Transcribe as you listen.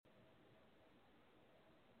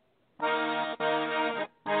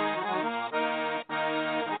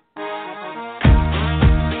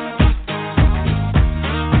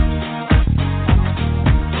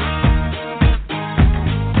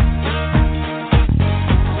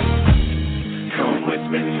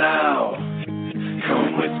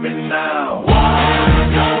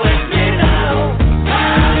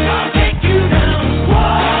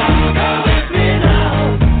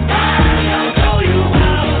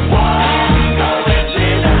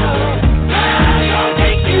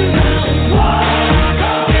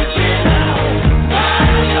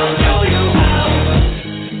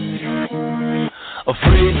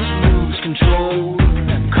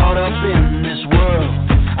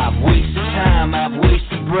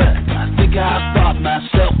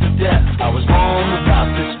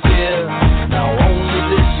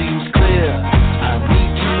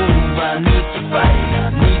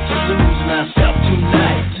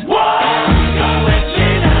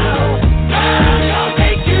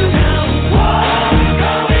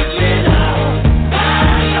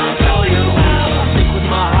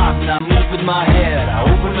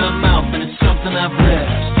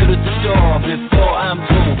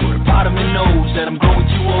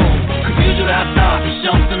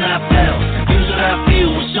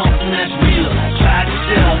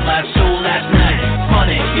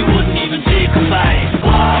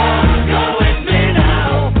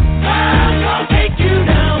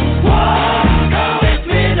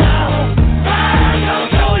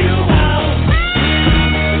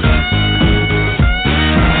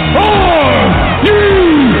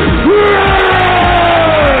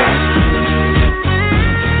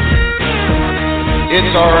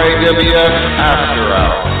It's RAWF After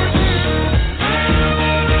Hours.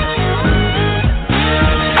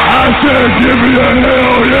 I said give me a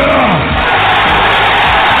hell yeah!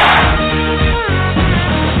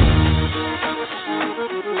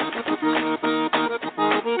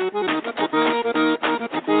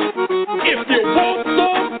 If you want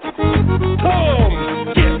some, come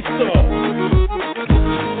get some.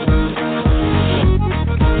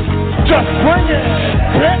 Just bring it,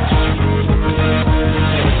 bitch.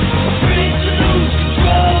 Free to lose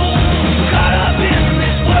control, caught up in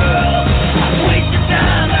this world. I've wasted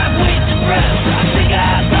time, I've wasted breath. I think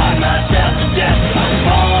I've got myself to death. I'm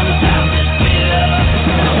falling without this fear.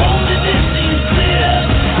 Only this seems clear.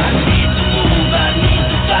 I need to move, I need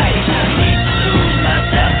to fight. I need to lose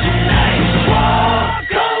myself tonight. Whoa,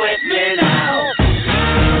 go with me now.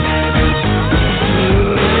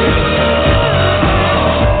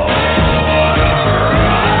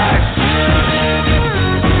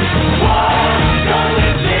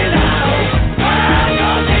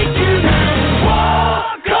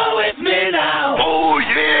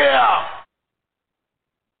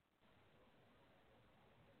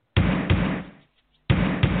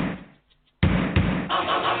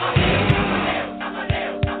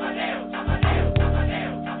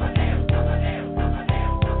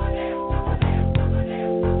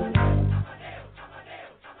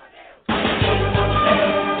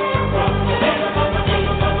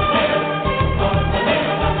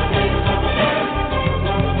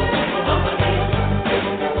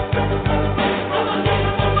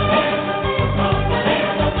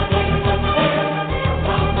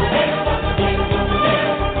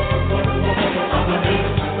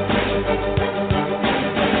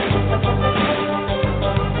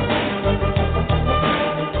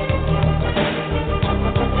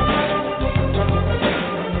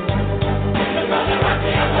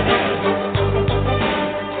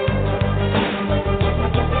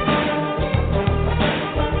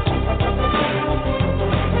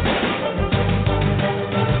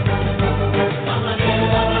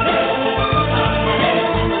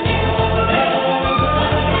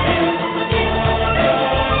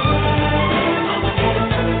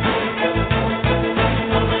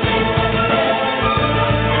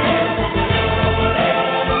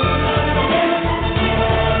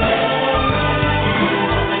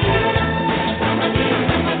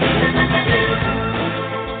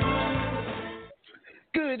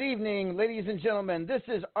 This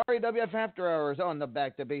is RAWF After Hours on the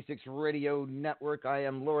Back to Basics Radio Network. I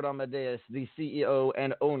am Lord Amadeus, the CEO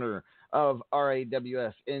and owner of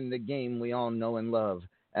RAWF in the game we all know and love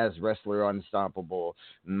as Wrestler Unstoppable.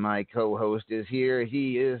 My co-host is here.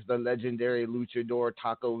 He is the legendary luchador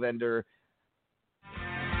taco vendor.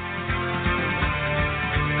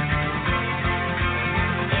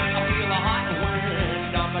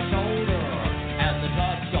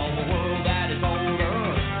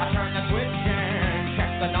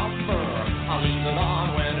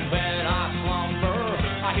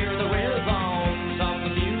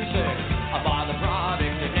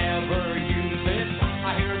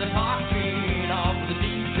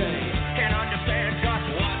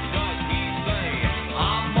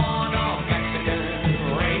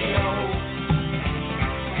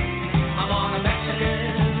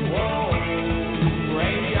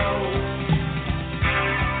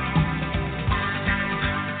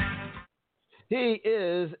 He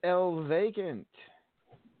is El Vacant.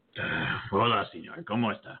 Hola, señor. ¿Cómo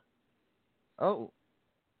está? Oh,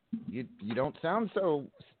 you don't sound so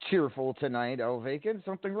cheerful tonight, El Vacant.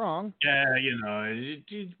 Something wrong? Yeah,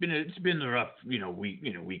 it's been a rough,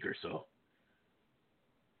 week or so.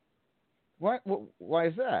 What? Why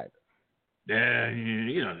is that?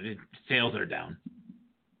 Sales are down.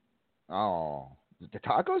 Oh, the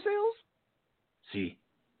taco sales? See.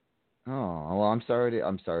 Oh, well, I'm sorry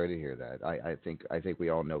to hear that. I think we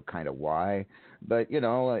all know kind of why, but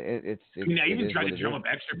it's. I even tried to drum up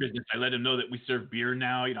extra business. I let him know that we serve beer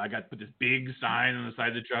now. I got to put this big sign on the side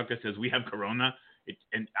of the truck that says we have Corona.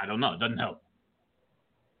 And I don't know, it doesn't help.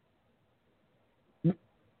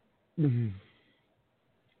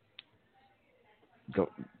 Go.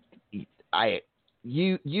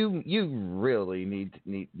 You really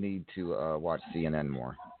need to watch CNN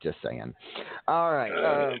more. Just saying. All right.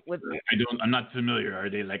 I'm not familiar. Are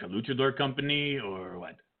they like a luchador company or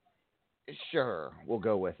what? Sure, we'll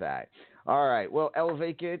go with that. All right. Well, El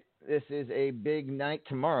Vacant, this is a big night.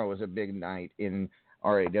 Tomorrow is a big night in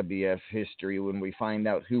RAWF history when we find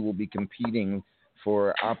out who will be competing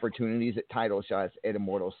for opportunities at title shots at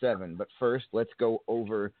Immortal VII. But first, let's go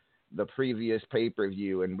over the previous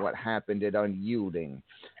pay-per-view and what happened at Unyielding.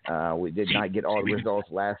 We did not get all the results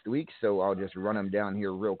last week, so I'll just run them down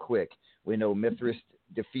here real quick. We know Mithras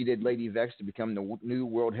defeated Lady Vex to become the new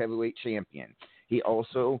World Heavyweight Champion. He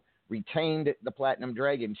also retained the Platinum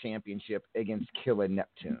Dragon Championship against Killer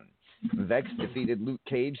Neptune. Vex defeated Luke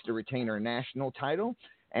Cage to retain her national title.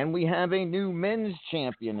 And we have a new men's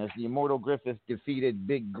champion as the Immortal Griffith defeated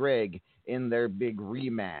Big Greg in their big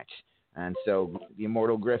rematch. And so the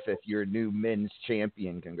Immortal Griffith, your new men's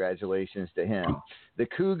champion. Congratulations to him. The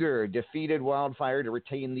Cougar defeated Wildfire to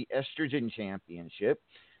retain the Estrogen Championship.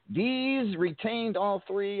 Dees retained all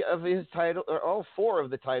three of his title, or all four of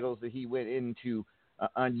the titles that he went into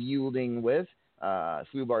Unyielding with.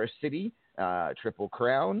 Fubar City, Triple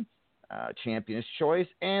Crown, Champion's Choice,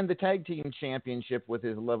 and the Tag Team Championship with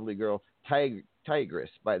his lovely girl, Tigress.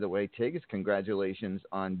 By the way, Tiggs, congratulations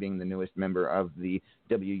on being the newest member of the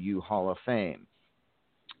WU Hall of Fame.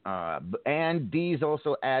 And Dees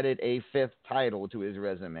also added a fifth title to his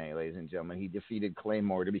resume, ladies and gentlemen. He defeated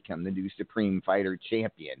Claymore to become the new Supreme Fighter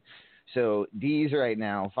Champion. So Dees right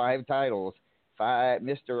now, 5 titles,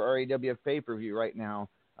 Mr. RAWF pay-per-view right now,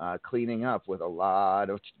 cleaning up with a lot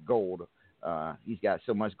of gold. He's got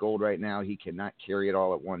so much gold right now, he cannot carry it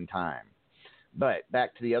all at one time. But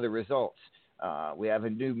back to the other results. We have a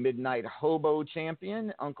new Midnight Hobo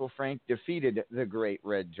champion. Uncle Frank defeated the Great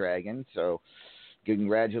Red Dragon. So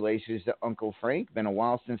congratulations to Uncle Frank. Been a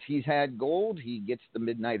while since he's had gold. He gets the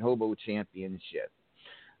Midnight Hobo championship.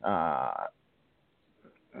 Now,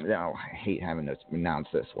 I hate having to announce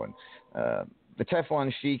this one. The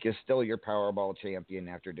Teflon Sheik is still your Powerball champion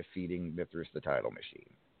after defeating Mithras the Title Machine.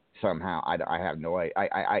 Somehow, I have no idea.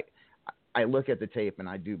 I look at the tape and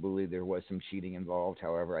I do believe there was some cheating involved.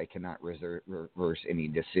 However, I cannot reverse any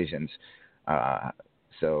decisions.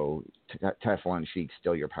 So Teflon Sheik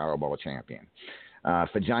still your Powerball champion.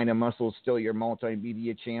 Vagina Muscle still your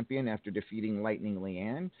multimedia champion after defeating Lightning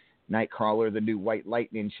Leanne. Nightcrawler, the new White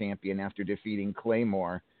Lightning champion after defeating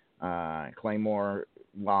Claymore. Claymore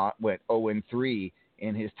went 0-3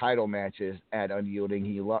 in his title matches at Unyielding.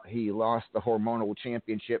 He lost the hormonal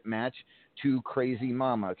championship match to Crazy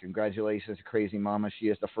Mama. Congratulations to Crazy Mama. She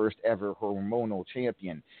is the first ever hormonal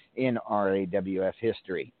champion in RAWF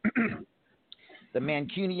history. The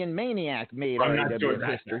Mancunian Maniac made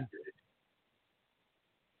RAWF history.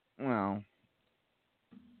 Well,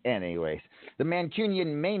 anyways, the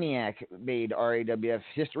Mancunian Maniac made RAWF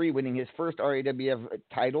history, winning his first RAWF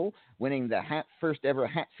title, winning the first ever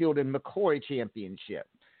Hatfield and McCoy championship.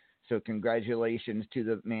 So congratulations to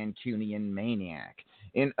the Mancunian Maniac.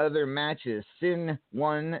 In other matches, Sin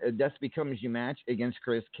won a Death Becomes You match against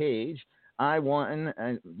Chris Cage. I won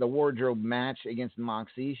the wardrobe match against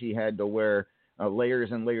Moxie. She had to wear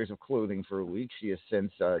layers and layers of clothing for a week. She has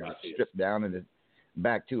since stripped down and is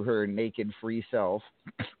back to her naked, free self.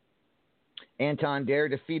 Anton Dare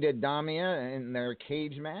defeated Damia in their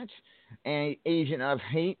cage match. And Agent of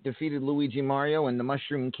Hate defeated Luigi Mario in the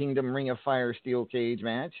Mushroom Kingdom Ring of Fire steel cage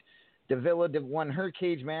match. Davila won her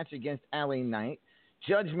cage match against Alley Knight.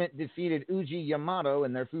 Judgment defeated Uji Yamato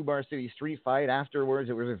in their Fubar City street fight. Afterwards,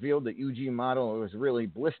 it was revealed that Uji Yamato was really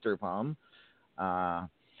Blister Palm.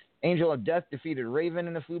 Angel of Death defeated Raven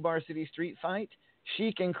in the Fubar City street fight.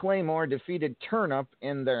 Sheik and Claymore defeated Turnup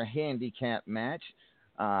in their handicap match.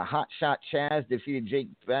 Hot Shot Chaz defeated Jake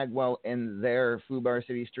Bagwell in their Fubar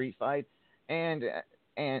City street fight. And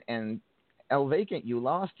El Vacant, you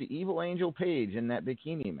lost to Evil Angel Page in that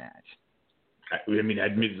bikini match. I mean,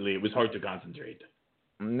 admittedly, it was hard to concentrate.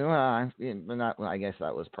 No, I guess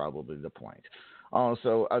that was probably the point.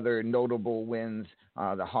 Also, other notable wins,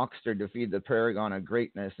 the Hawkster defeated the Paragon of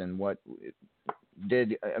Greatness in what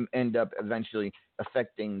did end up eventually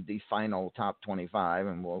affecting the final top 25,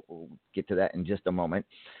 and we'll get to that in just a moment.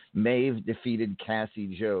 Maeve defeated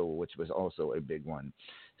Cassie Joe, which was also a big one.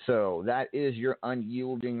 So that is your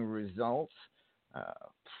Unyielding results.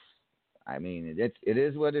 I mean, it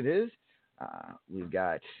is what it is. We've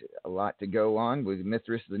got a lot to go on with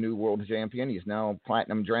Mithras, the new world champion. He's now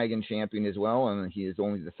Platinum Dragon champion as well, and he is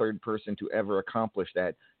only the third person to ever accomplish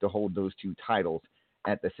that, to hold those two titles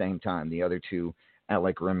at the same time. The other two,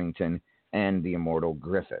 Alec Remington and the Immortal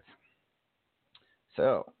Griffith.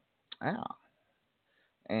 So, yeah.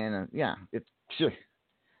 And, it's sure.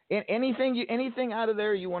 Anything out of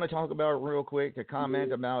there you want to talk about real quick, to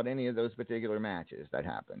comment about any of those particular matches that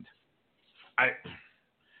happened?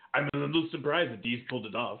 I'm a little surprised that Dees pulled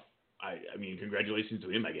it off. I mean, congratulations to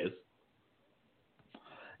him, I guess.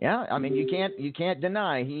 Yeah, I mean, you can't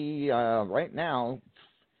deny he right now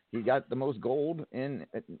he got the most gold,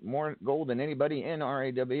 more gold than anybody in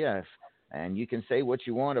RAWF. And you can say what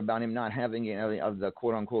you want about him not having any of the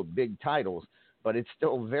quote-unquote big titles, but it's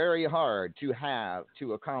still very hard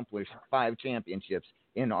to accomplish 5 championships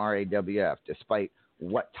in RAWF, despite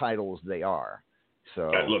what titles they are.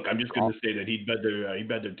 So look, I'm just going to say that he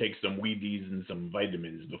better take some Wheaties and some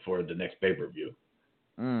vitamins before the next pay-per-view.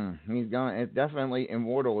 He's going. Definitely,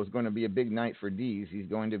 Immortal is going to be a big night for Dees. He's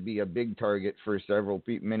going to be a big target for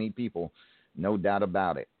many people, no doubt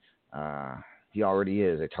about it. He already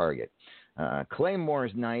is a target.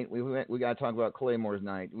 Claymore's night. We got to talk about Claymore's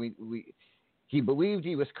night. He believed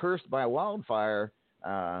he was cursed by Wildfire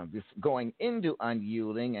going into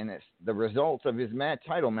Unyielding, and the results of his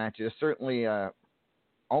title matches certainly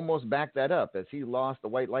almost back that up, as he lost the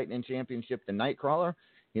White Lightning Championship to Nightcrawler.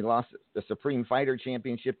 He lost the Supreme Fighter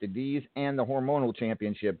Championship to Dees and the Hormonal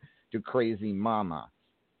Championship to Crazy Mama.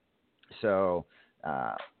 So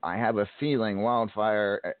I have a feeling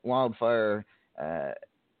Wildfire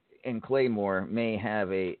and Claymore may have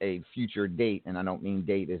a future date, and I don't mean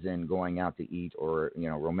date as in going out to eat or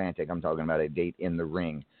romantic. I'm talking about a date in the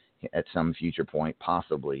ring at some future point,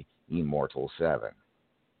 possibly Immortal VII.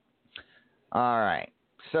 All right.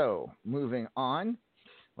 So moving on,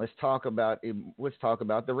 let's talk about the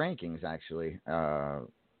rankings. Actually,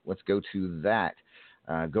 let's go to that.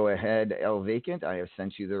 Go ahead, El Vacant. I have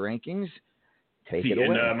sent you the rankings. Take it away.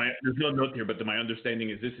 There's no note here, but my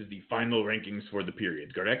understanding is this is the final rankings for the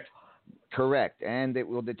period, correct? Correct, and it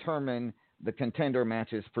will determine the contender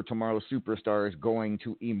matches for tomorrow's Superstars going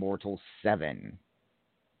to Immortal 7.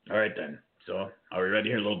 All right, then. So, are we ready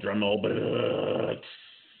here? A little drum roll.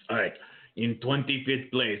 All right. In 25th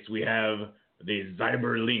place, we have the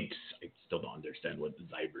Zyber Lynx. I still don't understand what the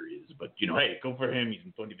Zyber is, but, hey, go for him. He's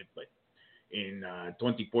in 25th place. In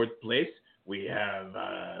 24th place, we have,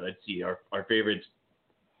 let's see, our favorite,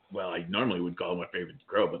 well, I normally would call him our favorite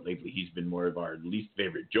Crow, but lately he's been more of our least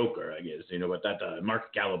favorite Joker, I guess. But that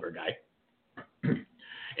Mark Caliber guy.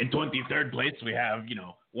 In 23rd place, we have,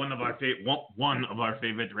 one of our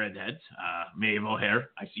favorite redheads, Maeve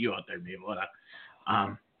O'Hare. I see you out there, Maeve.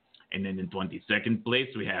 And then in 22nd place,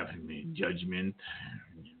 we have Judgment,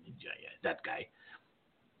 that guy.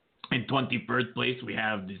 In 23rd place, we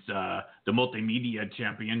have this the multimedia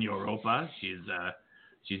champion, Europa. She's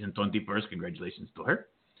in 21st. Congratulations to her.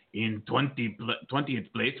 In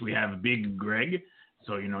 20th place, we have Big Greg.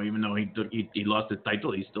 So, even though he lost his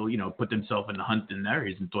title, he still, put himself in the hunt in there.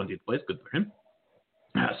 He's in 20th place. Good for him.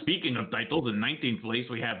 Speaking of titles, in 19th place,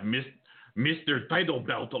 we have Mr. Title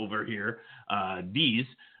Belt over here, Dees,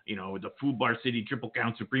 with the Fubar City Triple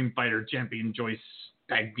Count Supreme Fighter Champion Choice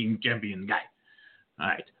Tag Team Champion guy. All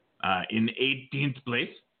right. In 18th place,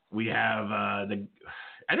 we have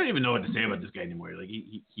I don't even know what to say about this guy anymore. Like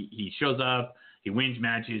he shows up, he wins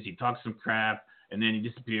matches, he talks some crap, and then he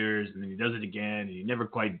disappears, and then he does it again, and he never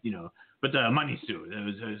quite, But Money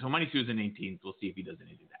Sue. So Money Sue's in 18th. We'll see if he does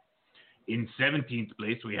any of that. In 17th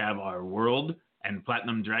place, we have our World and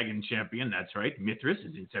Platinum Dragon Champion. That's right, Mithras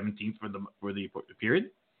is in 17th for the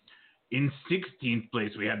period. In 16th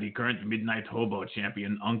place, we have the current Midnight Hobo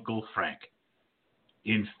Champion, Uncle Frank.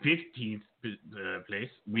 In 15th place,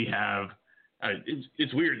 we have,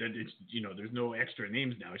 it's weird that it's, there's no extra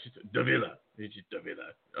names now. It's just Davila. It's just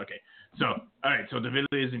Davila. Okay. So, all right. So Davila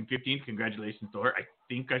is in 15th. Congratulations to her. I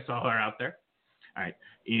think I saw her out there. All right.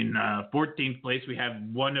 In 14th place, we have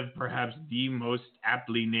one of perhaps the most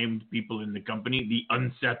aptly named people in the company, the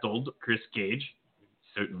Unsettled, Chris Cage.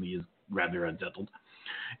 Certainly is rather unsettled.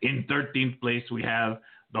 In 13th place, we have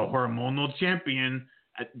the Hormonal Champion,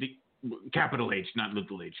 the capital H, not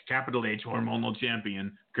little h, capital H Hormonal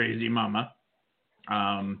Champion, Crazy Mama.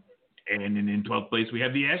 And then in 12th place, we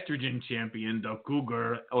have the Estrogen Champion, the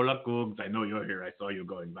Cougar. Hola, Cougs. I know you're here. I saw you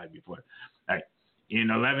going by before. All right. In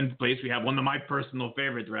 11th place, we have one of my personal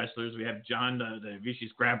favorite wrestlers. We have John, the Vicious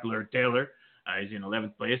Grappler Taylor. He's in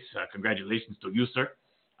 11th place. Congratulations to you, sir.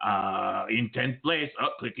 In 10th place,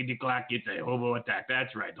 clickety-clack, it's a Hobo Attack.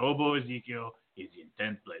 That's right. Hobo Ezekiel is in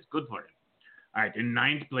 10th place. Good for him. All right, in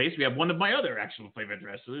 9th place, we have one of my other actual favorite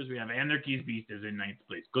wrestlers. We have Anarchy's Beast is in 9th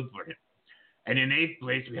place. Good for him. And in 8th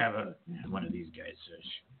place, we have one of these guys.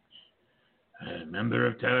 A member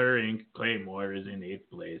of Terror Inc., Claymore, is in 8th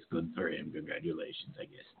place. Good for him. Congratulations, I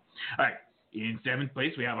guess. All right, in 7th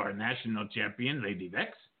place, we have our national champion, Lady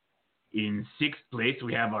Vex. In 6th place,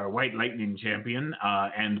 we have our White Lightning champion,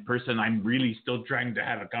 and the person I'm really still trying to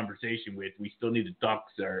have a conversation with. We still need to talk,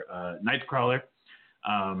 sir, Nightcrawler.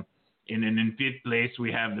 And then in 5th place,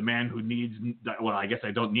 we have the man who needs, well, I guess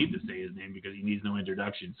I don't need to say his name because he needs no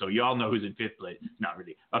introduction. So you all know who's in 5th place. Not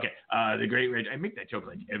really. Okay. The Great Rage. I make that joke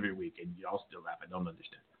like every week and y'all still laugh. I don't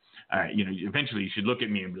understand. All right, eventually you should look at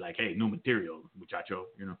me and be like, hey, new material, muchacho,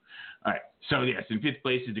 All right, so yes, in fifth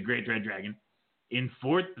place is the Great Red Dragon. In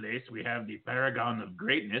fourth place, we have the Paragon of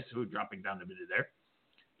Greatness, who dropping down a bit there.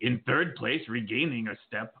 In third place, regaining a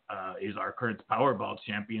step, is our current Powerball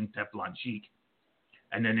champion, Teflon Sheik.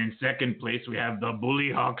 And then in second place, we have the Bully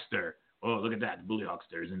Hawkster. Oh, look at that. The Bully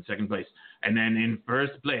Hawkster is in second place. And then in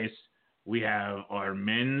first place, we have our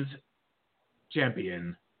men's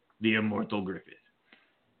champion, the Immortal Griffith.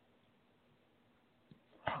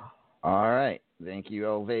 All right. Thank you,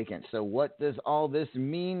 El Vacant. So what does all this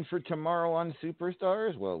mean for tomorrow on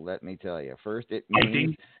Superstars? Well, let me tell you. First, it means...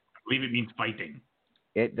 Fighting? I believe it means fighting.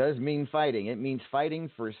 It does mean fighting. It means fighting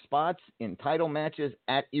for spots in title matches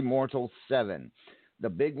at Immortal VII. The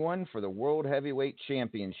big one for the World Heavyweight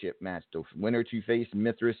Championship match. The winner to face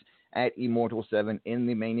Mithras at Immortal VII in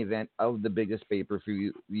the main event of the biggest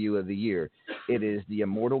pay-per-view of the year. It is the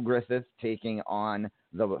Immortal Griffith taking on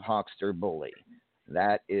the Hawkster Bully.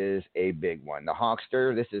 That is a big one. The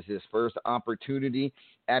Hawkster, this is his first opportunity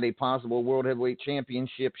at a possible World Heavyweight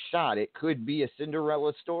Championship shot. It could be a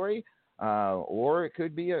Cinderella story, or it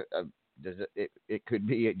could be it could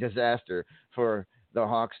be a disaster for the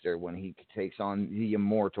Hawkster when he takes on the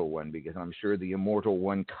Immortal One, because I'm sure the Immortal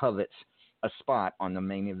One covets a spot on the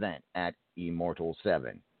main event at Immortal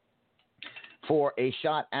 7. For a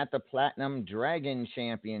shot at the Platinum Dragon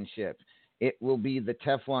Championship, it will be the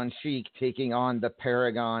Teflon Sheik taking on the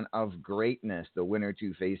Paragon of Greatness, the winner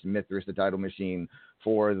to face Mithras, the title machine,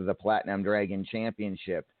 for the Platinum Dragon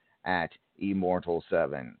Championship at Immortal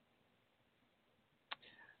 7.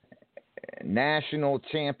 National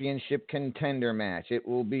Championship contender match. It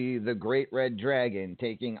will be the Great Red Dragon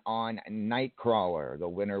taking on Nightcrawler. The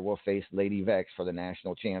winner will face Lady Vex for the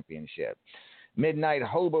National Championship. Midnight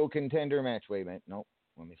Hobo contender match. Wait a minute. Nope.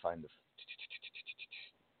 Let me find the...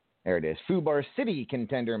 There it is. Fubar City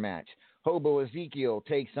contender match. Hobo Ezekiel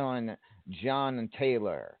takes on John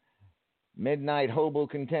Taylor. Midnight Hobo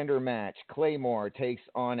contender match. Claymore takes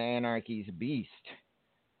on Anarchy's Beast.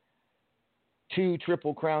 2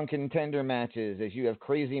 Triple Crown contender matches as you have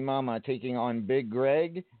Crazy Mama taking on Big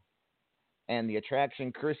Greg and the Attraction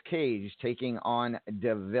Chris Cage taking on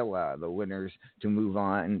Davila, the winners to move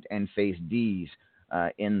on and face D's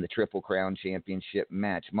in the Triple Crown Championship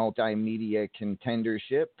match. Multimedia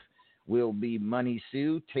contendership will be Money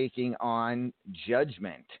Sue taking on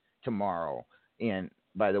Judgment tomorrow.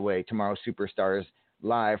 By the way, tomorrow Superstars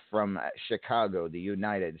live from Chicago, the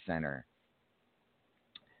United Center.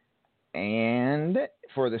 And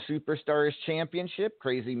for the Superstars Championship,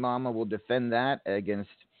 Crazy Mama will defend that against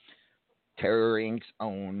Terror Inc.'s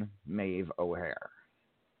own Maeve O'Hare.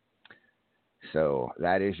 So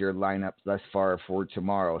that is your lineup thus far for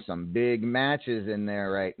tomorrow. Some big matches in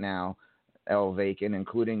there right now, El Vacant,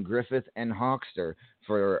 including Griffith and Hawkster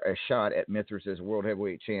for a shot at Mithras' World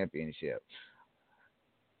Heavyweight Championship.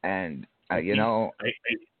 And, I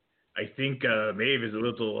think Maeve is a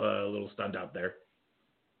little stunned out there.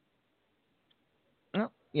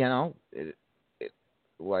 Well,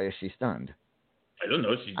 why is she stunned? I don't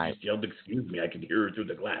know. She just yelled, "Excuse me." I could hear her through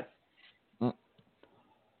the glass.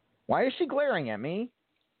 Why is she glaring at me?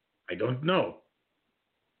 I don't know.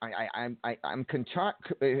 I'm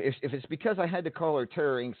if it's because I had to call her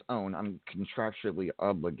Terror Inc.'s own, I'm contractually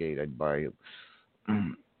obligated by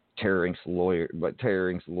Terror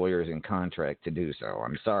Inc.'s lawyers in contract to do so.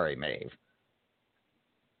 I'm sorry, Maeve.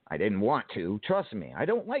 I didn't want to. Trust me. I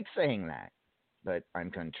don't like saying that, but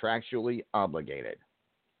I'm contractually obligated.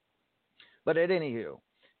 But at anywho,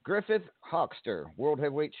 Griffith Hawkster World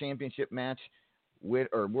Heavyweight Championship match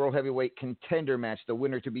World Heavyweight Contender match. The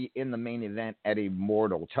winner to be in the main event at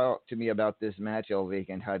Immortal. Talk to me about this match, El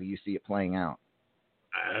Vacant. How do you see it playing out?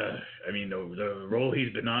 The role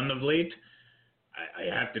he's been on of late, I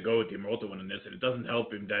have to go with the Immortal one in this, and it doesn't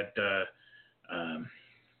help him that. I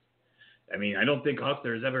don't think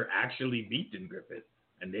Hawkster has ever actually beaten Griffith,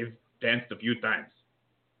 and they've danced a few times.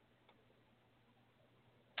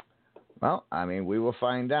 Well, we will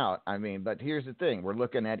find out. But here's the thing. We're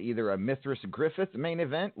looking at either a Mithras Griffith main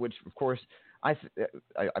event, which, of course, I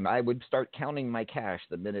would start counting my cash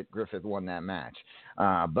the minute Griffith won that match.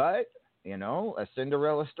 But, a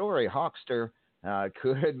Cinderella story. Hawkster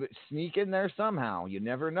could sneak in there somehow. You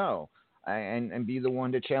never know. And be the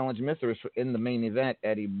one to challenge Mithras in the main event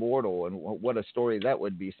at Immortal. And what a story that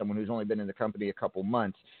would be. Someone who's only been in the company a couple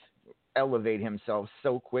months elevate himself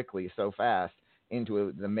so quickly, so fast,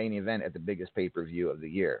 into the main event at the biggest pay-per-view of the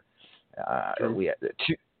year. We have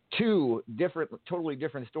two totally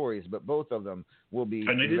different stories, but both of them will be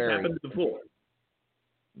and it has happened before.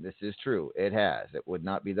 This is true. It has. It would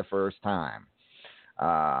not be the first time.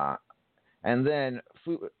 And then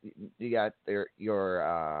you got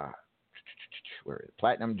your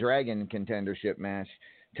Platinum Dragon contendership match,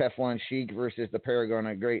 Teflon Sheik versus the Paragon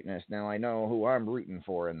of Greatness. Now, I know who I'm rooting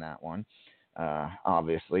for in that one.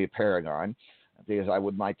 Obviously, Paragon, because I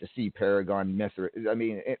would like to see Paragon Mithras. I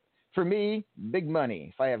mean, for me, big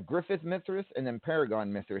money. If I have Griffith Mithras and then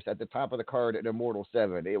Paragon Mithras at the top of the card at Immortal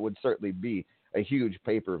 7, it would certainly be a huge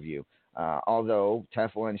pay-per-view. Although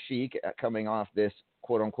Teflon Sheik coming off this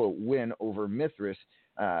quote-unquote win over Mithras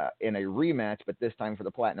in a rematch, but this time for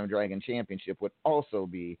the Platinum Dragon Championship, would also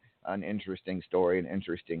be an interesting story, an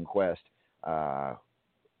interesting quest.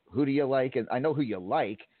 Who do you like? And I know who you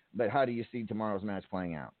like, but how do you see tomorrow's match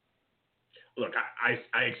playing out? Look,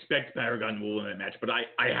 I expect Paragon will win that match, but I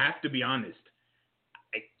have to be honest.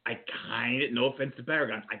 I kind of, no offense to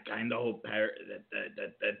Paragon, I kind of hope that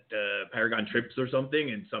Paragon trips or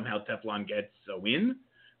something and somehow Teflon gets a win,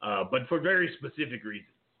 but for very specific reasons.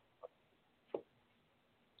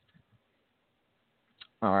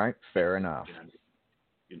 All right, fair enough.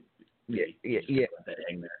 Yeah. That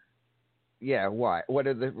hang there. Yeah, why? What's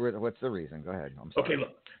the reason? Go ahead. I'm sorry. Okay,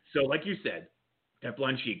 look. So, like you said,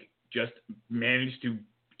 Teflon Sheik just managed to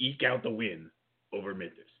eke out the win over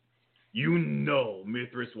Mithras. You know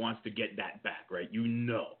Mithras wants to get that back, right? You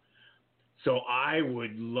know. So I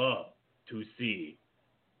would love to see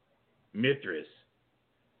Mithras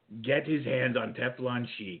get his hands on Teflon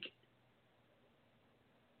Sheik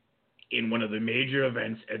in one of the major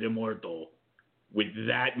events at Immortal with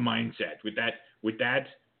that mindset, with that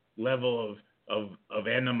level of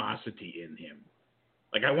animosity in him.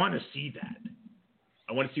 Like, I want to see that.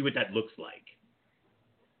 I want to see what that looks like.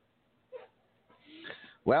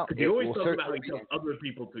 Well, he always talks about how he tells other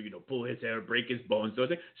people to, pull his hair, break his bones. So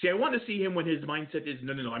see, I want to see him when his mindset is,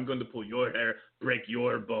 no, I'm going to pull your hair, break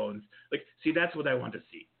your bones. Like, see, that's what I want to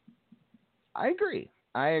see. I agree.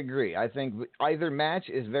 I think either match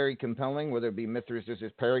is very compelling, whether it be Mithras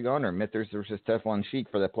versus Paragon or Mithras versus Teflon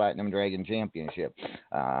Sheik for the Platinum Dragon Championship.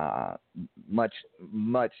 Both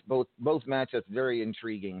matchups very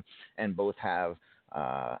intriguing, and both have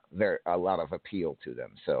a lot of appeal to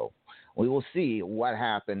them. So we will see what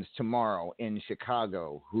happens tomorrow in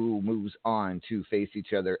Chicago, who moves on to face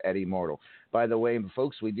each other at Immortal. By the way,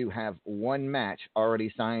 folks, we do have one match already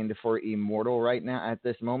signed for Immortal right now at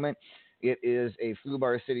this moment. It is a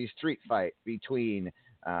Fubar City street fight between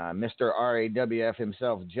Mr. RAWF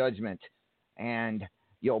himself, Judgment, and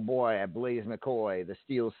your boy, Blaze McCoy, the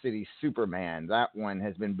Steel City Superman. That one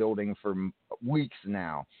has been building for weeks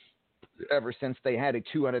now. Ever since they had a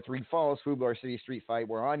 2 out of 3 falls Fubar City street fight,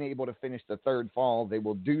 were unable to finish the third fall. They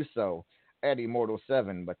will do so at Immortal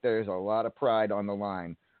 7, but there's a lot of pride on the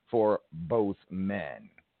line for both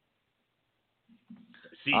men.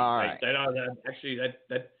 See, right.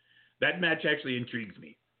 That match actually intrigues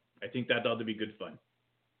me. I think that ought to be good fun.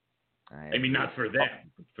 I mean, not for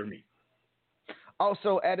them, but for me.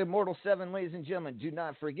 Also, at Immortal 7, ladies and gentlemen, do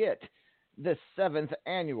not forget the 7th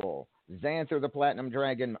annual Xanther the Platinum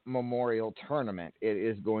Dragon Memorial Tournament. It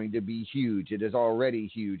is going to be huge. It is already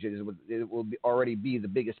huge. It will already be the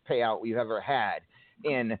biggest payout we've ever had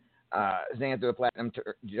in Xanther the Platinum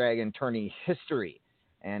Dragon tourney history.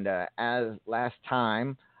 And as last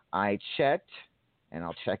time I checked, and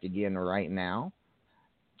I'll check again right now,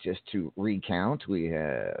 just to recount, we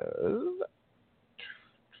have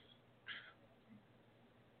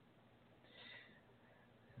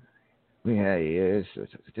yes,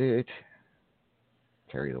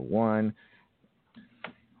 carry the 1.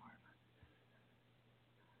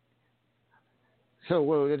 So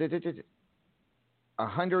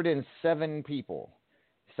 107 people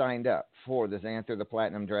signed up for the Xanther the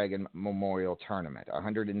Platinum Dragon Memorial Tournament.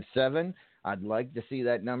 107. I'd like to see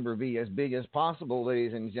that number be as big as possible,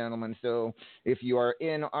 ladies and gentlemen. So if you are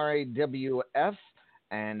in RAWF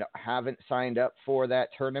and haven't signed up for that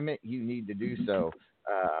tournament, you need to do so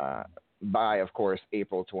by, of course,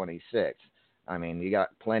 April 26th. I mean, you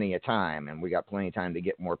got plenty of time, and we got plenty of time to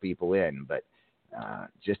get more people in. But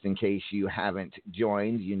just in case you haven't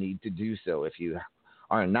joined, you need to do so. If you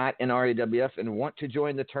are not in RAWF and want to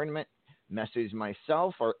join the tournament, message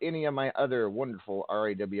myself or any of my other wonderful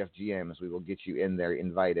RAWF GMs. We will get you in there,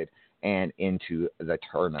 invited, and into the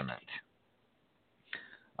tournament.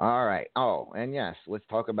 All right. Oh, and yes, let's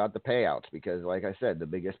talk about the payouts because, like I said, the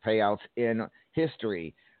biggest payouts in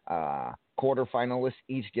history. Quarterfinalists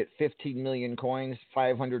each get 15 million coins,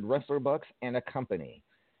 500 wrestler bucks, and a company.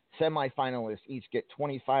 Semifinalists each get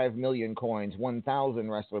 25 million coins, 1,000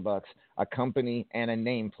 wrestler bucks, a company, and a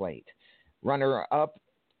nameplate. Runner-up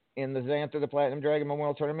in the Xanther the Platinum Dragon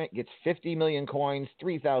Memorial Tournament gets 50 million coins,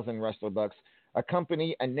 3,000 wrestler bucks, a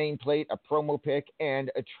company, a nameplate, a promo pick, and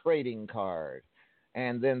a trading card.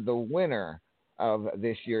 And then the winner of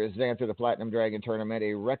this year's Xanther the Platinum Dragon Tournament,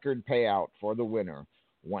 a record payout for the winner,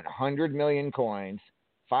 100 million coins,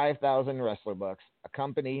 5,000 wrestler bucks, a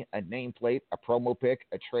company, a nameplate, a promo pick,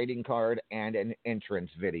 a trading card, and an entrance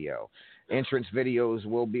video. Entrance videos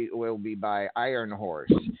will be by Iron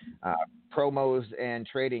Horse. Promos and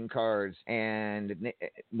trading cards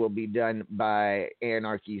will be done by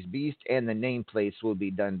Anarchy's Beast, and the nameplates will be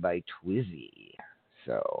done by Twizzy.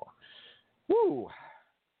 So, woo!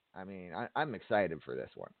 I mean, I'm excited for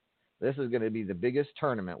this one. This is going to be the biggest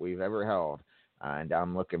tournament we've ever held, and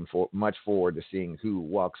I'm looking much forward to seeing who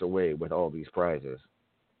walks away with all these prizes.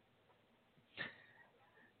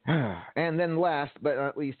 And then last but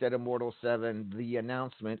not least at Immortal VII, the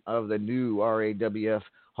announcement of the new RAWF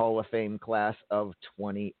Hall of Fame class of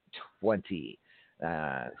 2020,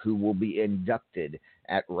 who will be inducted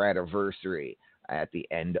at Radiversary at the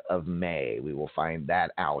end of May. We will find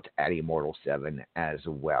that out at Immortal VII as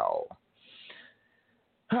well.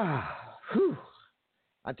 I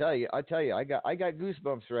tell you, I got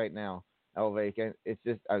goosebumps right now, Elvacant.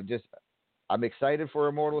 It's I'm excited for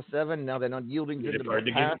Immortal VII now that I'm yielding to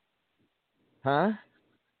the past. Huh?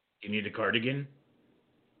 You need a cardigan?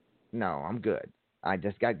 No, I'm good. I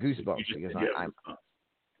just got goosebumps because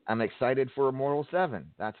I'm excited for Immortal VII.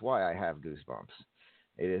 That's why I have goosebumps.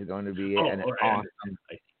 It is going to be awesome.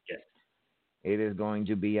 Yes. It is going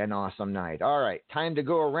to be an awesome night. All right, time to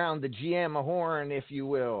go around the GM horn, if you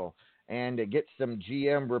will, and to get some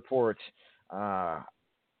GM reports. I'm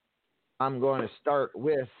going to start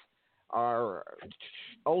with our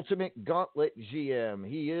Ultimate Gauntlet GM.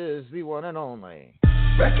 He is the one and only.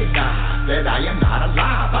 Recognize that I am not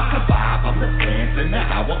alive. I survive. I'm the dance in the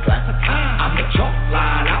hourglass of time. I'm the chalk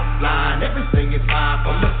line, outline. Everything is mine.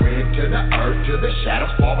 From the red to the earth to the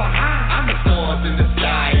shadows far behind. I'm the stars in the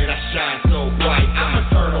sky and I shine so bright. I'm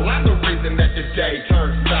eternal. I'm the reason that the day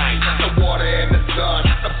turns night. I'm the water and the sun.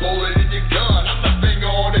 I'm the bullet in your gun. I'm the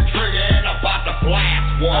finger on the trigger and I'm about to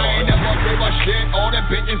blast one. I ain't never give a shit. All the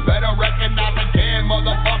bitches better recognize again,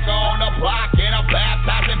 motherfucker on the block. And I'm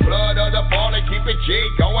baptizing blood of the fallen. Keep it G.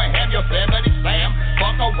 Go ahead, your family slam.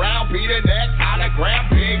 Fuck around, beat the next hologram.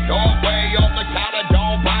 Big dog way off the collar.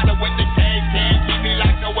 Don't bother with the cake. Can't keep me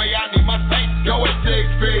like the way I need my space. Go at 6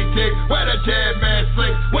 feet deep, where the dead man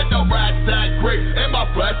sleep. With the rats that creep in my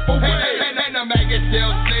flesh for weed. And the maggot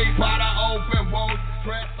still sleep by the open wounds.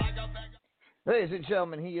 Dressed like a bag. Ladies and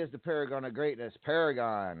gentlemen, he is the Paragon of Greatness,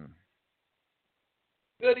 Paragon.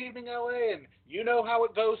 Good evening, LA, and you know how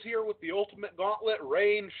it goes here with the Ultimate Gauntlet.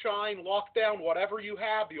 Rain, shine, lockdown, whatever you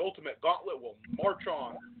have, the Ultimate Gauntlet will march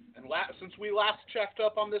on. And since we last checked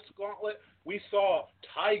up on this gauntlet, we saw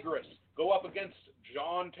Tigress go up against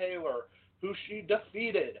John Taylor, who she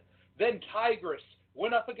defeated. Then Tigress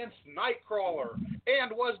went up against Nightcrawler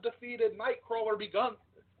and was defeated. Nightcrawler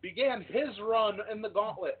began his run in the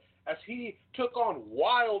gauntlet as he took on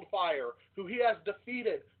Wildfire, who he has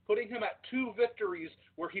defeated, putting him at 2 victories,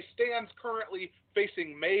 where he stands currently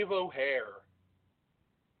facing Maeve O'Hare.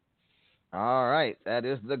 All right, that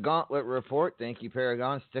is the Gauntlet Report. Thank you,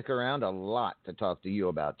 Paragon. Stick around, a lot to talk to you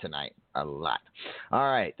about tonight. A lot.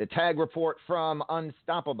 All right, the tag report from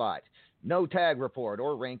Unstoppabot. No tag report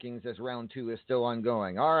or rankings as round 2 is still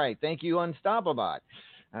ongoing. All right, thank you, Unstoppabot.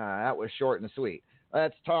 That was short and sweet.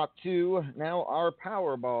 Let's talk to now our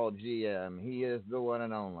Powerball GM. He is the one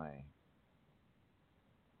and only.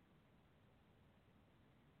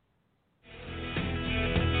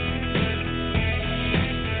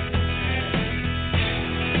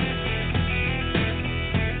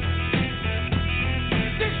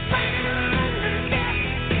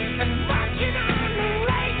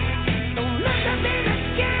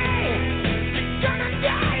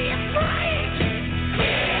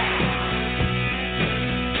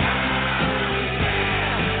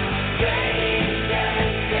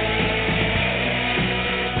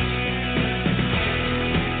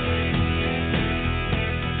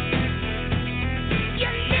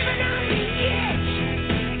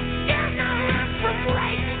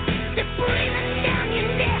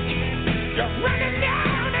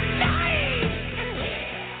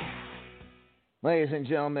 Ladies and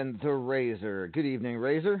gentlemen, the Razor. Good evening,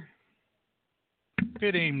 Razor.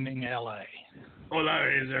 Good evening, L.A. Hola,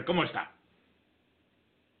 Razor. ¿Cómo está?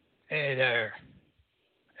 Hey there.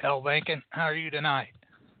 L. Bacon, how are you tonight?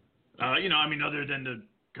 Other than the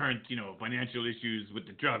current, financial issues with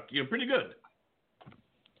the truck, pretty good.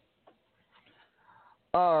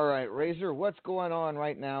 All right, Razor, what's going on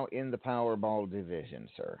right now in the Powerball division,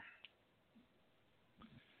 sir?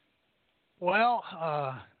 Well,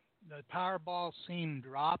 the Powerball seemed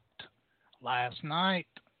dropped last night,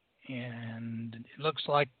 and it looks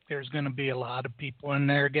like there's going to be a lot of people in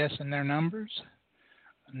there guessing their numbers.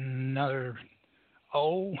 Another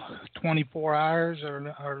 24 hours or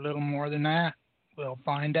a little more than that, we'll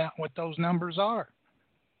find out what those numbers are.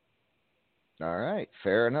 All right,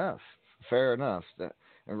 fair enough. Fair enough.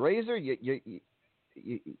 And Razor, you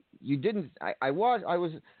didn't.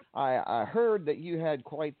 I heard that you had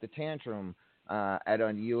quite the tantrum at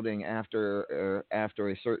Unyielding after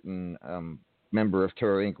a certain member of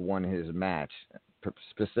Terror Inc. won his match,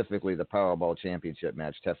 specifically the Powerball Championship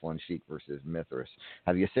match, Teflon Sheik versus Mithras.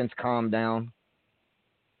 Have you since calmed down?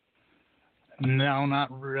 No,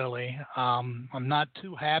 not really. I'm not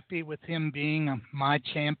too happy with him being my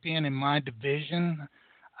champion in my division.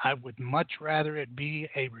 I would much rather it be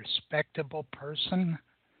a respectable person.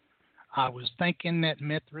 I was thinking that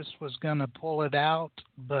Mithras was going to pull it out,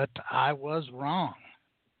 but I was wrong.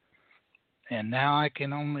 And now I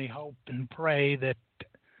can only hope and pray that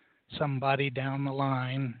somebody down the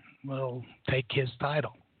line will take his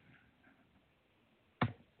title.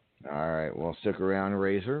 All right, well, stick around,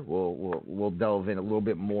 Razor. We'll delve in a little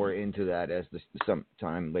bit more into that as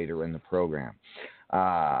sometime later in the program.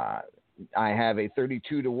 I have a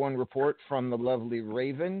 32-1 report from the lovely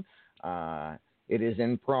Raven. It is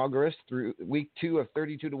in progress through week 2 of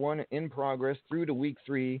 32-1 in progress through to week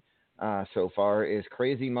 3. So far is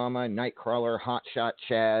Crazy Mama, Nightcrawler, Hotshot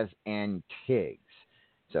Chaz, and Tiggs.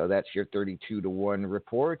 So that's your 32-1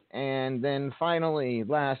 report. And then finally,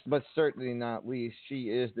 last but certainly not least, she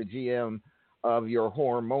is the GM of your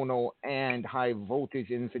hormonal and high voltage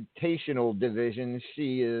invitational division.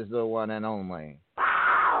 She is the one and only.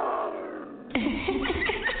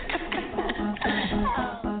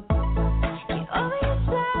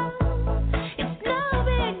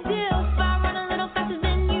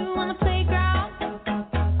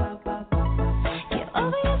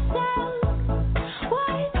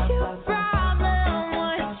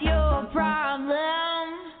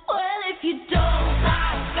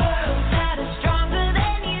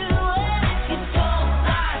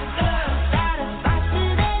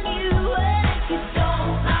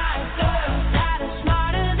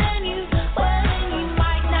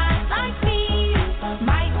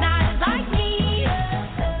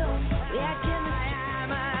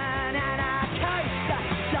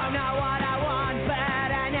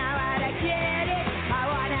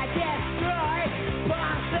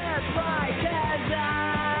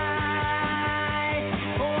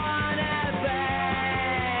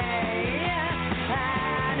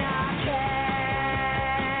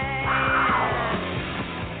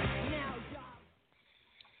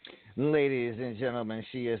 Ladies and gentlemen,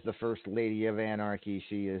 she is the First Lady of Anarchy.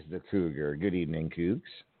 She is the Cougar. Good evening, Cougs.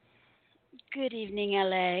 Good evening,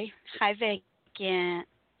 L.A. Hi, Vacant.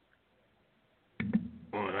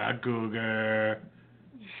 Hola, Cougar.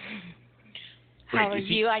 How are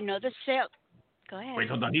you? I know the sale. Go ahead. Wait,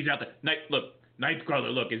 hold on. He's out there.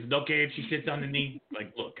 Nightcrawler, look, is it okay if she sits on the knee?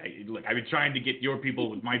 Look, I've been trying to get your people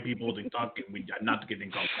with my people to talk, and I'm not getting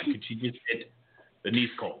called. Could she just sit? The knee's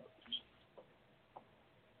cold.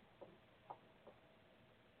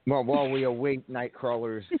 Well, while we await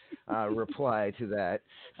Nightcrawler's reply to that,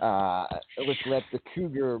 let's let the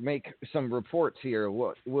Cougar make some reports here.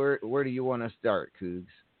 Where do you want to start, Cougs?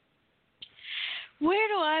 Where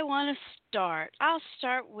do I want to start? I'll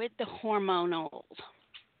start with the hormonal.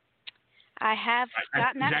 I have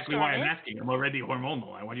gotten that exactly started. Why I'm asking. I'm already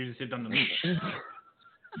hormonal. I want you to sit on the knee.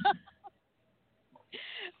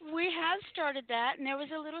 We have started that, and there was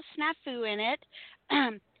a little snafu in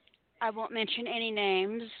it. I won't mention any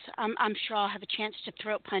names. I'm sure I'll have a chance to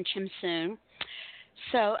throat punch him soon.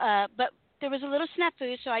 So, but there was a little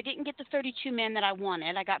snafu, so I didn't get the 32 men that I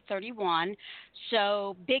wanted. I got 31.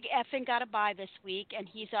 So Big Effin got a bye this week, and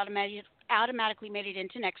he's automatically made it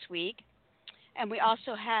into next week. And we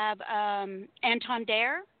also have Anton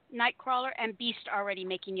Dare, Nightcrawler, and Beast already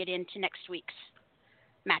making it into next week's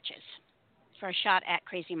matches for a shot at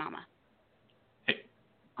Crazy Mama. Hey,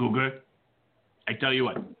 Cougar, I tell you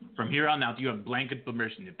what, from here on out, you have blanket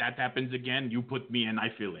permission. If that happens again, you put me in, I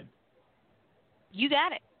fill in. You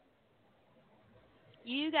got it.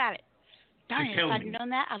 You got it. Darn it, if I'd known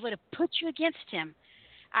that, I would have put you against him.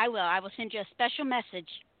 I will. I will send you a special message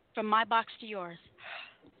from my box to yours.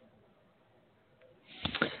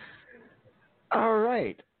 All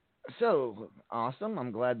right. So awesome.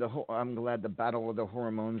 I'm glad the Battle of the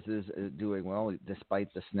Hormones is doing well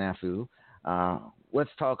despite the snafu. Let's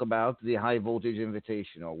talk about the High Voltage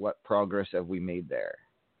Invitational. What progress have we made there?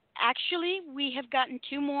 Actually, we have gotten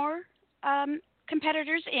 2 more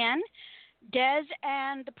competitors in. Dez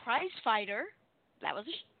and the Prize Fighter, that was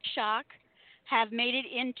a shock, have made it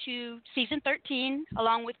into season 13,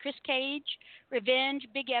 along with Chris Cage, Revenge,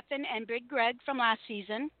 Big Effin, and Big Greg from last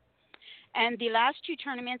season. And the last two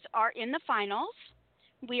tournaments are in the finals.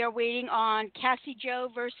 We are waiting on Cassie Joe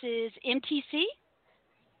versus MTC.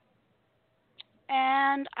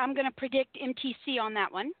 And I'm going to predict MTC on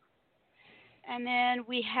that one. And then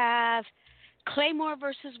we have Claymore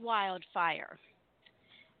versus Wildfire.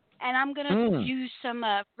 And I'm going to use some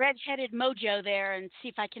red-headed mojo there and see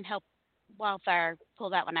if I can help Wildfire pull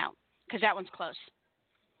that one out, because that one's close.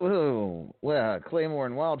 Oh, well, Claymore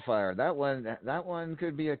and Wildfire. That one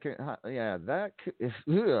could be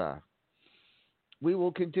we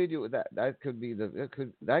will continue with that.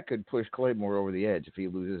 That could push Claymore over the edge if he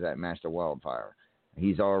loses that match to Wildfire.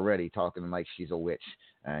 He's already talking like she's a witch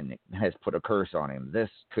and has put a curse on him.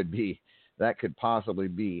 That could possibly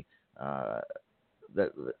be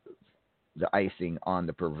the icing on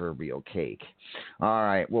the proverbial cake. All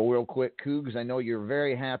right. Well, real quick, Cougs, I know you're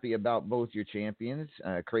very happy about both your champions.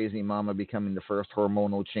 Crazy Mama becoming the first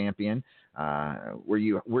hormonal champion. Were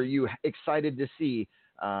you excited to see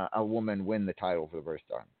a woman win the title for the first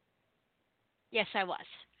time? Yes, I was.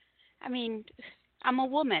 I mean, I'm a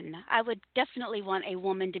woman. I would definitely want a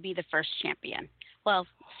woman to be the first champion. Well,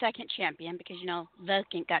 second champion, because,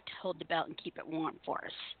 Vulcan got to hold the belt and keep it warm for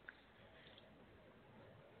us.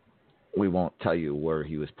 We won't tell you where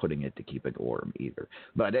he was putting it to keep it warm either.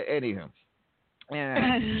 But anywho.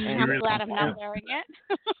 I'm glad I'm not wearing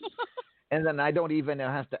it. And then I don't even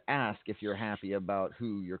have to ask if you're happy about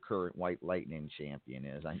who your current White Lightning champion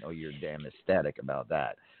is. I know you're damn ecstatic about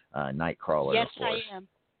that. Nightcrawler, yes, of course. I am.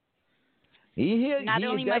 Not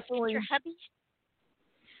only my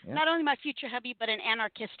future hubby, but an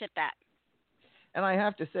anarchist at that. And I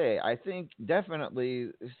have to say, I think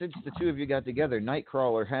definitely since the two of you got together,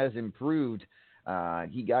 Nightcrawler has improved.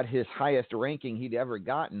 He got his highest ranking he'd ever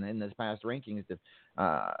gotten in this past rankings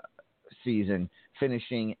season,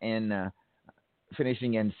 finishing in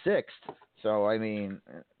 6th. So I mean,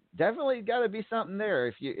 definitely got to be something there.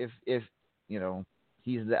 If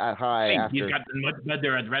he's that high. He's gotten much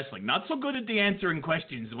better at wrestling. Not so good at the answering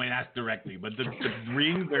questions when asked directly, but the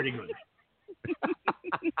ring very good.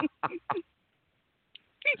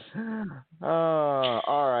 All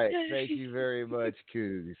right. Thank you very much,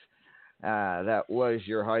 Cougs. That was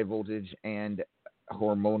your high voltage and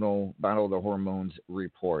hormonal Battle of the Hormones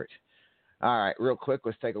report. All right, real quick,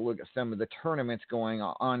 let's take a look at some of the tournaments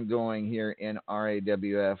ongoing here in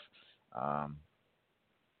RAWF.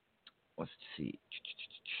 Let's see.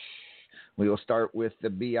 We will start with the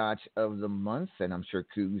biatch of the month, and I'm sure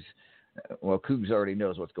Cougs already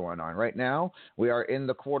knows what's going on. Right now, we are in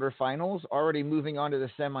the quarterfinals, already moving on to the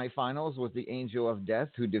semifinals with the Angel of Death,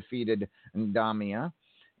 who defeated Ndamia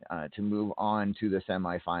to move on to the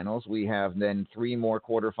semifinals. We have then 3 more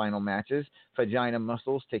quarterfinal matches. Vagina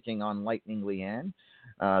Muscles taking on Lightning Leanne,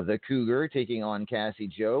 the Cougar taking on Cassie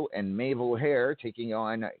Joe, and Mabel Hare taking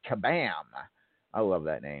on Kabam. I love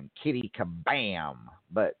that name, Kitty Kabam.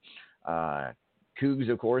 But Cougs,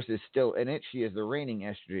 of course, is still in it. She is the reigning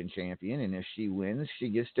estrogen champion, and if she wins, she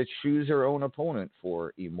gets to choose her own opponent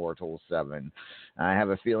for Immortal VII. I have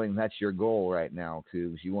a feeling that's your goal right now,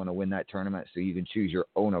 Cougs. You want to win that tournament so you can choose your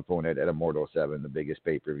own opponent at Immortal VII, the biggest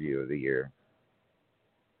pay-per-view of the year.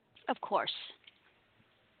 Of course.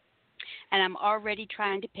 And I'm already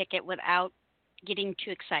trying to pick it without getting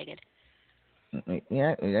too excited.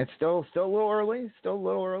 Yeah, it's still a little early,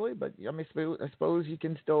 but I suppose you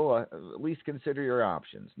can still at least consider your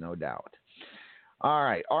options, no doubt. All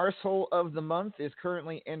right, Arsehole of the Month is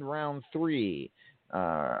currently in round 3.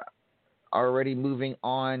 Already moving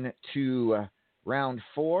on to round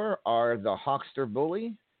 4 are the Hawkster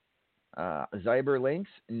Bully, Zyberlynx,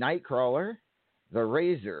 Nightcrawler, the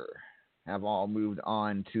Razor have all moved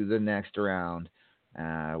on to the next round.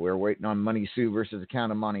 We're waiting on Money Sue versus the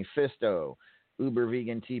Count of Monte Fisto. Uber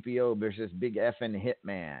Vegan TPO versus Big Effin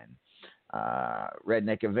Hitman.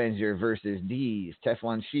 Redneck Avenger versus Deez.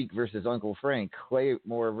 Teflon Chic versus Uncle Frank.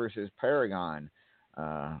 Claymore versus Paragon.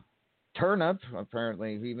 Turnip,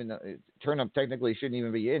 apparently, even though Turnip technically shouldn't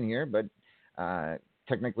even be in here, but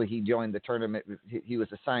technically he joined the tournament. He was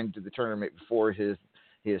assigned to the tournament before his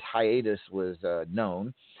hiatus was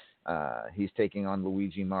known. He's taking on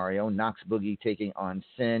Luigi Mario. Nox Boogie taking on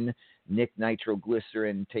Sin. Nick Nitro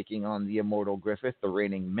Glycerin taking on the Immortal Griffith, the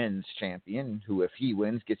reigning men's champion, who, if he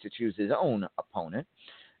wins, gets to choose his own opponent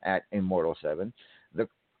at Immortal VII.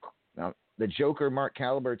 The Joker, Mark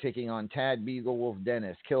Caliber, taking on Tad Beagle Wolf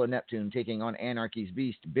Dennis. Killer Neptune taking on Anarchy's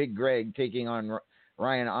Beast. Big Greg taking on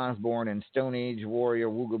Ryan Osborne. And Stone Age Warrior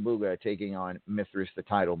Wooga Booga taking on Mithras the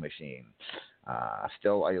Title Machine.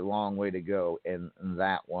 Still a long way to go in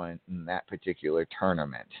that one, in that particular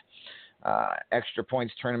tournament. Extra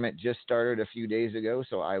points tournament just started a few days ago,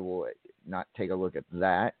 so I will not take a look at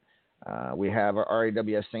that. We have our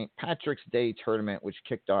RAWF St. Patrick's Day tournament, which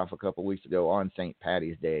kicked off a couple weeks ago on St.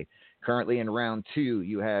 Patty's Day. Currently in round 2,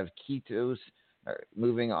 you have Ketos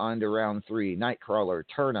moving on to round 3. Nightcrawler,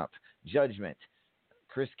 Turnup, Judgment,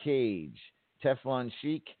 Chris Cage, Teflon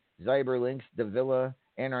Chic, Zyberlinks, Davila,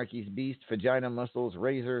 Anarchy's Beast, Vagina Muscles,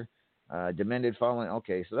 Razor, Demented Fallen.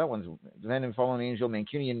 Okay, so that one's Demented Fallen Angel,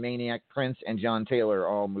 Mancunian Maniac, Prince, and John Taylor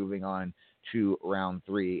all moving on to round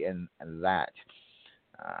 3 in that.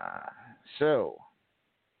 So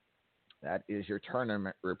that is your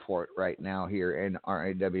tournament report right now here in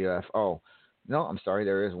RAWF. Oh, no, I'm sorry,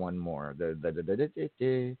 there is one more.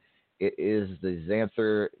 It is the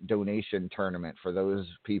Xanther donation tournament for those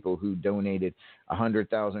people who donated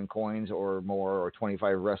 100,000 coins or more, or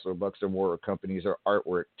 25 wrestler bucks or more, or companies or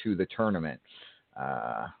artwork to the tournament.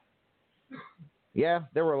 Yeah,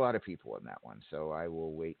 there were a lot of people in that one, so I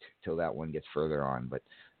will wait till that one gets further on. But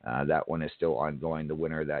that one is still ongoing. The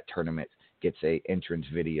winner of that tournament gets a entrance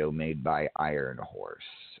video made by Iron Horse.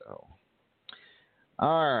 So,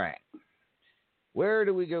 all right. Where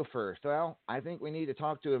do we go first? Well, I think we need to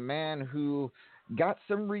talk to a man who got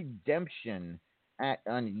some redemption at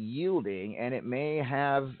Unyielding, and it may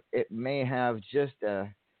have just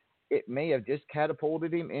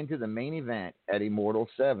catapulted him into the main event at Immortal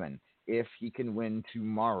VII if he can win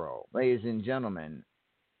tomorrow. Ladies and gentlemen,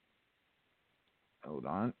 hold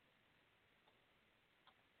on.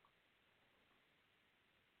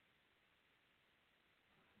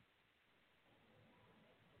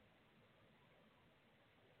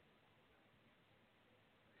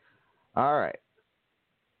 All right.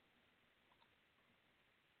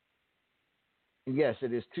 Yes,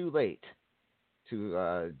 it is too late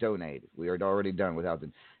to donate. We are already done without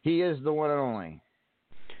them. He is the one and only.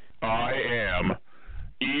 I am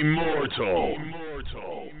immortal.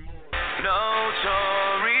 Notorious,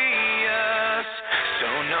 so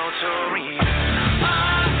notorious. I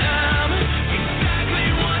am exactly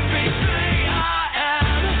what they say I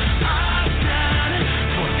am. I stand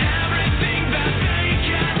for everything that they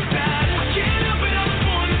can't stand. I can't help it, I was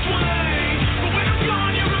born this way. But when I'm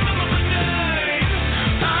gone, you remember my name.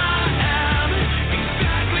 I am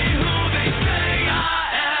exactly who they say I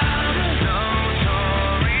am.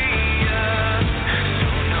 Notorious,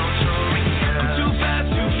 so notorious. I'm too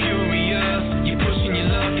fast, too furious. You're pushing your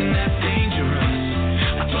luck and that's dangerous.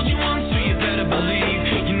 I told you once, so you better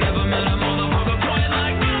believe you never met a motherfucker quite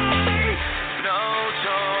like me.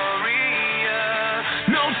 Notorious,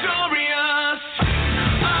 notorious.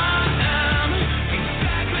 I am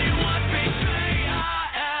exactly what they say I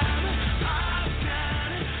am. I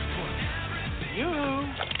stand for everything.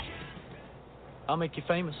 I'll make you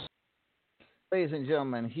famous. Ladies and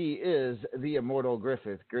gentlemen, he is the immortal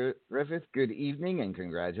Griffith. Griffith, good evening and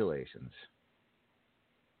congratulations.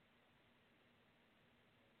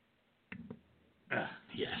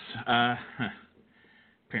 Yes.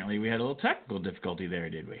 Apparently we had a little technical difficulty there,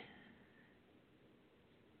 did we?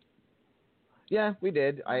 Yeah, we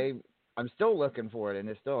did. I'm still looking for it, and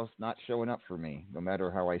it's still not showing up for me, no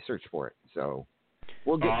matter how I search for it. So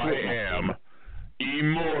we'll get to it. I am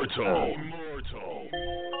immortal.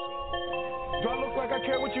 Do I look like I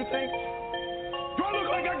care what you think? Do I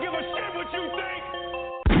look like I give a shit what you think?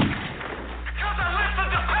 Cause I listen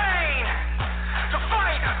to pain, to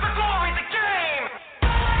fight, the glory, the game.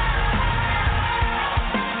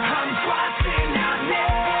 I'm crossing our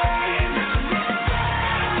names,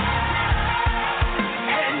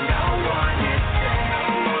 and no one is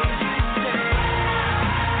safe.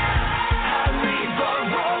 I leave a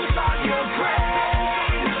rose on your grave.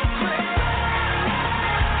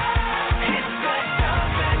 It's the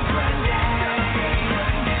oven grenade.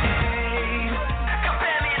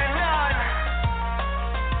 Compare me to none.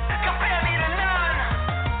 Compare me to none.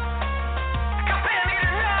 Compare me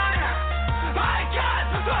to none. I got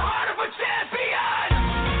the heart of a champion.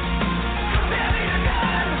 Compare me to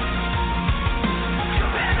none.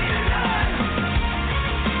 Compare me to none.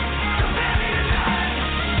 Compare me to none.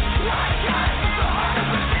 I got the heart of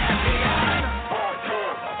a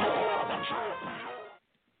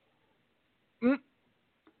champion.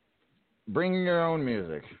 Bring your own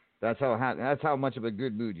music. That's how much of a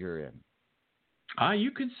good mood you're in.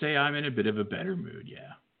 You could say I'm in a bit of a better mood,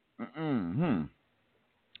 yeah. Mm-hmm.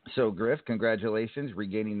 So, Griff, congratulations,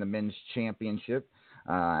 regaining the men's championship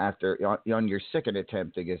after on your second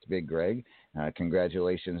attempt against Big Greg.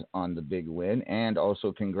 Congratulations on the big win, and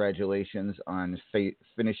also congratulations on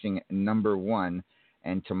finishing number 1.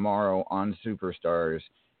 And tomorrow on Superstars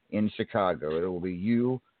in Chicago. It will be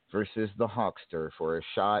you versus the Hawkster for a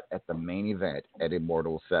shot at the main event at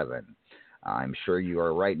Immortal 7. I'm sure you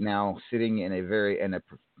are right now sitting in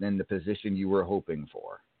in the position you were hoping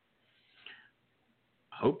for.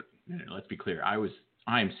 Hope? No, let's be clear. I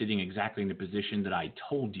am sitting exactly in the position that I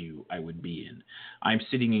told you I would be in. I'm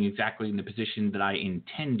sitting exactly in the position that I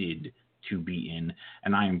intended to be in,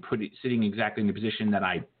 and I am sitting exactly in the position that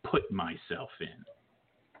I put myself in.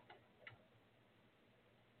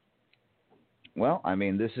 Well, I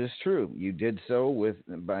mean, this is true. You did so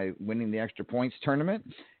by winning the extra points tournament,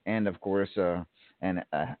 and of course, a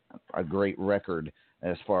great record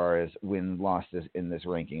as far as win losses in this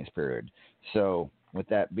rankings period. So, with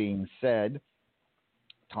that being said,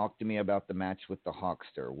 talk to me about the match with the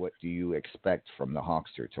Hawkster. What do you expect from the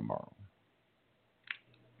Hawkster tomorrow?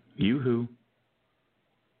 You-hoo.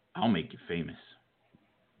 I'll make you famous.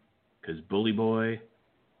 Because, Bully Boy,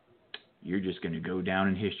 you're just going to go down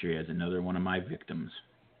in history as another one of my victims.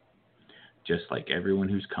 Just like everyone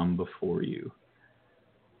who's come before you.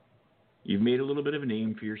 You've made a little bit of a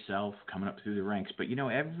name for yourself coming up through the ranks, but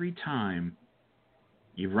every time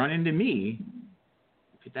you've run into me,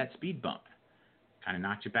 you hit that speed bump. Kind of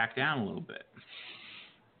knocked you back down a little bit.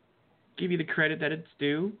 Give you the credit that it's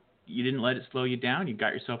due. You didn't let it slow you down. You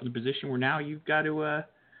got yourself in a position where now you've got to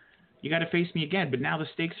face me again, but now the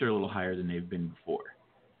stakes are a little higher than they've been before.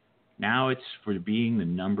 Now it's for being the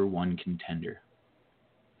number one contender.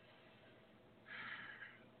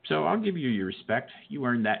 So I'll give you your respect. You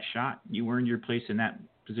earned that shot. You earned your place in that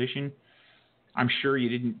position. I'm sure you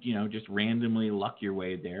didn't, just randomly luck your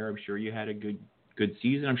way there. I'm sure you had a good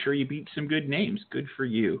season. I'm sure you beat some good names. Good for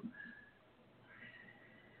you.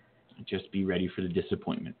 Just be ready for the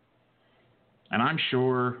disappointment. And I'm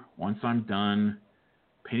sure once I'm done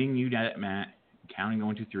pinning you to that mat, counting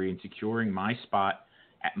 1, 2, 3, and securing my spot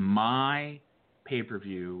at my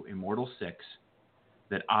pay-per-view, Immortal 6,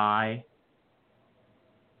 that I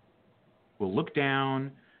will look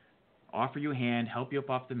down, offer you a hand, help you up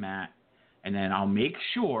off the mat, and then I'll make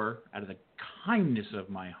sure, out of the kindness of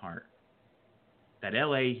my heart, that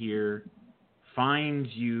LA here finds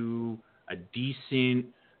you a decent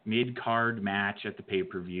mid-card match at the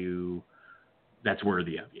pay-per-view that's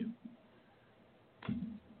worthy of you.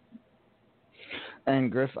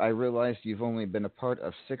 And Griff, I realize you've only been a part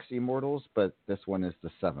of 6 Immortals, but this one is the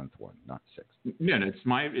 7th one, not 6th. No, it's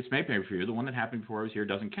my pay-per-view. The one that happened before I was here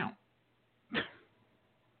doesn't count.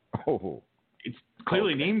 Oh. It's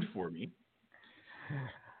clearly named for me.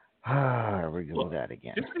 We go with that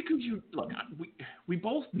again. Just because we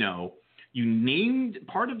both know you named,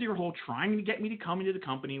 part of your whole trying to get me to come into the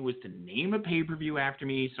company was to name a pay-per-view after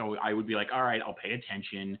me, so I would be like, all right, I'll pay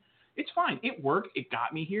attention. It's fine. It worked. It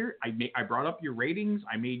got me here. I brought up your ratings.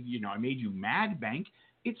 I made you mad bank.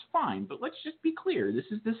 It's fine. But let's just be clear. This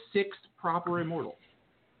is the 6th proper Immortal.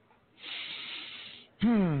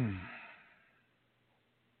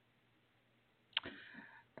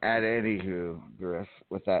 At anywho, Griff,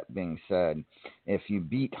 with that being said, if you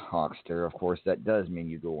beat Hawkster, of course, that does mean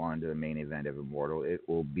you go on to the main event of Immortal. It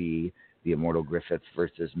will be the Immortal Griffiths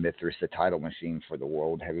versus Mithras, the title machine for the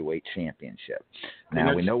World Heavyweight Championship.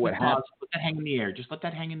 Now, we know what happens. Let that hang in the air. Just let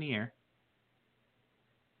that hang in the air.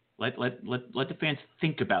 Let the fans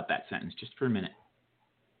think about that sentence just for a minute.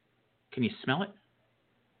 Can you smell it?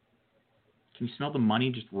 Can you smell the money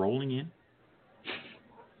just rolling in?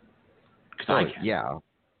 Because I can. Yeah.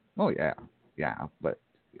 Oh, yeah. Yeah. But,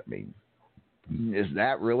 I mean, is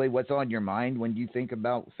that really what's on your mind when you think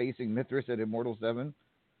about facing Mithras at Immortal 7?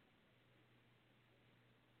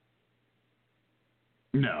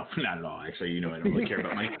 No, not at all. Actually, I don't really care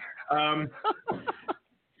about money.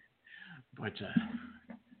 But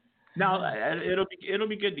no, it'll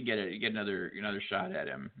be good to get another shot at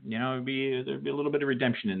him. There'll be a little bit of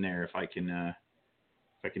redemption in there if I can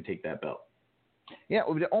take that belt. Yeah, it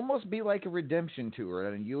would almost be like a redemption tour.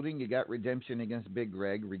 And in Yielding, you got redemption against Big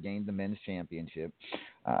Greg, regained the men's championship.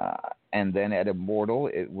 And then at Immortal,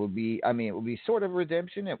 it will be sort of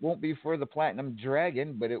redemption. It won't be for the Platinum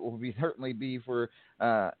Dragon, but it will certainly be for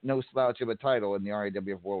no slouch of a title in the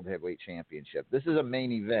RAWF World Heavyweight Championship. This is a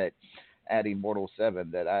main event at Immortal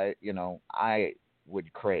 7 that I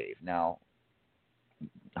would crave. Now,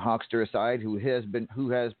 Hawkster aside, who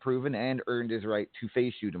has proven and earned his right to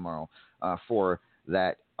face you tomorrow for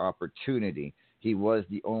that opportunity. He was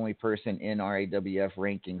the only person in RAWF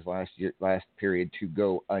rankings last period to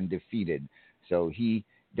go undefeated. So he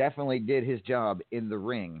definitely did his job in the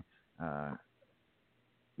ring.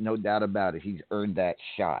 No doubt about it. He's earned that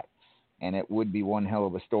shot. and it would be one hell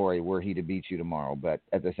of a story were he to beat you tomorrow. But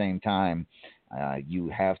at the same time, you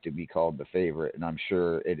have to be called the favorite, and I'm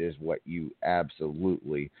sure it is what you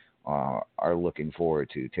absolutely are looking forward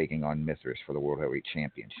to, taking on Mithras for the World Heavyweight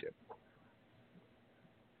Championship.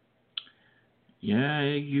 Yeah,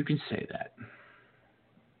 you can say that.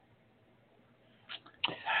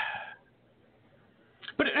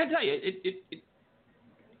 But I tell you,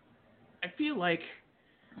 I feel like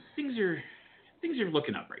things are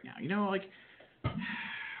looking up right now. You know, like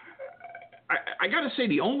I gotta say,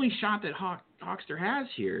 the only shot that Hawkster has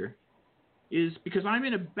here is because I'm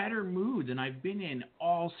in a better mood than I've been in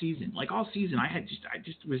all season. Like all season, I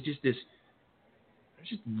was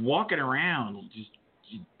just walking around, just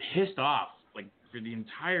pissed off, like for the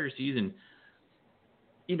entire season.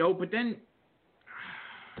 You know, but then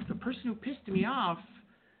the person who pissed me off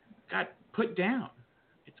got put down.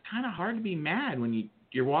 It's kind of hard to be mad when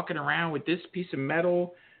you're walking around with this piece of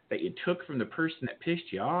metal that you took from the person that pissed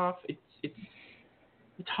you off.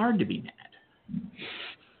 It's hard to be mad.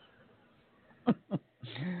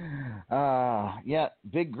 Yeah,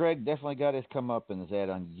 Big Greg definitely got his comeuppance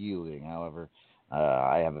on yielding. However,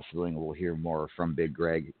 I have a feeling we'll hear more from Big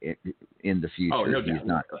Greg in the future. Oh, no He's doubt.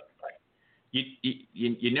 not.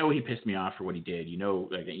 You know he pissed me off for what he did. You know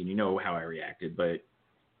how I reacted, but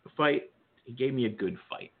the fight, he gave me a good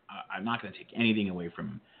fight. I'm not going to take anything away from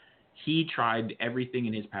him. He tried everything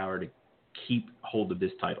in his power to keep hold of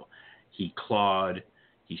this title. He clawed,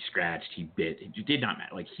 he scratched, he bit. It did not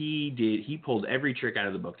matter. Like he pulled every trick out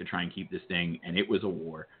of the book to try and keep this thing, and it was a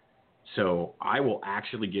war. So I will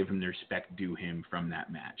actually give him the respect due him from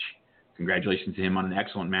that match. Congratulations to him on an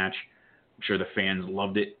excellent match. I'm sure the fans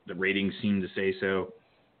loved it. The ratings seem to say so.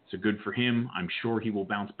 So good for him. I'm sure he will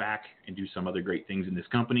bounce back and do some other great things in this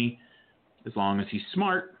company, as long as he's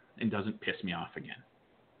smart and doesn't piss me off again.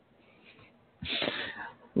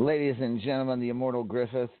 Ladies and gentlemen, the Immortal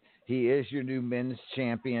Griffith, he is your new men's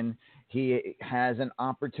champion. He has an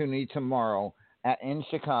opportunity tomorrow in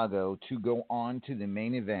Chicago to go on to the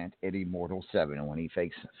main event at Immortal VII when he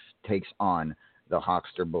takes on the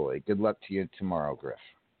Hawkster Bully. Good luck to you tomorrow, Griff.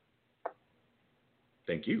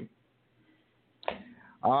 Thank you.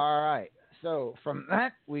 All right. So from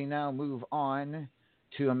that, we now move on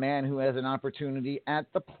to a man who has an opportunity at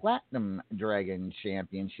the Platinum Dragon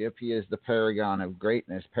Championship. He is the Paragon of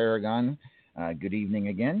Greatness. Paragon, good evening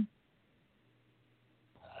again.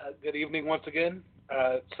 Good evening once again.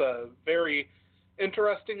 It's a very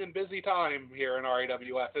interesting and busy time here in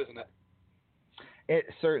RAWF, isn't it? It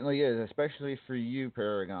certainly is, especially for you,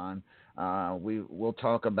 Paragon. We'll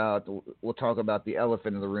talk about the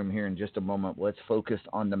elephant in the room here in just a moment. Let's focus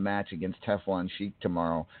on the match against Teflon Sheik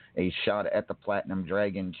tomorrow. A shot at the Platinum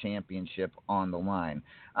Dragon Championship on the line.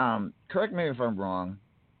 Correct me if I'm wrong,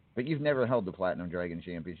 but you've never held the Platinum Dragon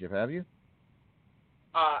Championship, have you?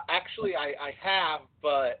 Actually, I have,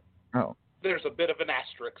 but there's a bit of an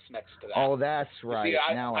asterisk next to that. Oh, that's right.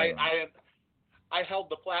 I held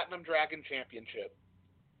the Platinum Dragon Championship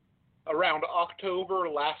around October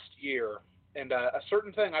last year, and a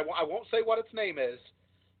certain thing, I won't say what its name is,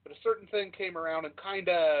 but a certain thing came around and kind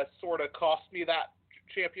of sort of cost me that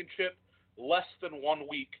championship less than 1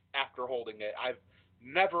 week after holding it. I've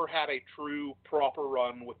never had a true proper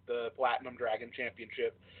run with the Platinum Dragon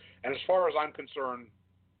Championship, and as far as I'm concerned,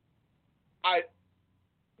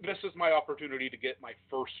 this is my opportunity to get my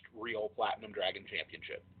first real Platinum Dragon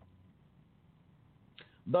Championship.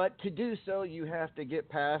 But to do so, you have to get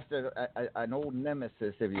past an old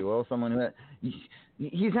nemesis, if you will, someone who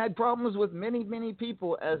he's had problems with many, many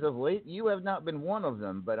people as of late. You have not been one of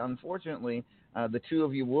them, but unfortunately, the two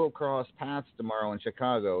of you will cross paths tomorrow in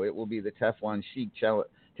Chicago. It will be the Teflon Sheik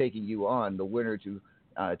taking you on, the winner to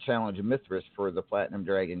challenge Mithras for the Platinum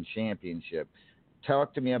Dragon Championship.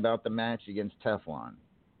 Talk to me about the match against Teflon.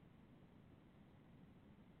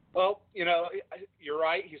 Well, you know, you're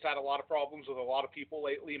right. He's had a lot of problems with a lot of people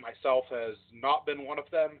lately. Myself has not been one of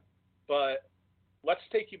them. But let's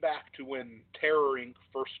take you back to when Terror Inc.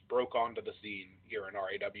 first broke onto the scene here in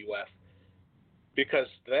RAWF. Because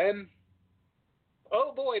then,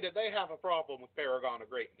 oh boy, did they have a problem with Paragon of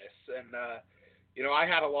Greatness. And, you know, I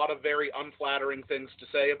had a lot of very unflattering things to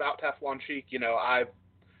say about Teflon Sheik. You know, I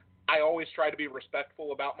always try to be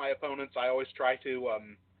respectful about my opponents. I always try to,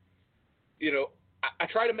 you know, I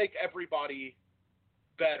try to make everybody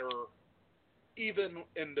better, even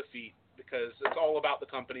in defeat, because it's all about the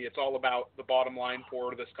company. It's all about the bottom line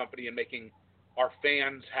for this company and making our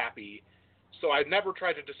fans happy. So I never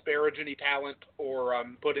try to disparage any talent or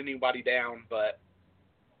put anybody down, but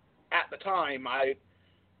at the time,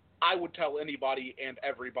 I would tell anybody and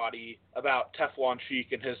everybody about Teflon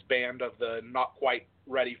Sheik and his band of the not quite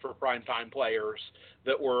ready for primetime players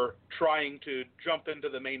that were trying to jump into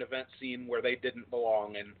the main event scene where they didn't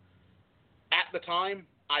belong. And at the time,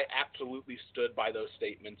 I absolutely stood by those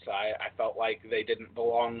statements. I felt like they didn't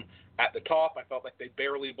belong at the top. I felt like they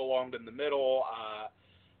barely belonged in the middle.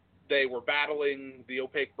 They were battling the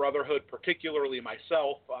Opaque Brotherhood, particularly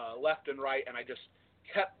myself, left and right, and I just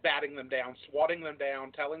kept batting them down, swatting them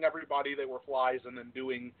down, telling everybody they were flies, and then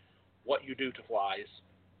doing what you do to flies.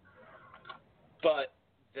 But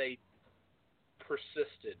they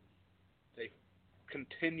persisted. They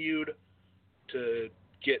continued to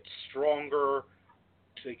get stronger.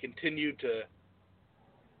 They continued to,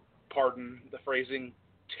 pardon the phrasing,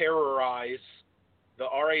 terrorize the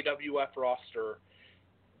RAWF roster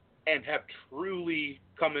and have truly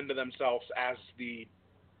come into themselves as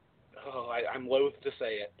I'm loath to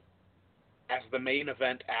say it, as the main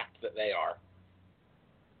event act that they are.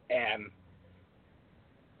 And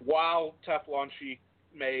while Teflon Sheik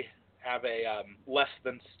may have a less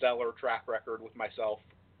than stellar track record with myself,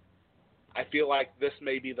 I feel like this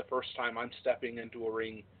may be the first time I'm stepping into a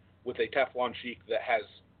ring with a Teflon Sheik that has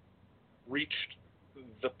reached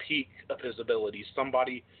the peak of his abilities,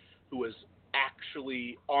 somebody who is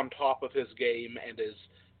actually on top of his game and is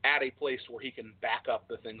at a place where he can back up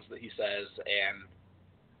the things that he says. And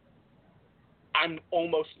I'm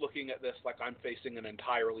almost looking at this like I'm facing an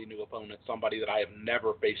entirely new opponent, somebody that I have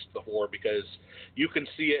never faced before, because you can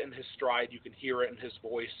see it in his stride, you can hear it in his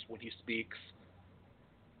voice when he speaks.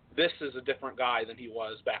 This is a different guy than he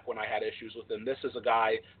was back when I had issues with him. This is a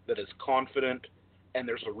guy that is confident, and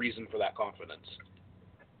there's a reason for that confidence.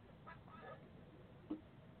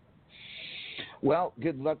 Well,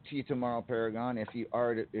 good luck to you tomorrow, Paragon. If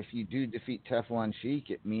you do defeat Teflon Sheik,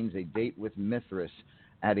 it means a date with Mithras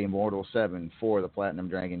at Immortal VII for the Platinum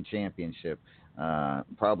Dragon Championship.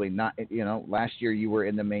 Probably not, last year you were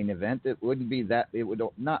in the main event. It wouldn't be that. It would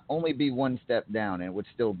not only be one step down, and it would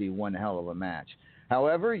still be one hell of a match.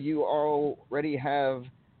 However, you already have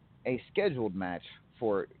a scheduled match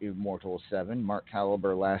for Immortal VII. Mark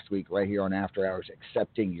Caliber last week right here on After Hours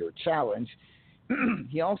accepting your challenge.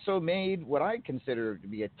 He also made what I consider to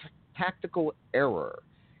be a tactical error.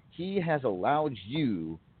 He has allowed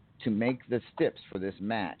you to make the steps for this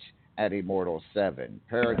match at Immortal VII.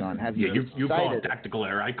 Paragon, have you decided? You call it tactical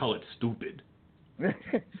error. I call it stupid.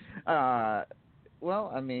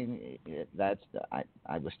 Well, I mean,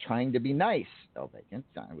 I was trying to be nice, Vacant.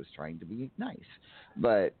 I was trying to be nice.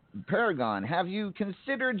 But, Paragon, have you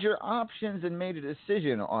considered your options and made a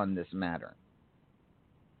decision on this matter?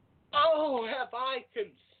 Oh, have I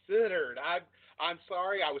considered? I'm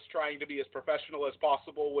sorry, I was trying to be as professional as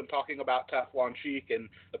possible when talking about Teflon Sheik and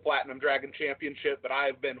the Platinum Dragon Championship, but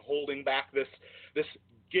I've been holding back this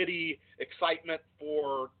giddy excitement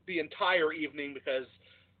for the entire evening because,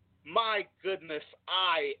 my goodness,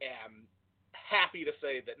 I am happy to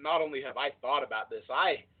say that not only have I thought about this,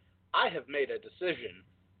 I have made a decision.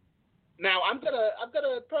 Now, I'm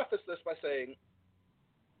gonna preface this by saying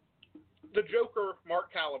the Joker,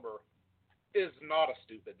 Mark Caliber, is not a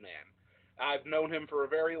stupid man. I've known him for a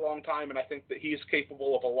very long time, and I think that he's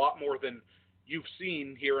capable of a lot more than you've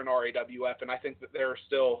seen here in RAWF, and I think that there are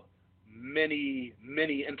still many,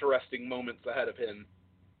 many interesting moments ahead of him,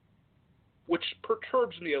 which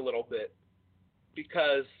perturbs me a little bit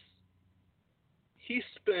because he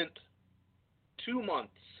spent 2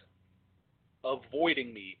 months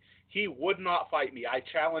avoiding me. He would not fight me. I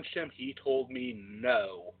challenged him. He told me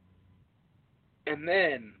no. And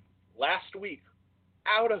then, last week,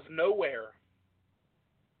 out of nowhere,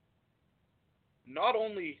 not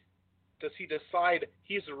only does he decide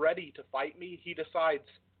he's ready to fight me, he decides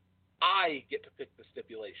I get to pick the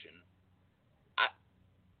stipulation.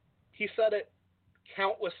 He said it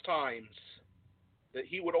countless times that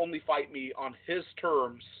he would only fight me on his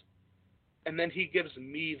terms, and then he gives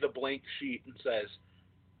me the blank sheet and says,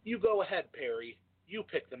 "You go ahead, Perry. You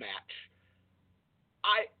pick the match."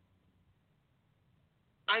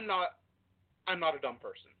 I'm not a dumb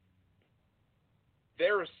person.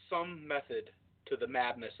 There is some method to the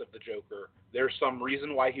madness of the Joker. There's some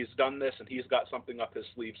reason why he's done this, and he's got something up his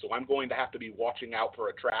sleeve, so I'm going to have to be watching out for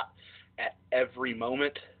a trap at every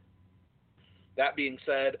moment. That being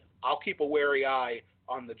said, I'll keep a wary eye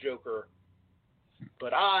on the Joker,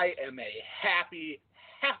 but I am a happy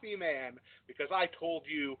man because I told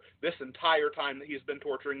you this entire time that he's been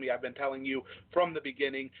torturing me, I've been telling you from the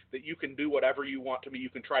beginning that you can do whatever you want to me. You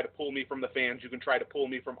can try to pull me from the fans. You can try to pull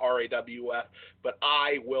me from RAWF, but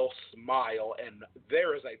I will smile, and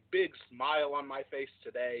there is a big smile on my face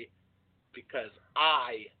today because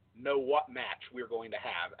I know what match we're going to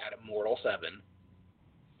have at Immortal VII.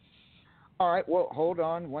 All right, well, hold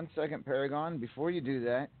on 1 second, Paragon. Before you do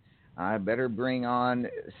that, I better bring on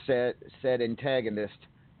said antagonist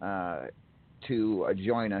to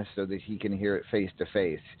join us so that he can hear it face to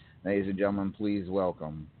face. Ladies and gentlemen, please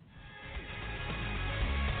welcome.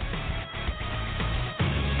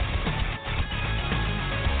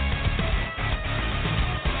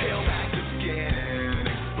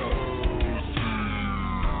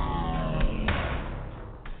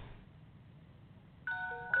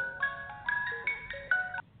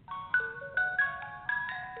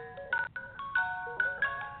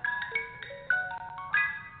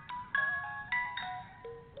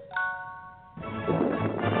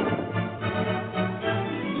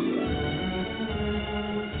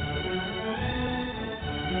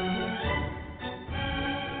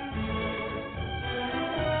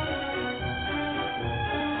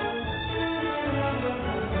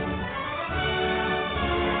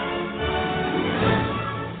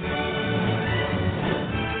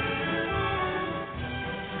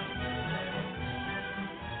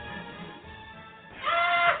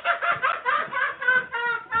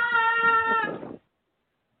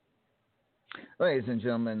 Ladies and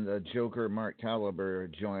gentlemen, the Joker, Mark Caliber,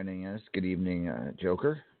 joining us. Good evening,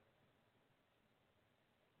 Joker.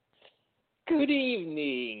 Good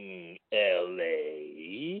evening,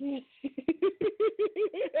 L.A.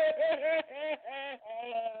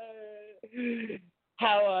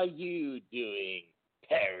 How are you doing,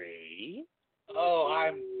 Perry? Oh,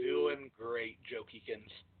 I'm doing great,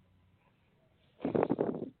 Jokiekins.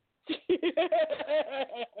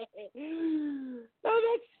 Now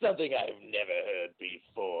that's something I've never heard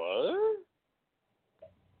before.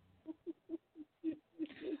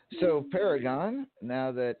 So, Paragon,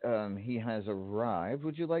 now that he has arrived,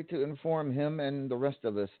 would you like to inform him and the rest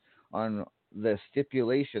of us on the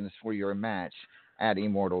stipulations for your match at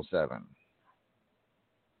Immortal VII?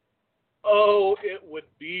 Oh, it would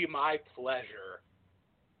be my pleasure.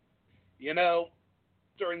 You know,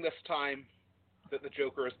 during this time that the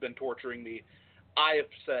Joker has been torturing me, I have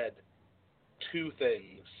said two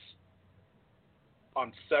things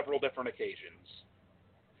on several different occasions.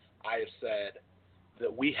 I have said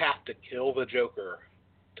that we have to kill the Joker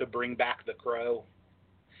to bring back the Crow,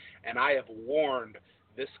 and I have warned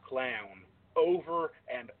this clown over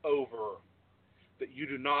and over that you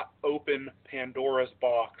do not open Pandora's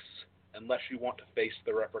box unless you want to face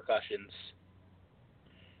the repercussions.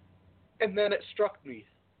 And then it struck me,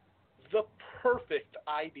 the perfect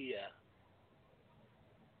idea.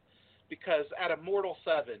 Because at Immortal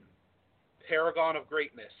VII, Paragon of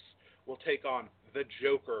Greatness will take on the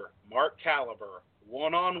Joker, Mark Caliber,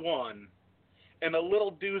 one-on-one, in a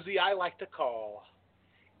little doozy I like to call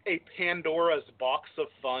a Pandora's Box of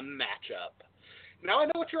Fun matchup. Now I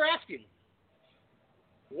know what you're asking.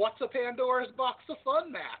 What's a Pandora's Box of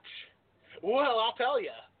Fun match? Well, I'll tell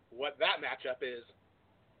you what that matchup is.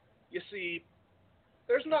 You see,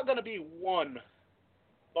 there's not going to be one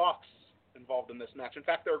box involved in this match. In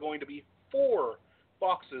fact, there are going to be 4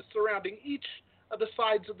 boxes surrounding each of the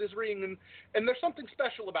sides of this ring, and there's something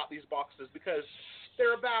special about these boxes because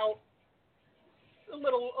they're about a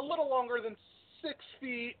little longer than 6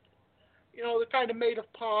 feet. You know, they're kind of made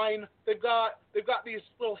of pine. They've got these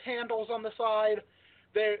little handles on the side.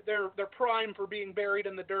 They're prime for being buried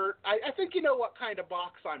in the dirt. I think you know what kind of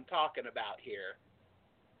box I'm talking about here.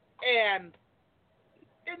 And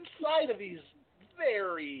inside of these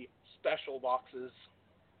very special boxes,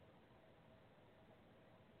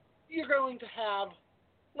 you're going to have,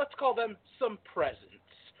 let's call them some presents,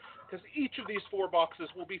 because each of these 4 boxes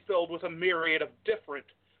will be filled with a myriad of different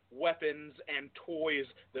weapons and toys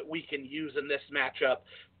that we can use in this matchup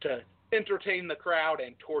to entertain the crowd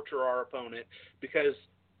and torture our opponent. Because,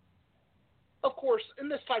 of course, in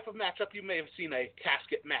this type of matchup, you may have seen a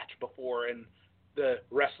casket match before in the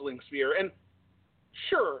wrestling sphere, and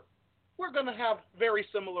sure, we're going to have very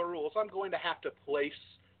similar rules. I'm going to have to place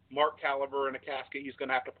Mark Caliber in a casket. He's going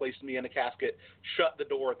to have to place me in a casket, shut the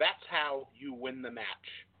door. That's how you win the match.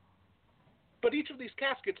 But each of these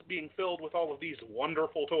caskets being filled with all of these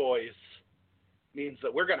wonderful toys means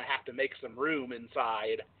that we're going to have to make some room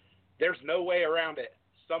inside. There's no way around it.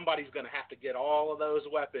 Somebody's going to have to get all of those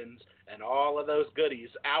weapons and all of those goodies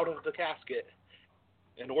out of the casket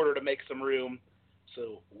in order to make some room.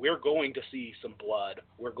 So we're going to see some blood.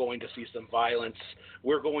 We're going to see some violence.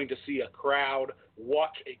 We're going to see a crowd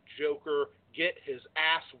watch a Joker get his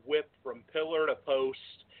ass whipped from pillar to post,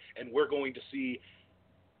 and we're going to see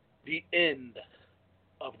the end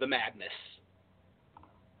of the madness.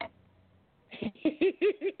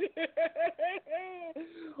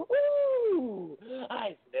 Ooh,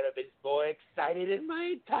 I've never excited in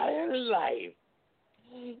my entire life.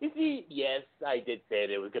 You see, yes, I did say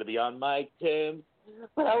that it was going to be on my terms,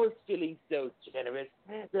 but I was feeling so generous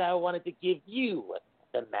that I wanted to give you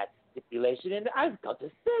the match stipulation, and I've got to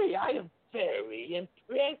say, I am very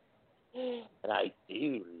impressed. And I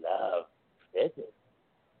do love presents.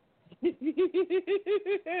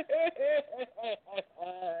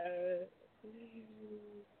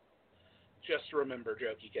 Just remember,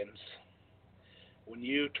 Jokykins, when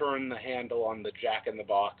you turn the handle on the Jack in the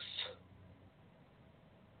Box,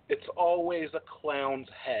 it's always a clown's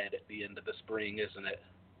head at the end of the spring, isn't it?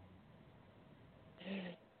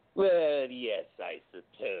 Well, yes, I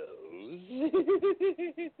suppose.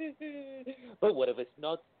 But what if it's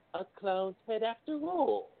not a clown's head after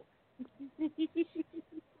all?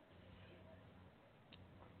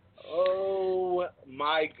 Oh,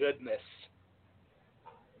 my goodness.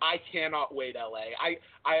 I cannot wait, LA.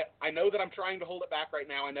 I know that I'm trying to hold it back right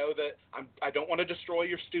now. I know that I don't want to destroy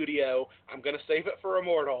your studio. I'm going to save it for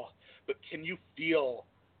Immortal. But can you feel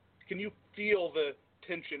the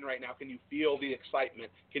tension right now? Can you feel the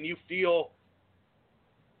excitement? Can you feel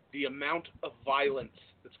the amount of violence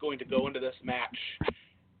that's going to go into this match?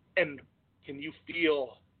 And can you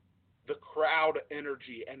feel the crowd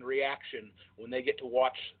energy and reaction when they get to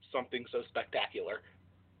watch something so spectacular?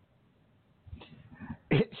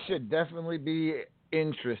 It should definitely be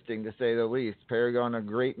interesting, to say the least. Paragon of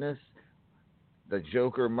Greatness, the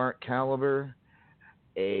Joker Mark Caliber,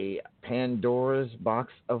 a Pandora's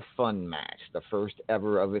Box of Fun match, the first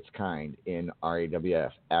ever of its kind in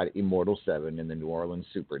RAWF at Immortal VII in the New Orleans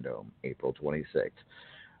Superdome, April 26th.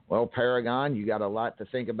 Well, Paragon, you got a lot to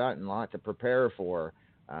think about and a lot to prepare for,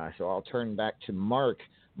 so I'll turn back to Mark.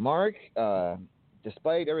 Mark,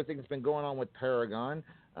 despite everything that's been going on with Paragon,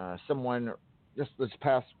 someone just this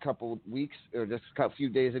past couple weeks, or just a few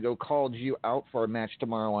days ago, called you out for a match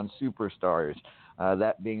tomorrow on Superstars.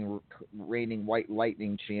 That being reigning White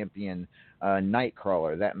Lightning champion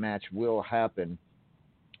Nightcrawler. That match will happen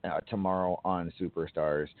tomorrow on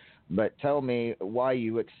Superstars. But tell me why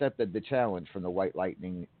you accepted the challenge from the White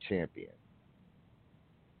Lightning champion.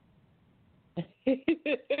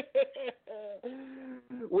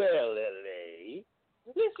 Well, LA,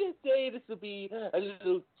 let's just say this will be a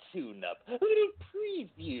little tune-up, a little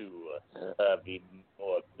preview of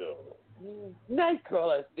Immortal.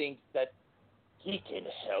 Nightcrawler thinks that he can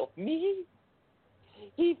help me.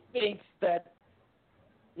 He thinks that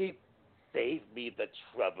he saved me the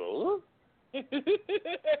trouble. The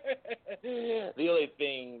only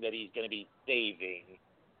thing that he's going to be saving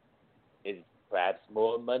is perhaps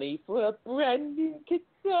more money for a brand new guitar.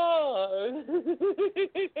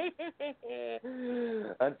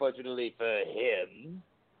 Unfortunately for him,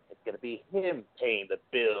 it's going to be him paying the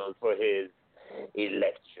bill for his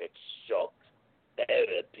electric shock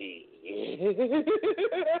therapy.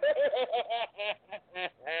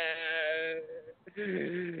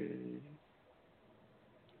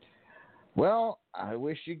 Well, I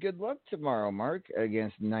wish you good luck tomorrow, Mark,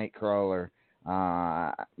 against Nightcrawler.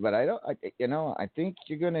 But I think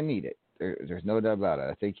you're going to need it. There's no doubt about it.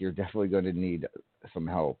 I think you're definitely going to need some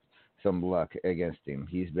help, some luck against him.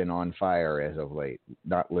 He's been on fire as of late.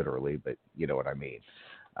 Not literally, but you know what I mean.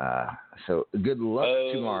 So good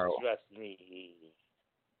luck tomorrow. Trust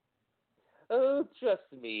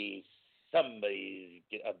me. Somebody's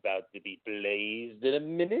about to be blazed in a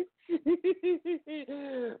minute.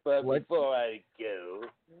 But What? Before I go,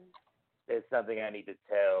 there's something I need to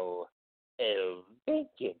tell El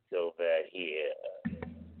Vacant over here.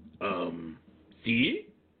 See?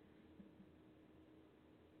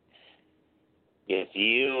 If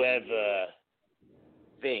you ever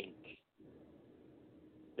think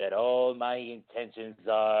that all my intentions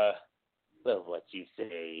are, well, what you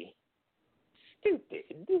say,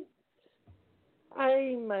 stupid,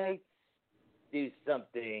 I might do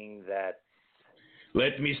something that...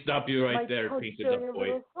 Let me stop you right there, touch Painted your Up Boy.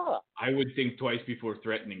 little heart. I would think twice before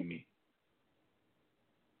threatening me.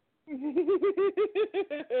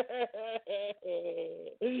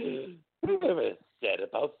 Who ever said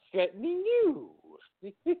about threatening you?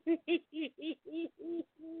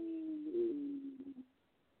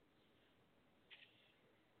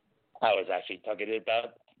 I was actually talking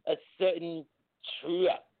about a certain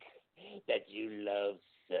truck that you love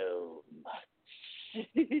so much.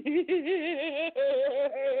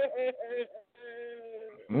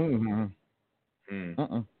 Mm-hmm.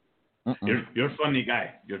 You're a funny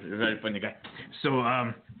guy. You're a very funny guy. So,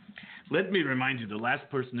 let me remind you, the last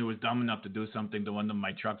person who was dumb enough to do something to one of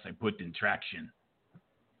my trucks, I put in traction.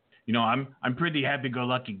 I'm pretty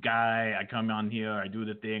happy-go-lucky guy. I come on here, I do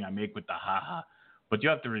the thing, I make with the haha. But you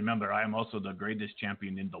have to remember, I am also the greatest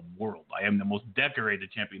champion in the world. I am the most decorated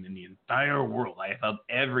champion in the entire world. I have held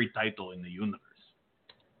every title in the universe.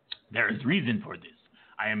 There is reason for this.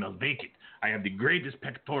 I am a vacant. I have the greatest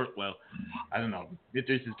pectoral. Well, I don't know. This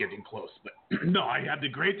is getting close. But no, I have the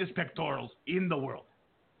greatest pectorals in the world.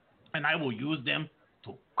 And I will use them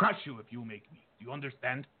to crush you if you make me. Do you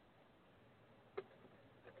understand?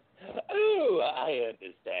 Oh, I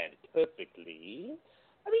understand perfectly.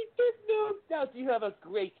 I mean, there's no doubt you have a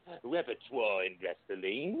great repertoire in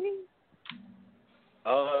wrestling.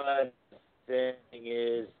 All I'm saying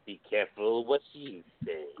is be careful what you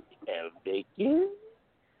say, El Bacon.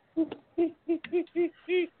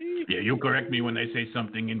 Yeah, you correct me when I say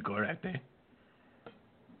something incorrect, eh?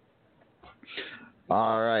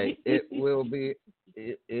 All right. It will be.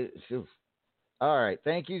 All right.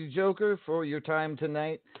 Thank you, Joker, for your time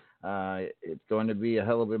tonight. It's going to be a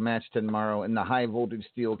hell of a match tomorrow in the high voltage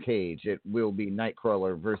steel cage. It will be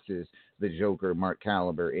Nightcrawler versus the Joker, Mark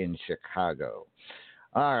Caliber, in Chicago.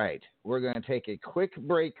 All right. We're going to take a quick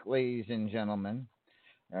break, ladies and gentlemen.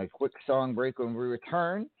 A quick song break. When we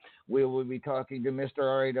return, we will be talking to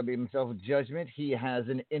Mr. RAW himself, Judgment. He has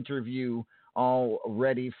an interview all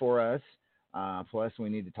ready for us. Plus, we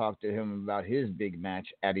need to talk to him about his big match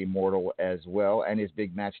at Immortal as well, and his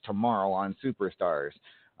big match tomorrow on Superstars.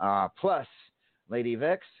 Plus, Lady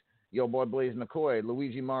Vex, Yo Boy Blaze McCoy,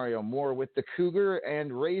 Luigi Mario, more with the Cougar and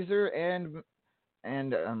Razor and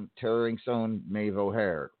Terroring Zone Maeve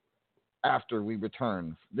O'Hare. After we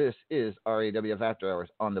return, this is RAWF After Hours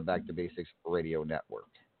on the Back to Basics Radio Network.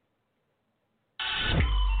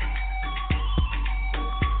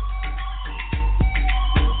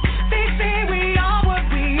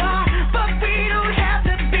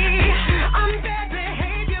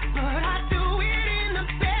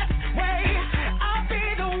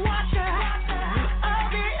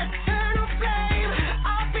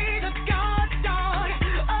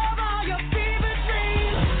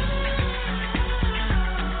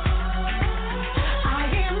 I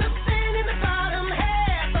am the sin in the bottom head.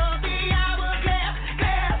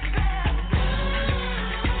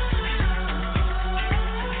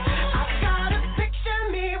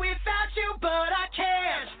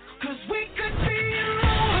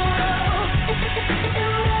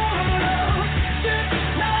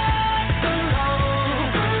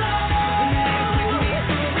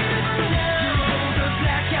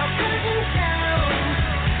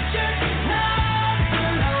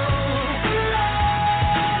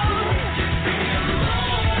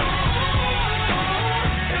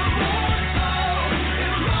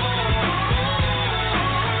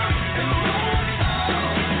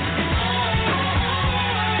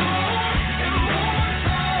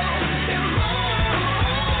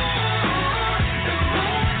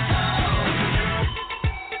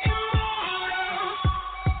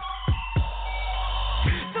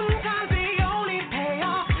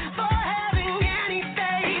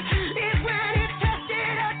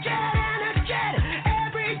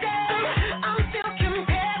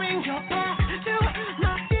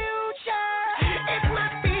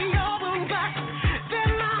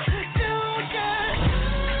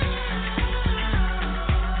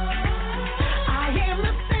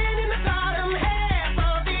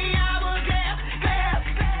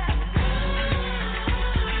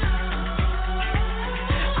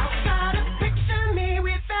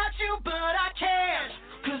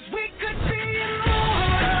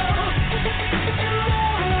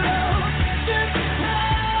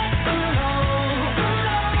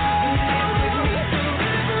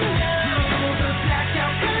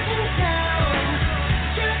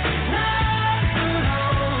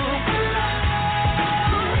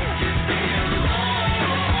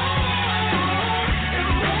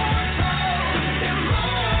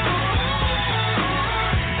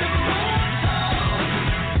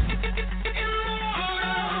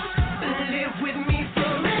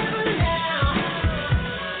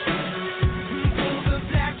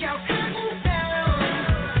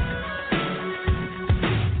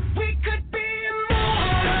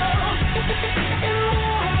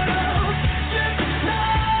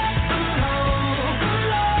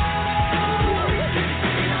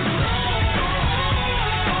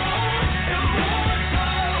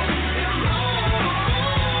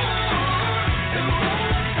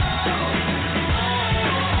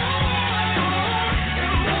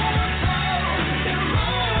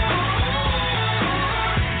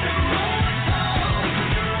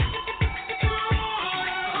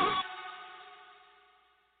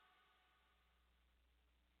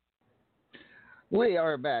 We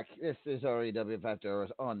are back. This is RAWF After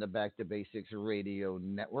Hours on the Back to Basics Radio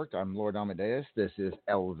Network. I'm Lord Amadeus. This is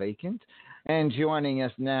L Vacant. And joining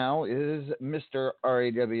us now is Mr.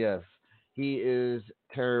 RAWF. He is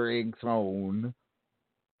carrying throne.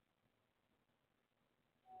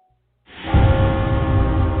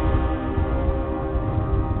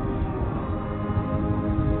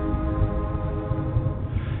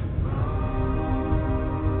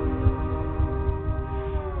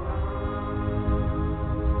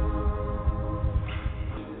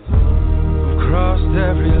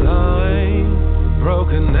 Every line,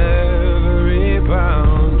 broken every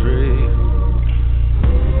boundary.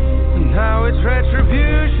 Now it's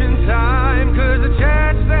retribution time, 'cause the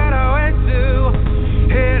church that I went to,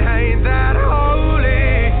 it ain't that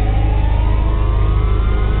holy.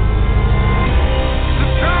 So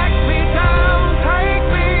strike me down, take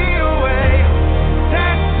me away.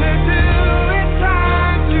 That's to do, it's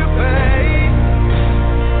time to pay.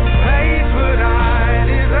 Pays what I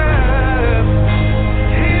deserve.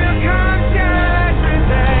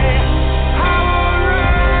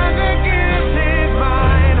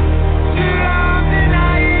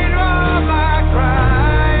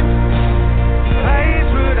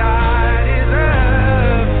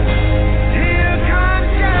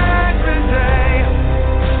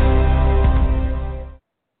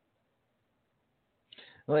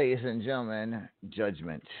 Ladies and gentlemen,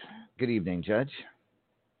 Judgment. Good evening, Judge.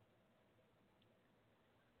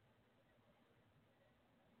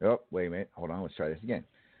 Oh, wait a minute. Hold on. Let's try this again.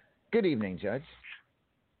 Good evening, Judge.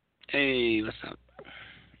 Hey, what's up?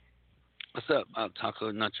 What's up,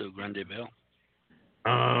 Taco Nacho Grande Bell?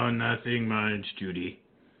 Oh, nothing much, Judy.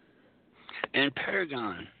 And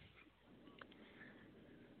Paragon.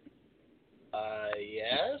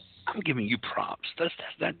 Yes. I'm giving you props. That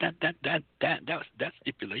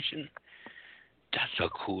stipulation. That's a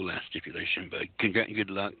cool ass stipulation. But good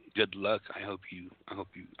luck. Good luck. I hope you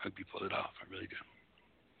pull it off. I really do.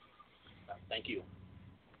 Thank you.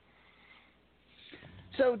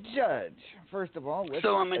 So, Judge, first of all,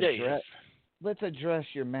 let's address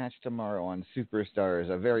your match tomorrow on Superstars,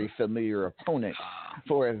 a very familiar opponent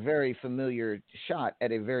for a very familiar shot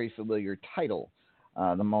at a very familiar title,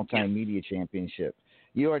 the Multimedia Championship.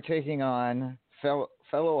 You are taking on fellow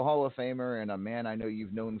Hall of Famer and a man I know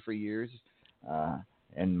you've known for years,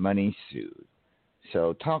 and Money Sue.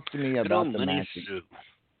 So talk to me about the match. Sue.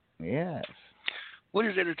 Yes. What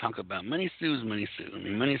is there to talk about? Money Sue's Money Sue. I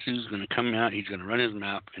mean, Money Sue's going to come out. He's going to run his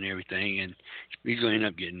mouth and everything, and he's going to end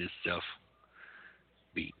up getting himself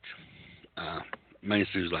beat. Money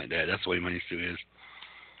Sue's like that. That's the way Money Sue is.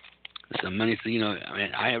 So Money Sue, I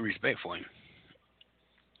mean, I have respect for him.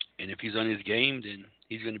 And if he's on his game, then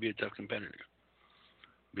he's going to be a tough competitor.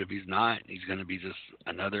 But if he's not, he's going to be just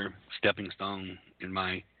another stepping stone in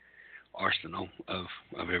my arsenal of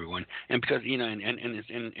everyone. And because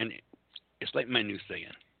and it's like Manu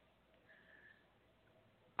saying,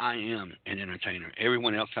 I am an entertainer.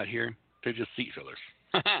 Everyone else out here, they're just seat fillers.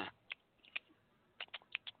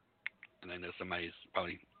 And I know somebody's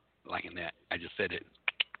probably liking that. I just said it.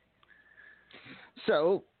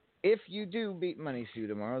 So, if you do beat Money Sue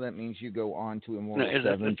tomorrow, that means you go on to Immortal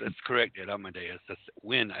VII. That's correct, Ed Amadeus. That's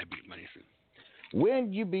when I beat Money Sue.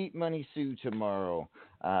 When you beat Money Sue tomorrow,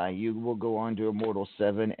 you will go on to Immortal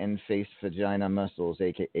VII and face Vagina Muscles,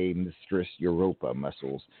 a.k.a. Mistress Europa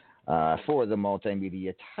Muscles, for the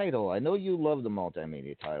Multimedia title. I know you love the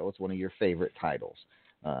Multimedia title. It's one of your favorite titles.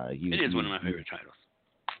 It is one of my favorite titles.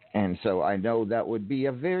 And so I know that would be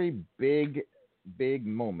a very big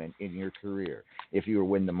moment in your career if you were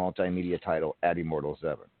win the Multimedia title at Immortal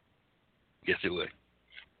VII. Yes, it would.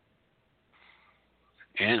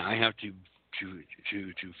 And I have to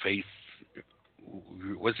face,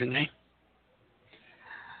 what's her name?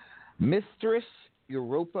 Mistress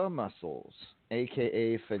Europa Muscles,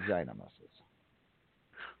 a.k.a. Vagina Muscles.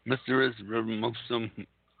 Mistress Mosum.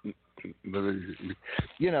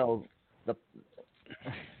 You know,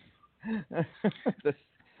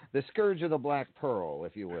 the scourge of the Black Pearl,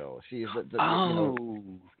 if you will. She's the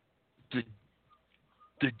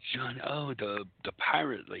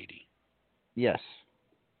pirate lady. Yes.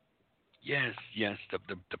 Yes,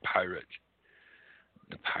 the pirate.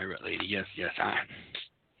 The pirate lady. Yes.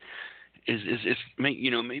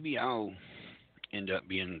 Maybe I'll end up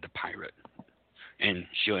being the pirate, and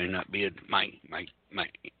she'll end up being my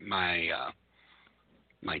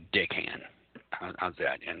deckhand. How's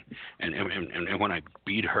that? And when I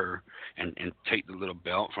beat her and take the little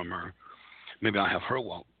belt from her, maybe I'll have her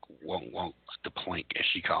walk the plank, as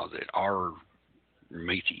she calls it. Our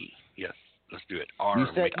matey. Yes, let's do it. Our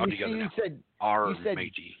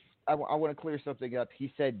matey. I want to clear something up.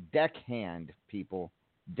 He said deckhand, people.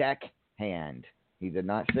 Deckhand. He did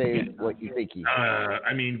not say what you think he said.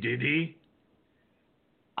 I mean, did he?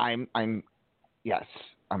 Yes.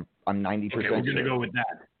 I'm 90% Okay, we're sure. gonna go with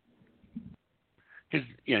that.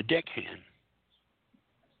 Deckhand.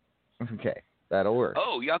 Okay, that'll work.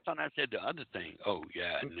 Oh, y'all thought I said the other thing. Oh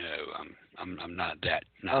yeah, no, I'm not that.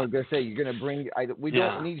 No. I was gonna say you're gonna bring. We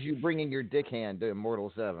don't need you bringing your dick hand to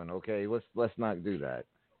Immortal 7. Okay, let's not do that.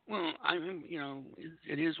 Well, I mean,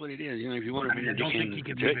 it is what it is. If you want to bring a dick don't hand, think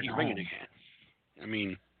you can you bring a dick hand. I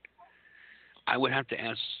mean, I would have to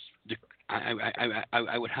ask the.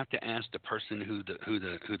 I would have to ask the person who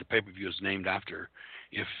the pay-per-view is named after,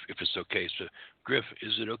 if it's okay. So, Griff,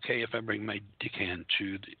 is it okay if I bring my dick hand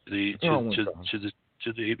to the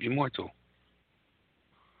Immortal?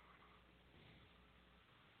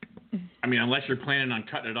 I mean, unless you're planning on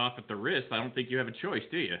cutting it off at the wrist, I don't think you have a choice,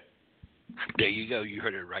 do you? There you go. You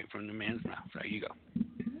heard it right from the man's mouth. There you go.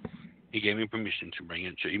 He gave me permission to bring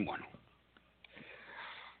it to Immortal.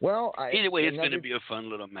 Well, either way, it's going to be a fun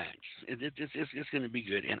little match. It's going to be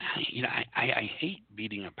good, and I hate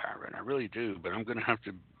beating a pirate. I really do, but I'm going to have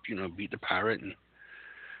to beat the pirate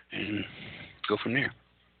and go from there.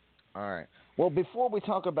 All right. Well, before we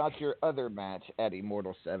talk about your other match at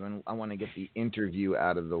Immortal 7, I want to get the interview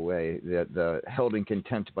out of the way. The held in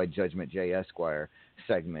contempt by Judgment J. Esquire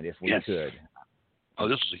segment, if we could. Oh,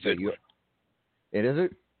 this is a good one. It is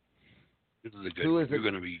it. This is a good one. You're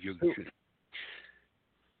going to be.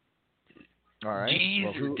 All right.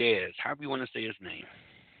 Dez, however you want to say his name.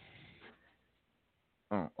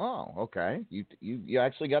 Oh, okay. You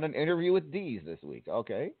actually got an interview with Deez this week.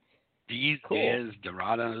 Okay. Deez, cool. Dez,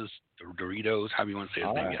 Doritos, however you want to say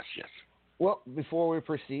his name. Right. Yes. Well, before we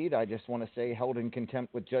proceed, I just want to say held in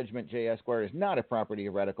contempt with Judgment J. Esquire is not a property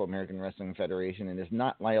of Radical American Wrestling Federation and is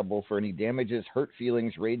not liable for any damages, hurt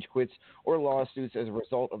feelings, rage quits, or lawsuits as a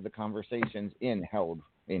result of the conversations held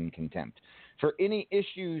in contempt. For any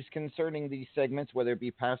issues concerning these segments, whether it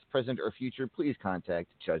be past, present, or future, please contact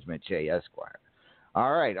Judgment J. Esquire.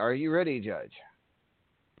 All right. Are you ready, Judge?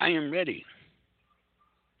 I am ready.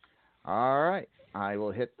 All right. I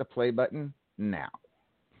will hit the play button now.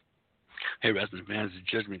 Hey, wrestling fans, it's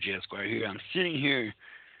Judgment J. Esquire here. I'm sitting here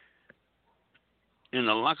in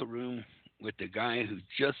the locker room with the guy who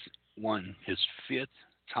just won his 5th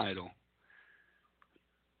title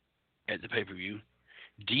at the pay-per-view.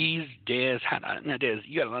 Deez, Dez. Now, Dez,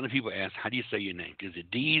 you got a lot of people ask, how do you say your name? Is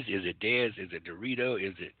it Deez? Is it Dez? Is it Dorito?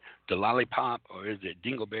 Is it the Lollipop? Or is it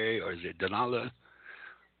Dingleberry? Or is it Denala?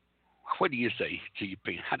 What do you say to your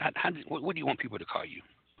parents? What do you want people to call you?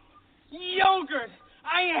 Yogurt!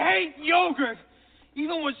 I hate yogurt!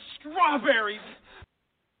 Even with strawberries!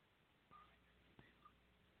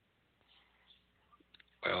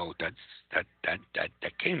 Well, that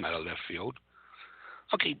came out of left field.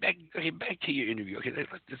 Okay, back to your interview. Okay,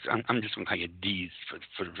 I'm just going to call you Deez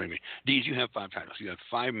for the premier. Deez, you have 5 titles. You have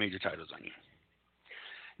 5 major titles on you.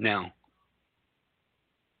 Now,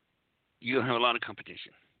 you have a lot of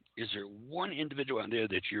competition. Is there one individual out there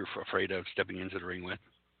that you're afraid of stepping into the ring with?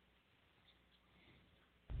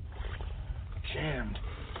 Jammed.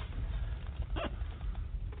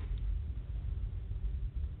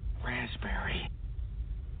 Raspberry.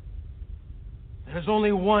 There's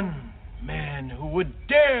only one man who would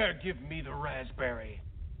dare give me the raspberry.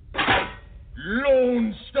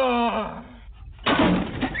 Lone Star!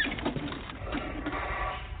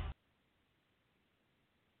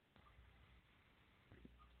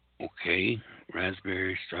 Okay,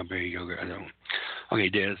 raspberry, strawberry, yogurt. I don't. Okay,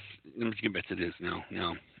 Des, let me get back to this now.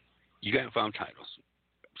 Now, you got 5 titles.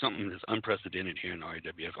 Something that's unprecedented here in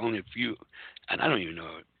RAWF. Only a few, and I don't even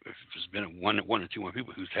know if there's been one or two more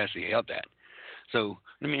people who's actually held that. So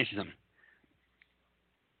let me ask you something.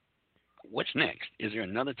 What's next? Is there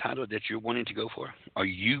another title that you're wanting to go for? Are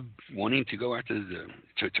you wanting to go after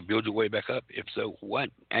to build your way back up? If so, what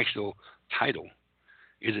actual title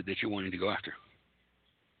is it that you're wanting to go after?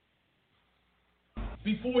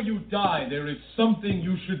 Before you die, there is something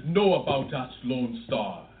you should know about us, Lone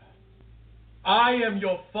Star. I am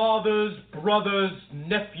your father's brother's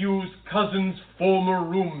nephew's cousin's former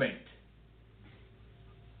roommate.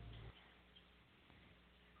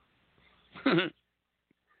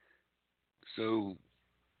 So,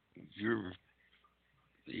 you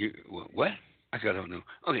what? I don't know.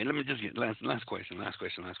 Okay, let me just get last question.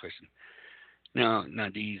 Now,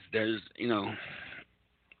 there's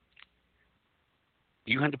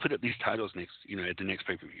you have to put up these titles next, at the next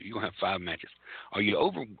pay-per-view. You're gonna have 5 matches. Have you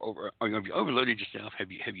overloaded yourself?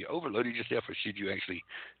 Have you overloaded yourself, or should you actually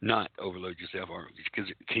not overload yourself? Or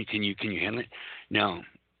can you handle it? Now,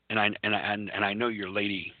 and I know your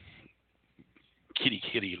lady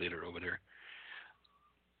kitty litter over there.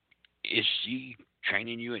 Is she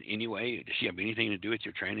training you in any way? Does she have anything to do with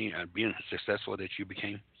your training and being successful that you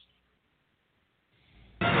became?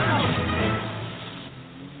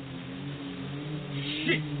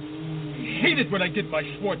 Shit! I hate it when I get my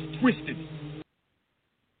Schwartz twisted.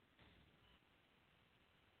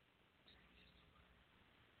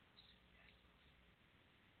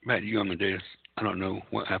 Back to you, Amadeus. I don't know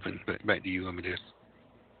what happened, but back to you, Amadeus.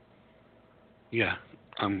 Yeah,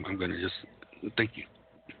 I'm going to just thank you.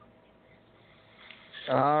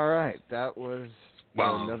 All right, that was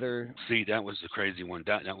another. See, that was the crazy one.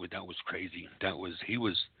 That was crazy. He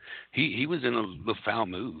was in a foul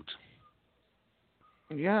mood.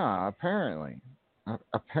 Yeah, apparently.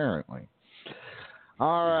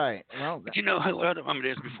 All right. Well, but you know what,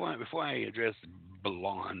 Amadeus? Before I address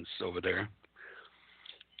Balons over there.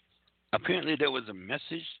 Apparently, there was a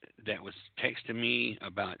message that was texted me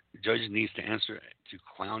about judge needs to answer to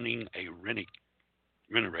clowning a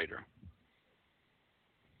renovator.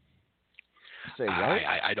 Say what?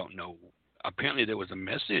 I don't know. Apparently, there was a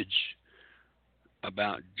message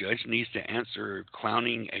about judge needs to answer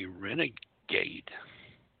clowning a renegade.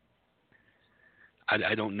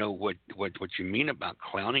 I don't know what you mean about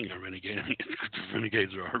clowning a renegade. I mean,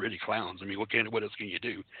 renegades are already clowns. I mean, what else can you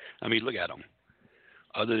do? I mean, look at them.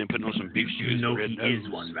 Other than putting on some beef shoes, you know red he nose.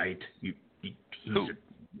 is one, right? He's Who?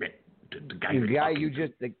 The guy. The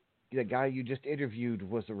guy you just interviewed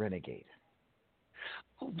was a renegade.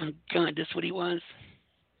 Oh my God, that's what he was.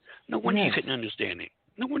 No wonder you couldn't understand it.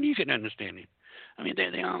 I mean,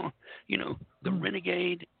 they all, the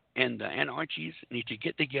renegade and the anarchies need to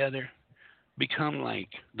get together, become like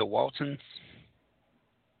the Waltons,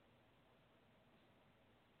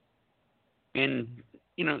 and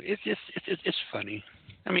it's funny.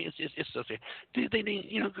 I mean, it's so sad. You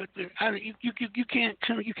can't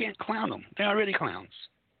clown them. They're already clowns.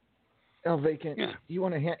 Oh, vacant. Yeah. You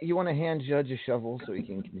want to hand Judge a shovel so he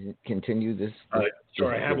can continue this?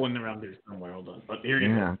 Sure, I have one around there somewhere. Hold on. But here you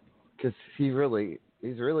go. Yeah, because he's really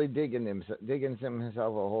digging himself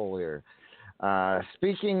a hole here.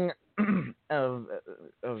 Speaking of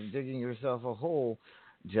digging yourself a hole,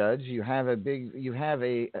 Judge, you have a big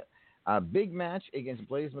match against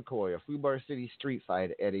Blaze McCoy, a Fubar City street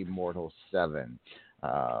fight at Immortal VII.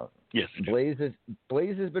 Yes. Blaze has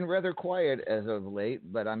been rather quiet as of late,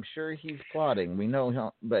 but I'm sure he's plotting. We know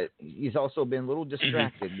him, but he's also been a little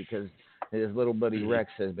distracted because his little buddy Rex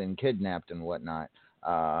has been kidnapped and whatnot.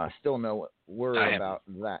 Still no word about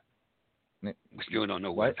that. We still don't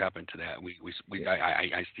know what's happened to that.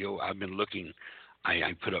 I've been looking.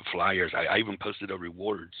 I put up flyers. I even posted up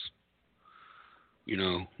rewards. I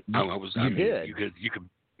did. You could.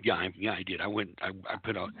 Yeah, I did. I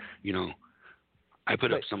put out. I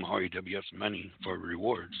put up some RAWF's money for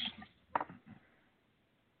rewards.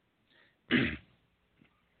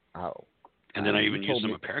 Oh. And then I even used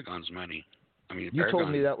some of Paragon's money. I mean, you Paragon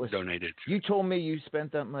told me that was donated. You told me you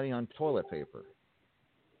spent that money on toilet paper.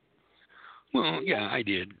 Well, yeah, I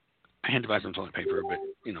did. I had to buy some toilet paper, but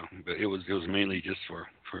but it was mainly just for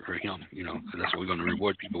him, because that's what we're going to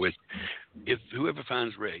reward people with. If whoever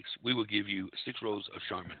finds Rex, we will give you 6 rolls of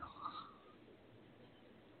Charmin.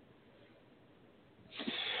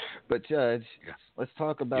 But Judge, let's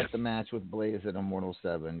talk about the match with Blaze at Immortal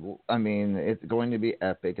VII. I mean, it's going to be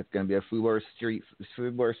epic. It's going to be a Fubar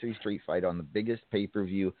City street fight on the biggest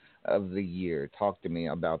pay-per-view of the year. Talk to me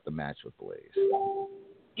about the match with Blaze.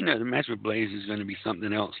 The match with Blaze is going to be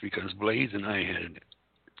something else because Blaze and I had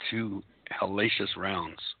 2 hellacious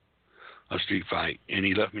rounds of street fight, and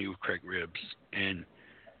he left me with cracked ribs, and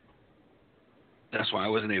that's why I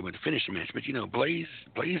wasn't able to finish the match. But Blaze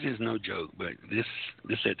is no joke. But this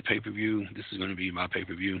at the pay-per-view, this is going to be my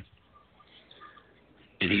pay-per-view,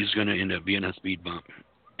 and he's going to end up being a speed bump,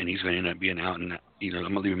 and he's going to end up being out in I'm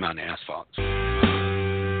going to leave him out in the asphalt.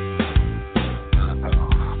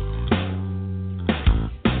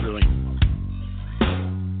 Really.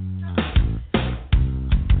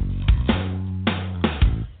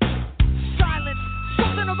 Silence,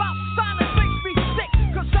 something about silence makes me sick.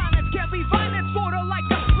 'Cause silence can be violent, sorta like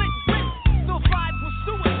a split wrist. The vibe was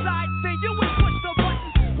suicide, then you would push the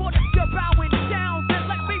button. But if you're bowing down, then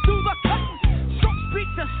let me do the cutting. Some speak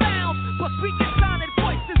to sounds, but speak in silent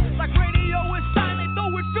voices. Like radio is silent,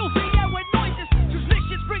 though it fills the air with noises.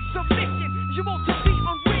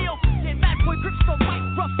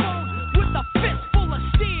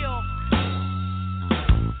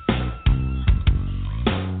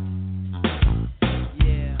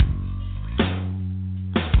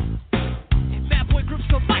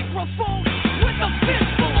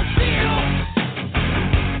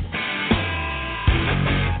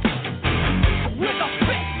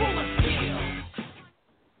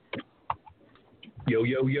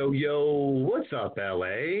 Yo. What's up,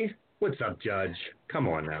 LA? What's up, Judge? Come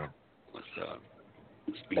on now. What's up?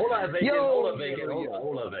 Hola, Vacant. Yo.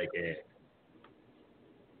 Hola, Vacant.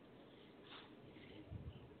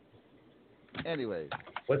 Anyways.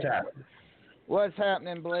 What's happening? What's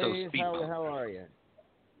happening, Blaze? So How are you?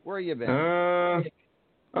 Where you been?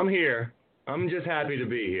 I'm here. I'm just happy to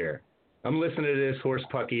be here. I'm listening to this horse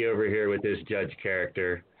pucky over here with this Judge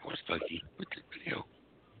character. Horse pucky? What the video?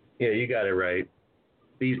 Yeah, you got it right.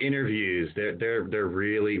 These interviews, they're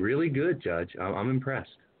really, really good, Judge. I'm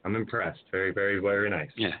impressed. Very, very, very nice.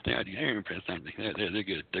 Yeah, they're impressed. Aren't they? They're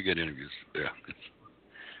good. They're good interviews. Yeah.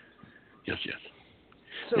 Yes.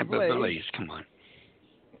 So, yeah, Blaze, Blaze, come on.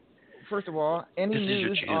 First of all, any This is your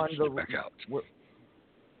news chance on to the? get back out.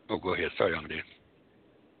 Oh, go ahead. Sorry, Amadeus.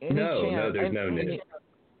 No, there's no news.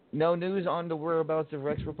 No news on the whereabouts of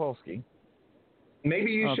Rex Rapolsky.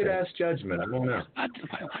 Maybe you should ask Judgment. I don't know.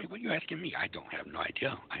 What are you asking me? I don't have no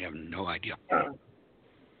idea. I have no idea.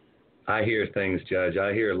 I hear things, Judge.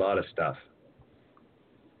 I hear a lot of stuff.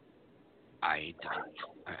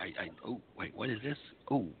 Oh, wait, what is this?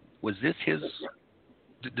 Oh, was this his?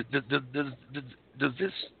 Does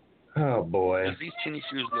this? Oh, boy. Does these tennis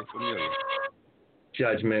shoes look familiar?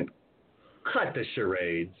 Judgment. Cut the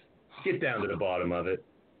charades. Get down to the bottom of it.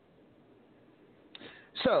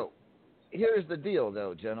 So, here's the deal,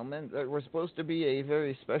 though, gentlemen. We're supposed to be a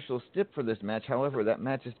very special stip for this match. However, that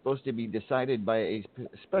match is supposed to be decided by a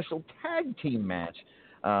special tag team match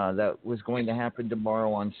that was going to happen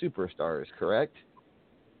tomorrow on Superstars, correct?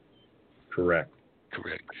 Correct.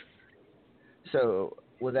 So,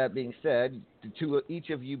 with that being said,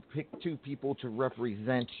 each of you pick two people to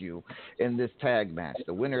represent you in this tag match.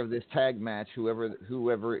 The winner of this tag match,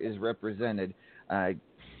 whoever is represented,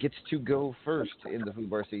 gets to go first in the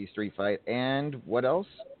Fubar City Street Fight. And what else?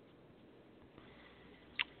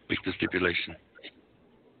 Pick the stipulation.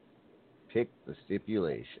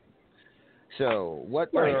 So,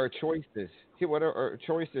 what are our choices? What are our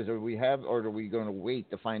choices? Do we have, or are we going to wait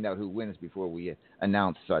to find out who wins before we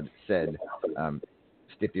announce said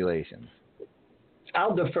stipulations?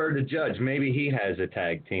 I'll defer to Judge. Maybe he has a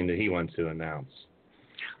tag team that he wants to announce.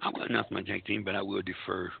 I will announce my tag team, but I will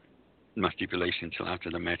defer my stipulation until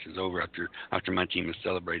after the match is over, after my team is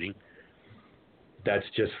celebrating. That's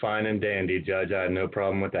just fine and dandy, Judge. I have no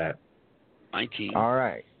problem with that. My team. All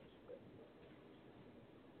right.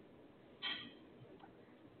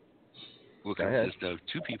 Will consist of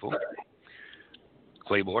two people,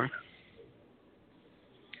 Claymore,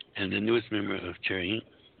 and the newest member of Cherry,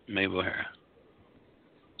 Mabel O'Hara.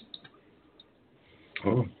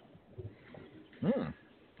 Oh.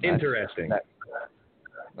 Interesting.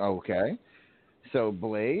 Okay. So,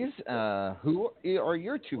 Blaze, who are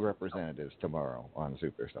your two representatives tomorrow on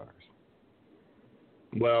Superstars?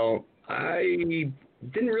 Well, I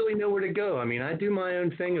didn't really know where to go. I mean, I do my own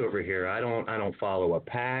thing over here. I don't follow a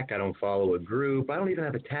pack. I don't follow a group. I don't even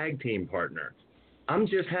have a tag team partner. I'm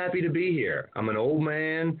just happy to be here. I'm an old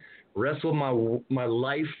man, wrestled my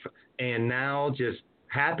life, and now just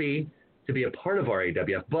happy to be a part of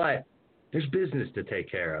RAWF. But there's business to take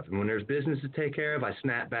care of. And when there's business to take care of, I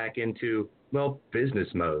snap back into, business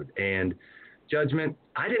mode. And Judgment,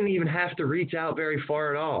 I didn't even have to reach out very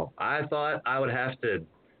far at all. I thought I would have to,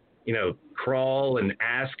 crawl and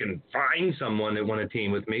ask and find someone that want to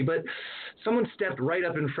team with me. But someone stepped right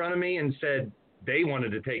up in front of me and said they wanted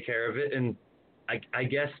to take care of it. And I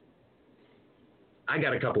guess I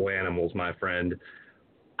got a couple animals, my friend.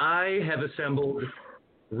 I have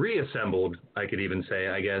reassembled, I could even say,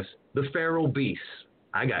 I guess, the feral beasts.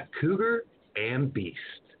 I got Cougar and Beast.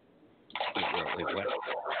 Wait, what?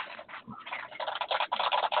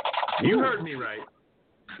 You heard me right.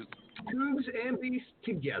 Cougs and Beast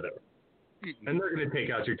together. And they're going to take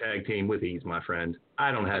out your tag team with ease, my friend.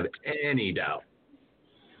 I don't have any doubt.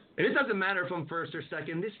 And it doesn't matter if I'm first or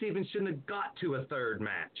second. This even shouldn't have got to a third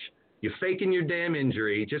match. You're faking your damn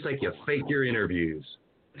injury just like you fake your interviews.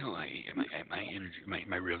 No, my energy,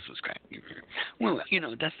 my ribs was cracked. Well,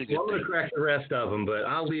 that's the good I'm going to thing. crack the rest of them, but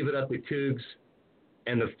I'll leave it up to Cougs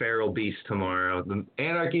and the feral beast tomorrow. The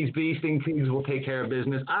Anarchy's beasting Cougs will take care of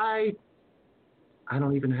business. I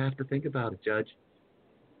don't even have to think about it, Judge.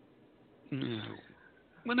 No.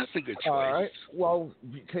 Well, that's a good choice. All right. Well,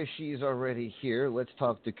 because she's already here, let's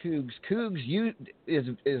talk to Cougs. Cougs,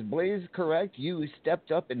 is Blaze correct? You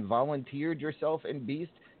stepped up and volunteered yourself and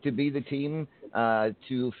Beast to be the team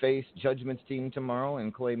to face Judgment's team tomorrow,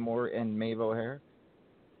 and Claymore and Maeve O'Hare?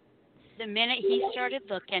 The minute he started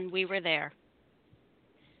looking, we were there.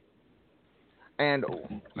 And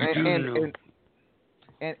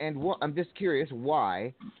what, I'm just curious,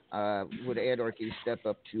 why would Anarchy step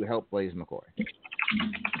up to help Blaze McCoy?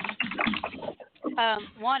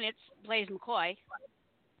 One, it's Blaze McCoy,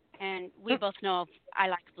 and we both know I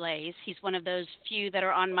like Blaze. He's one of those few that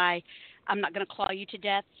are on my "I'm not going to claw you to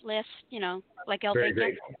death" list. You know, like El Very Bacon.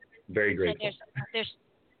 grateful. Very grateful. And there's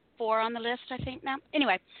 4 on the list, I think now.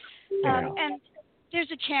 Anyway, and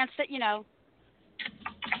there's a chance that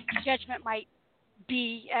Judgment might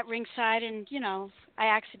be at ringside, and I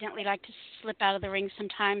accidentally like to slip out of the ring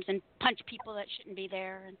sometimes and punch people that shouldn't be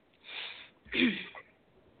there, and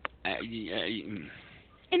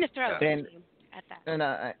in the throat. And, at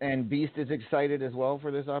that. And Beast is excited as well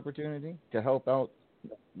for this opportunity to help out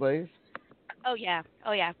Blaze. Oh yeah.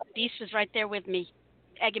 Beast was right there with me,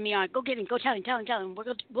 egging me on. Go get him. Go tell him.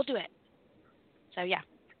 We'll do it. So yeah.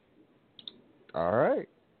 All right.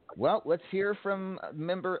 Well, let's hear from a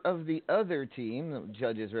member of the other team, the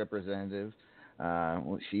Judge's representative.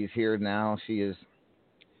 She's here now. She is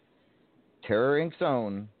Terror Inc.'s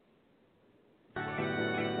own.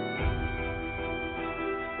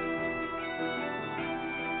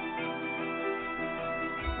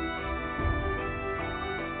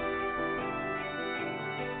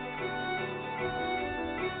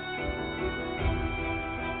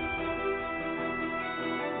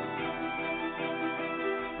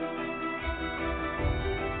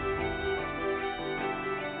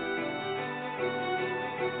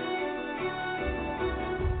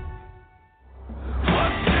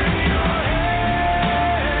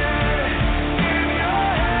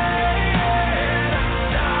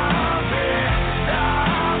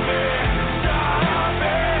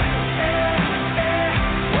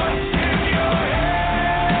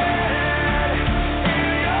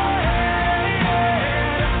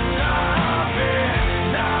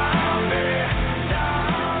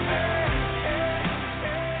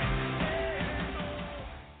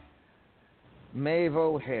 Maeve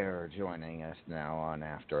O'Hare joining us now on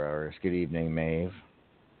After Hours. Good evening, Maeve.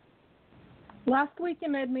 Last week you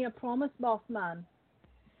made me a promise, boss man.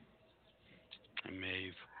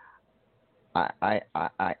 Maeve.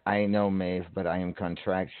 I know, Maeve, but I am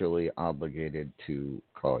contractually obligated to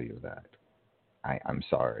call you that. I'm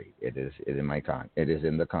sorry. It is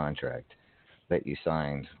in the contract that you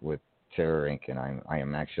signed with Terror Inc. And I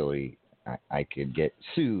am actually I could get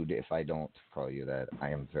sued if I don't call you that. I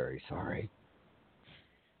am very sorry.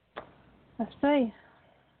 I see.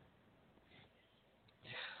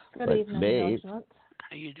 Good evening, Maeve. Judgment.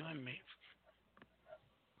 How you doing, Maeve?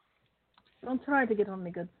 Don't try to get on the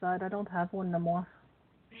good side. I don't have one no more.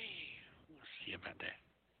 We'll see about that.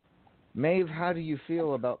 Maeve, how do you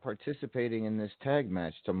feel about participating in this tag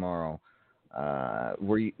match tomorrow?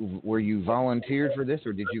 Were you volunteered for this,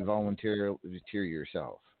 or did you volunteer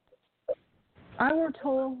yourself? I were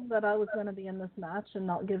told that I was going to be in this match and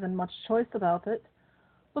not given much choice about it.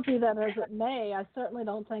 But be that as it may, I certainly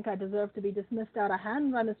don't think I deserve to be dismissed out of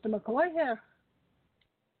hand by Mr. McCoy here.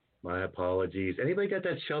 My apologies. Anybody got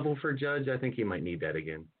that shovel for Judge? I think he might need that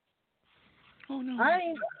again. Oh, no.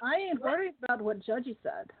 I ain't worried about what Judgy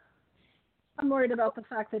said. I'm worried about the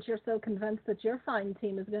fact that you're so convinced that your fine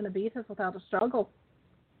team is going to beat us without a struggle.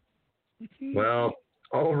 Well,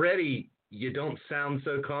 already you don't sound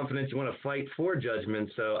so confident you want to fight for Judgment,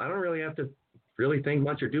 so I don't really have to really think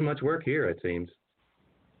much or do much work here, it seems.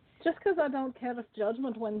 Just because I don't care if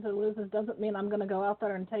Judgment wins or loses doesn't mean I'm going to go out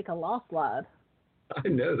there and take a loss, lad. I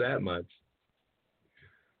know that much.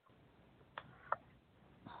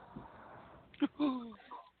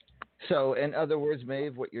 So, in other words,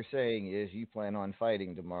 Maeve, what you're saying is you plan on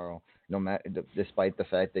fighting tomorrow, no matter, despite the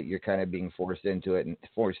fact that you're kind of being forced into it and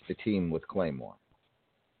forced the team with Claymore.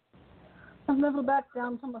 I've never backed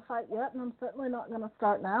down from a fight yet, and I'm certainly not going to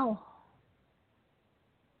start now.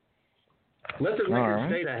 Let the record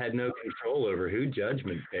state I had no control over who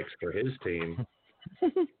Judgment picks for his team.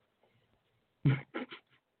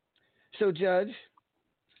 So, Judge,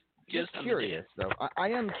 Yes, just curious though. I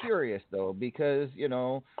am curious though because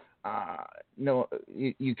you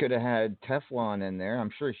could have had Teflon in there.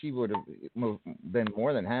 I'm sure she would have been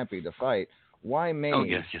more than happy to fight. Why Maeve? Oh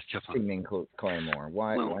yes, Teflon. Teaming Claymore?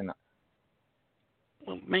 Why not?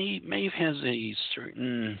 Well, Maeve has a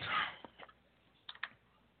certain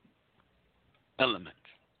element.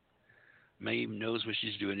 Maeve knows what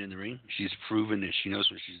she's doing in the ring. She's proven that she knows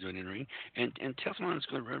what she's doing in the ring. And Teflon's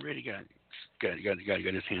already got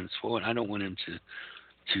his hands full, and I don't want him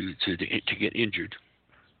to get injured.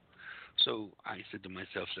 So I said to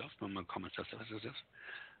myself, I'm gonna call myself,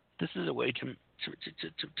 this is a way to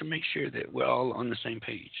make sure that we're all on the same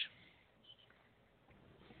page.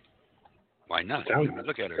 Why not?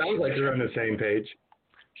 Look at her. Sounds like you're on the same page.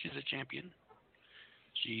 She's a champion.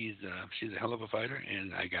 She's a hell of a fighter,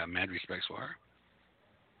 and I got mad respect for her.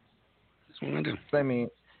 what I do.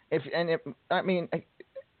 I mean,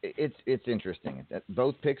 it's interesting.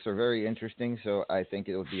 Both picks are very interesting, so I think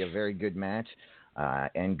it would be a very good match.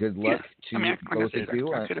 And good luck to both of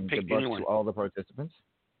you, and good luck to all the participants.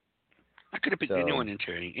 I could have picked anyone in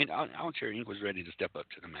Terry, and Al Terry was ready to step up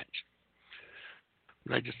to the match.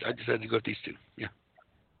 I just had to go with these two. Yeah.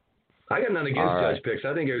 I got nothing against Judge picks.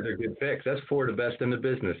 I think they're good picks. That's four of the best in the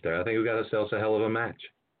business there. I think we got ourselves a hell of a match.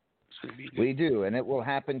 We do, and it will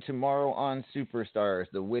happen tomorrow on Superstars.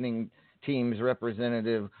 The winning team's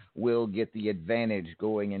representative will get the advantage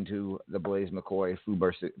going into the Blaze McCoy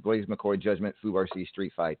Judgment Fubar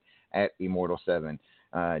Street fight at Immortal VII.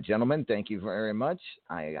 Gentlemen, thank you very much.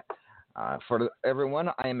 For everyone,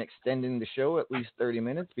 I am extending the show at least 30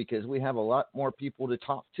 minutes because we have a lot more people to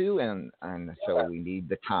talk to, and so we need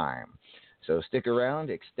the time. So stick around,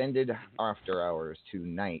 extended after hours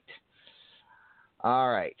tonight. All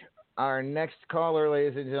right. Our next caller,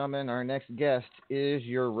 ladies and gentlemen, our next guest is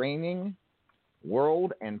your reigning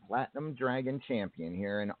World and Platinum Dragon champion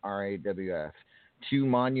here in RAWF. 2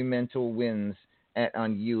 monumental wins at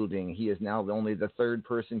Unyielding. He is now only the 3rd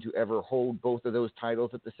person to ever hold both of those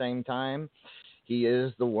titles at the same time. He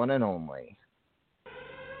is the one and only.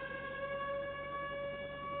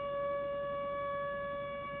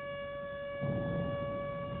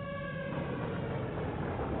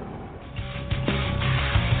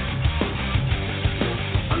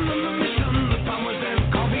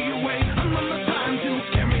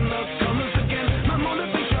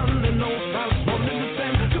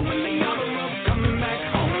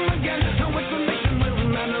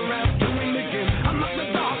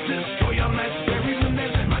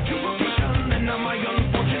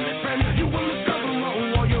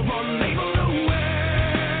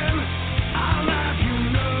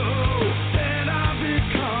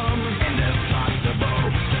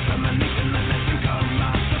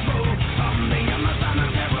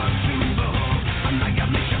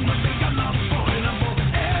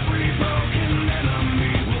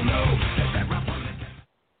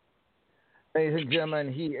 Ladies and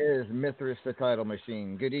gentlemen, he is Mithras the Title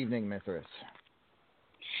Machine. Good evening, Mithras.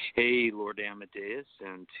 Hey, Lord Amadeus,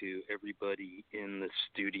 and to everybody in the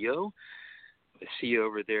studio. I see you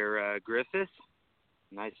over there, Griffith.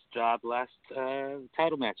 Nice job last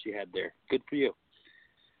title match you had there. Good for you.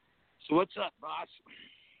 So what's up, boss?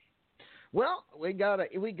 Well, we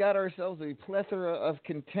got ourselves a plethora of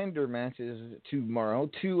contender matches tomorrow,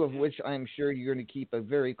 2 of which I'm sure you're going to keep a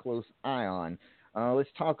very close eye on. Let's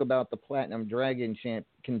talk about the Platinum Dragon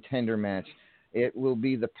contender match. It will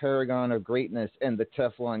be the Paragon of Greatness and the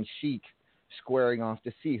Teflon Sheik squaring off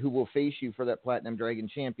to see who will face you for that Platinum Dragon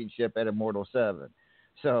Championship at Immortal VII.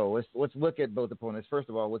 So let's look at both opponents. First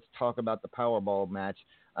of all, let's talk about the Powerball match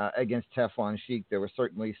against Teflon Sheik. There was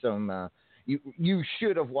certainly some. You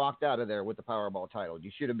should have walked out of there with the Powerball title.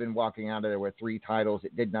 You should have been walking out of there with 3 titles.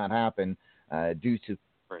 It did not happen due to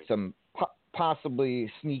some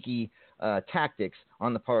possibly sneaky tactics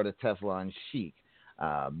on the part of Teflon Sheik.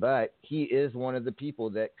 But he is one of the people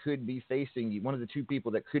that could be facing you, one of the 2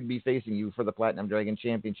 people that could be facing you for the Platinum Dragon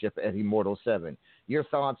Championship at Immortal VII. Your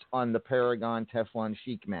thoughts on the Paragon Teflon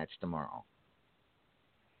Sheik match tomorrow?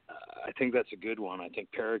 I think that's a good one. I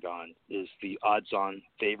think Paragon is the odds-on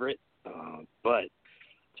favorite, but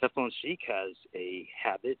Teflon Sheik has a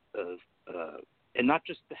habit of and not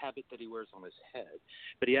just the habit that he wears on his head,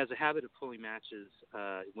 but he has a habit of pulling matches,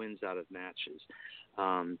 wins out of matches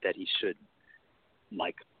that he should,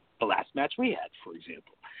 like the last match we had, for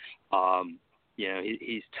example.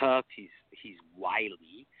 He's tough, he's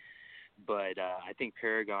wily, but I think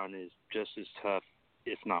Paragon is just as tough,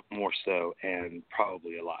 if not more so, and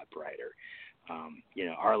probably a lot brighter. My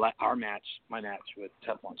match with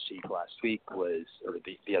Teflon Sheik last week was, or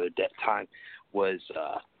the other time was.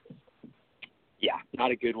 Not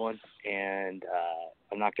a good one, and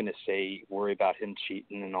I'm not going to worry about him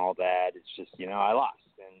cheating and all that. It's just, I lost,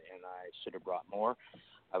 and I should have brought more.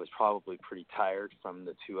 I was probably pretty tired from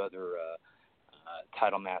the 2 other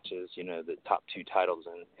title matches, the top 2 titles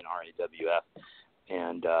in RAWF,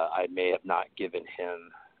 and I may have not given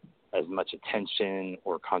him as much attention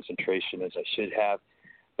or concentration as I should have,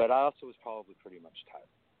 but I also was probably pretty much tired.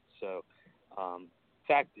 So,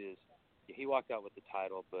 fact is, he walked out with the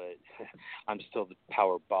title, but I'm still the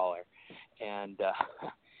power baller, and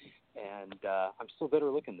I'm still better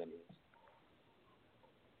looking than he is.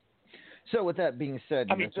 So, with that being said,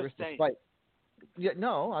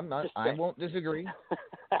 no, I'm not. I won't disagree.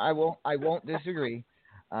 I won't disagree.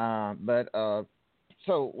 But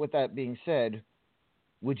so, with that being said,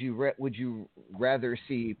 would you rather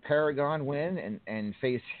see Paragon win and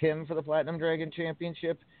face him for the Platinum Dragon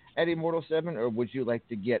Championship at Immortal 7, or would you like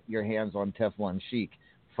to get your hands on Teflon Sheik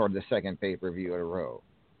for the second pay-per-view in a row?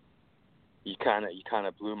 You kind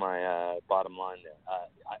of blew my bottom line there.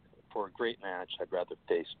 For a great match, I'd rather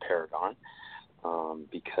face Paragon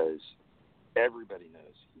because everybody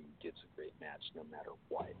knows he gives a great match no matter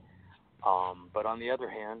what. But on the other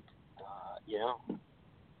hand,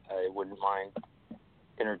 I wouldn't mind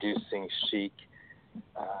introducing Sheik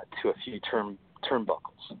to a few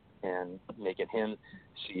turnbuckles and making him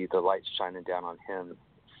see the light shining down on him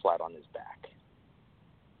flat on his back.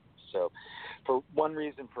 So for one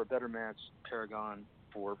reason, for a better match, Paragon.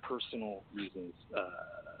 For personal reasons,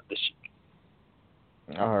 the Sheik.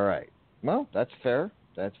 All right. Well, that's fair.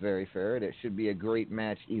 That's very fair. It should be a great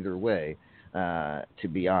match either way, to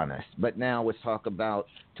be honest. But now let's talk about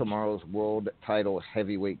tomorrow's World Title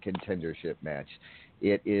Heavyweight Contendership match.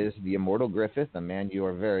 It is the Immortal Griffith, a man you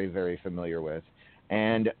are very, very familiar with,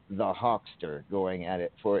 and the Hawkster going at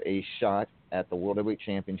it for a shot at the World Heavyweight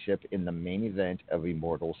Championship in the main event of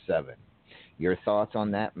Immortal 7. Your thoughts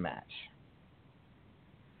on that match?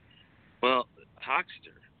 Well,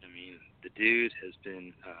 Hawkster, I mean, the dude has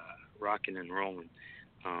been rocking and rolling,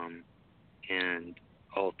 and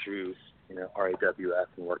all through, RAWF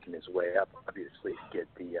and working his way up, obviously, to get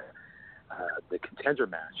the contender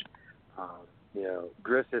match.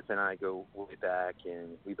 Griffith and I go way back,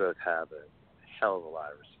 and we both have a hell of a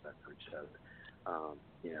lot of respect for each other.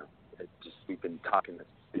 We've been talking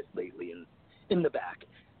a bit lately in the back,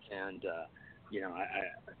 and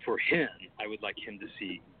for him, I would like him to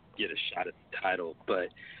get a shot at the title, but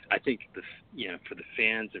I think for the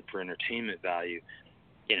fans and for entertainment value,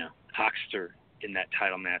 Hawkster in that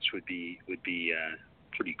title match would be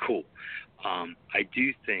pretty cool. I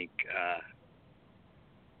do think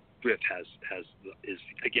Griff is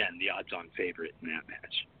again the odds-on favorite in that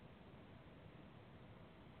match.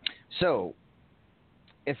 So,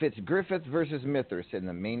 if it's Griffith versus Mithras in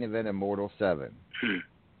the main event of Immortal 7,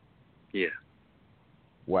 yeah,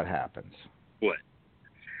 what happens? What?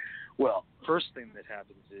 Well, first thing that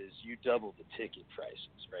happens is you double the ticket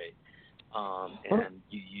prices, right? And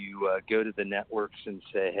you go to the networks and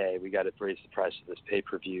say, hey, we got to raise the price of this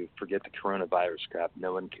pay-per-view. Forget the coronavirus crap.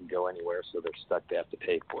 No one can go anywhere, so they're stuck. They have to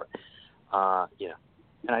pay for it.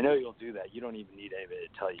 And I know you'll do that. You don't even need anybody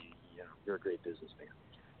to tell you, you're a great businessman.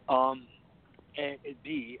 And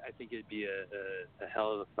I think it'd be a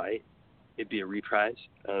hell of a fight. It'd be a reprise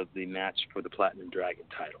of the match for the Platinum Dragon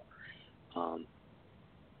title.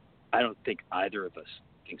 I don't think either of us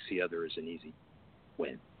thinks the other is an easy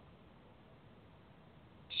win.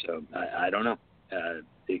 So I don't know.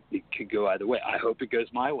 It could go either way. I hope it goes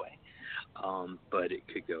my way, but it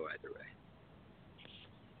could go either way.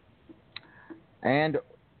 And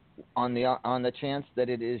on the chance that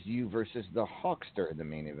it is you versus the Hawkster in the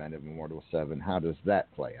main event of Immortal 7, how does that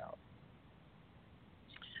play out?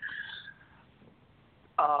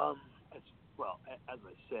 Well, as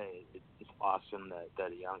I say, it's awesome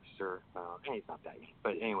that a youngster, he's not that young,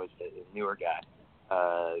 but anyways, a newer guy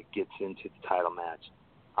gets into the title match.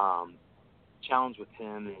 Challenge with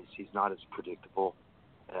him is he's not as predictable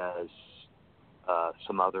as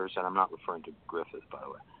some others, and I'm not referring to Griffith, by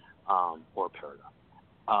the way, or Paragon.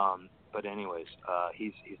 But anyways,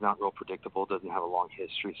 he's not real predictable, doesn't have a long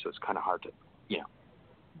history, so it's kind of hard to,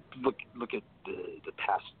 look at the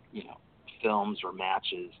past, films or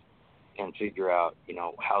matches and figure out,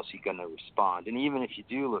 how's he going to respond. And even if you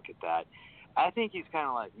do look at that, I think he's kind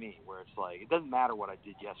of like me, where it's like, it doesn't matter what I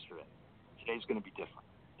did yesterday. Today's going to be different.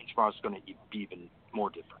 Tomorrow's going to be even more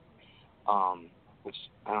different, which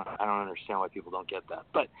I don't understand why people don't get that.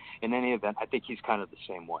 But in any event, I think he's kind of the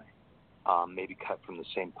same way, maybe cut from the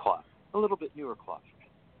same cloth, a little bit newer cloth.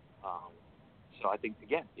 So I think,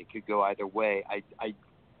 again, it could go either way. I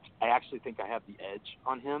actually think I have the edge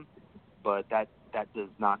on him, but that does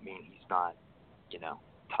not mean he's not,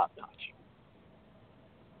 top notch.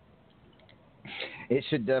 It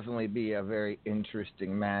should definitely be a very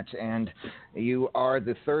interesting match, and you are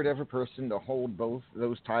the third ever person to hold both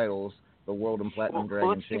those titles, the World and Platinum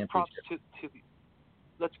Dragon Championship.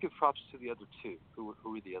 Let's give props to the other two. Who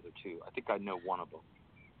are the other two? I think I know one of them.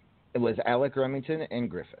 It was Alec Remington and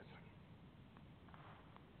Griffith.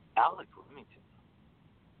 Alec Remington.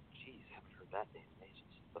 Jeez, haven't heard that name in ages.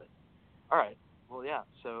 But all right. Well, yeah.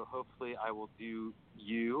 So hopefully I will do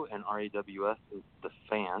you and RAWF, the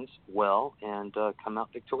fans, well, and come out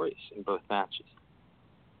victorious in both matches.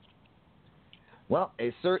 Well,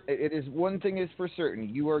 it is one thing is for certain.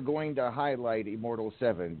 You are going to highlight Immortal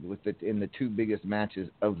 7 in the two biggest matches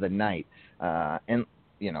of the night, and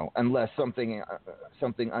unless something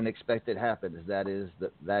unexpected happens, that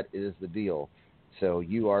is the deal. So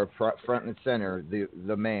you are front and center,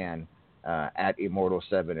 the man at Immortal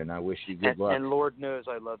 7, and I wish you good luck. And Lord knows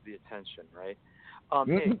I love the attention, right?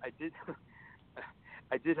 Hey,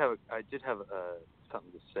 I did have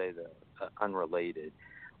something to say that unrelated,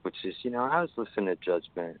 which is, I was listening to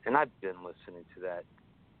Judgment, and I've been listening to that.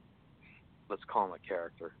 Let's call him a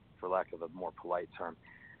character, for lack of a more polite term.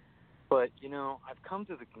 But I've come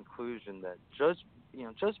to the conclusion that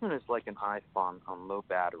Judgment is like an iPhone on low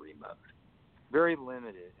battery mode, very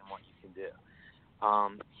limited in what you can do.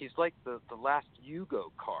 He's like the last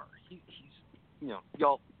Yugo car. He's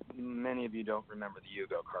y'all. Many of you don't remember the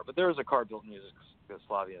Yugo car, but there was a car built in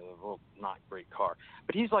Yugoslavia, a little not great car.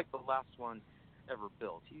 But he's like the last one ever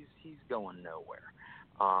built. He's going nowhere.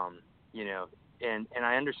 And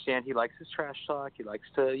I understand he likes his trash talk. He likes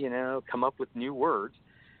to come up with new words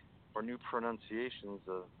or new pronunciations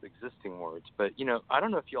of existing words. But I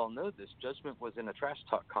don't know if you all know this. Judgment was in a trash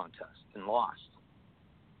talk contest and lost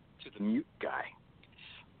to the mute guy.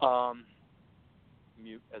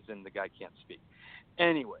 Mute as in the guy can't speak.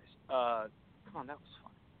 Anyways, come on, that was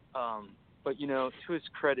fun. But to his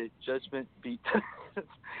credit, Judgment beat the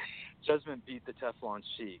Teflon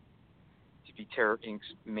Sheik to be Terror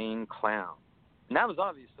Inc.'s main clown, and that was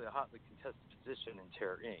obviously a hotly contested position in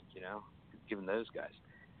Terror Inc. Given those guys.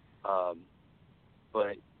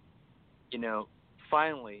 But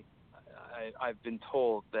finally, I've been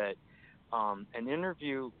told that an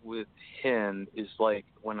interview with him is like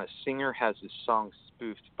when a singer has his song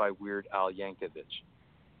spoofed by Weird Al Yankovic.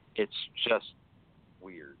 It's just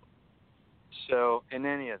weird. So, in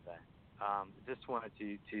any event, just wanted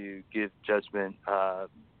to give Judgment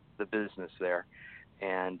the business there,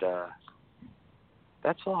 and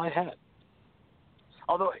that's all I had.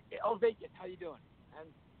 Although, Vegas, how you doing? I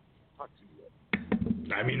haven't talked to you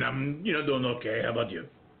yet. I mean, I'm doing okay. How about you?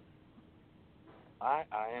 I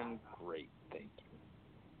am great, thank you.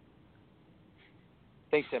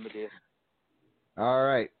 Thanks, Amadeus. All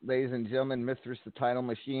right, ladies and gentlemen, Mithras the Title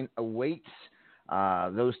Machine awaits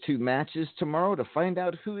those two matches tomorrow to find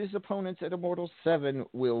out who his opponents at Immortal 7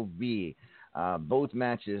 will be. Both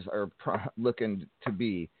matches are looking to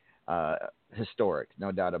be historic,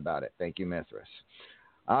 no doubt about it. Thank you, Mithras.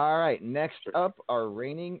 All right, next up, our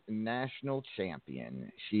reigning national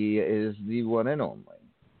champion. She is the one and only.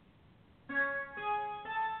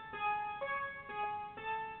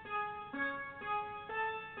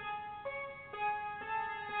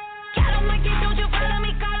 Don't you follow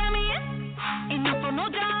me, calling me in? Ain't no for no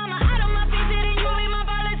drama. Out of my face, it ain't you ain't my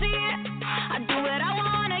policy. I do what I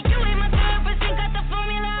wanna. You ain't my therapist, ain't got the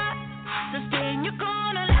formula. So stay in your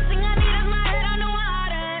corner. Last thing I need is my head on the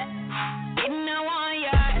water. Didn't I want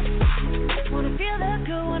ya? Wanna feel the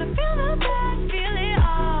good, wanna feel the bad, feel it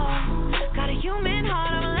all. Got a human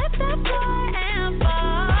heart, I'ma let that fly and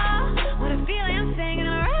fall. What a feeling, singing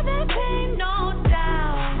around that pain, no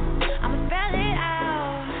doubt. I'ma spell it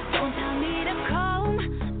out. Don't tell me to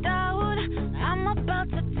calm down. I'm about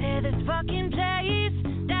to tear this fucking place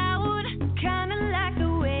down. Kinda like the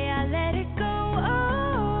way I let it go.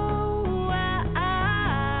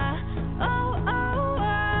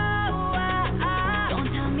 Don't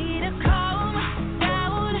tell me to calm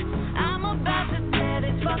down. I'm about to tear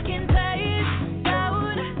this fucking place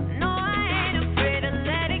down. No, I ain't afraid to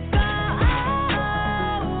let it go.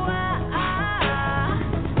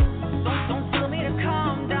 Don't tell me to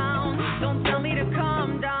calm down. Don't tell me to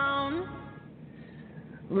calm down.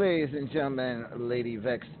 Ladies and gentlemen, Lady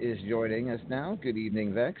Vex is joining us now. Good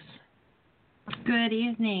evening, Vex. Good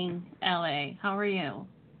evening, LA. How are you?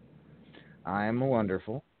 I'm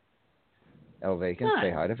wonderful. El Vacant, Good.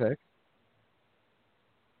 say hi to Vex.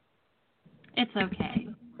 It's okay.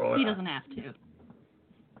 He doesn't have to.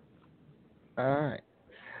 All right.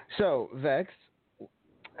 So, Vex,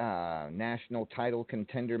 national title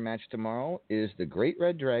contender match tomorrow is the Great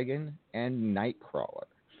Red Dragon and Nightcrawler.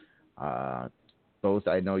 Both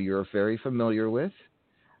I know you're very familiar with.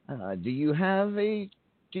 Do you have a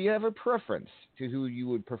preference to who you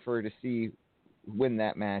would prefer to see win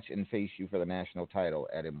that match and face you for the national title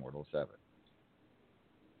at Immortal 7?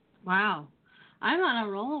 Wow. I'm on a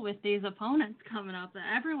roll with these opponents coming up.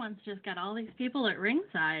 Everyone's just got all these people at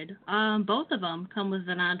ringside. Both of them come with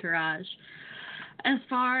an entourage. As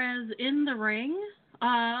far as in the ring,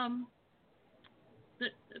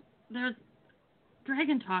 there's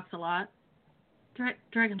Dragon talks a lot.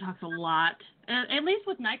 Dragon talks a lot. At least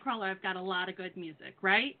with Nightcrawler, I've got a lot of good music,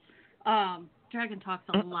 right? Dragon talks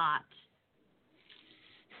a lot.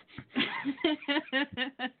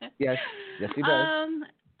 Yes, he does.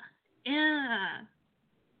 Yeah.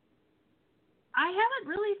 I haven't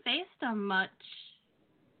really faced him much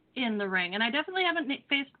in the ring, and I definitely haven't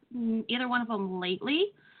faced either one of them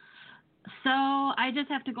lately. So I just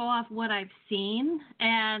have to go off what I've seen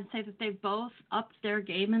and say that they've both upped their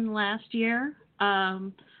game in the last year.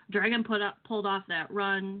 Dragon pulled off that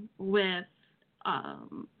run with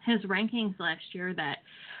his rankings last year that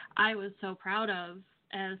I was so proud of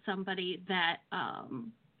as somebody that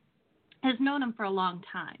has known him for a long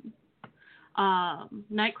time.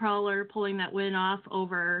 Nightcrawler pulling that win off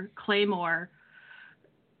over Claymore.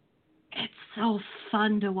 It's so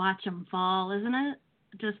fun to watch him fall, isn't it?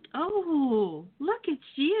 Just, oh, look at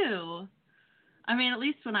you. I mean, at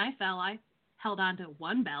least when I fell, I held on to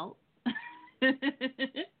one belt.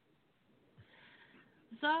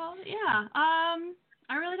 So, yeah,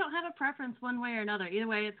 I really don't have a preference one way or another. Either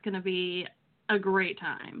way, it's going to be a great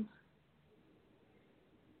time.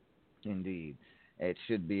 Indeed. It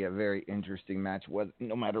should be a very interesting match,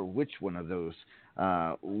 no matter which one of those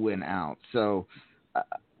win out. So,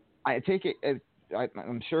 I take it,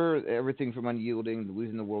 I'm sure everything from Unyielding,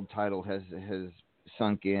 losing the world title has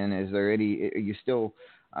sunk in. Is there any?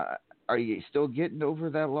 Are you still getting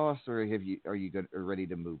over that loss, or are you ready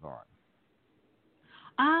to move on?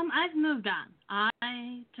 I've moved on.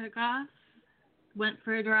 I took off, went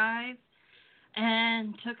for a drive,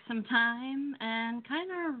 and took some time and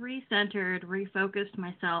kind of recentered, refocused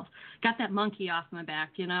myself. Got that monkey off my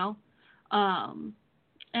back, and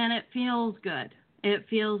it feels good. It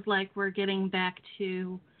feels like we're getting back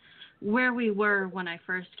to where we were when I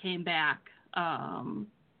first came back.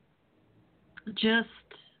 Just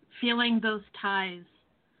feeling those ties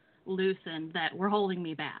loosen that were holding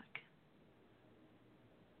me back.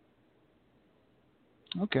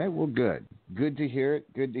 Okay, well, good. Good to hear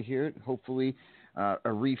it. Hopefully, a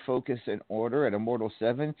refocus in order at Immortal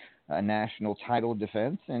VII, a national title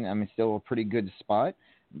defense, and I mean, still a pretty good spot.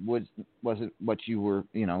 Wasn't what you were,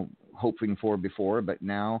 hoping for before, but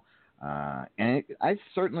now, I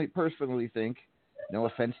certainly personally think, no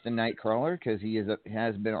offense to Nightcrawler, because he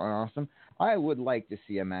has been awesome. I would like to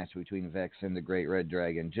see a match between Vex and the Great Red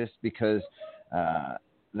Dragon, just because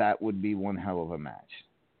that would be one hell of a match.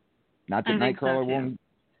 Not that Nightcrawler won't.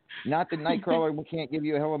 Not that Nightcrawler can't give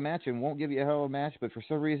you a hell of a match and won't give you a hell of a match, but for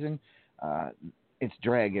some reason, it's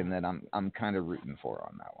Dragon that I'm kind of rooting for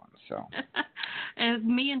on that one. So, and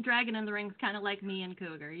me and Dragon in the ring is kind of like me and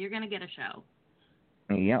Cougar. You're gonna get a show.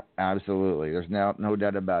 Yep, absolutely. There's no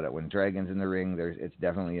doubt about it. When Dragon's in the ring, it's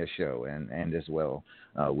definitely a show, and as well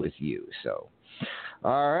with you. So,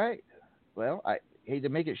 all right. Well, I hate to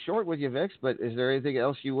make it short with you, Vex, but is there anything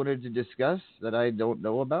else you wanted to discuss that I don't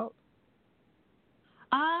know about?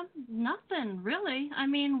 Nothing really. I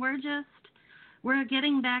mean, we're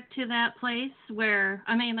getting back to that place where,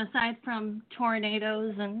 I mean, aside from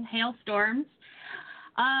tornadoes and hailstorms,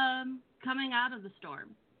 coming out of the storm,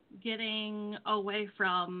 getting away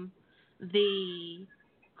from the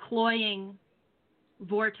cloying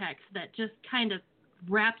vortex that just kind of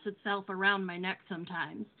wraps itself around my neck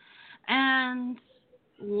sometimes. And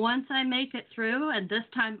once I make it through, and this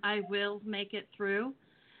time I will make it through,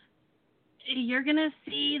 you're going to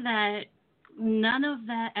see that none of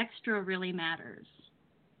that extra really matters.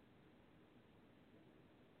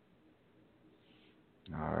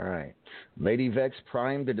 All right. Lady Vex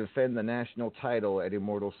primed to defend the national title at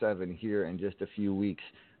Immortal VII here in just a few weeks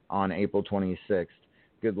on April 26th.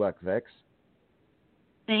 Good luck, Vex.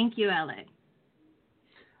 Thank you, LA.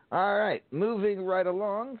 All right. Moving right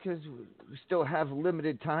along, because we still have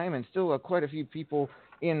limited time and still quite a few people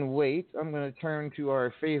in wait. I'm going to turn to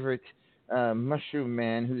our favorite Mushroom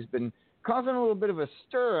Man, who's been causing a little bit of a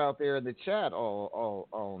stir out there in the chat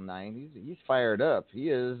all night. He's fired up. He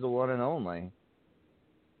is the one and only.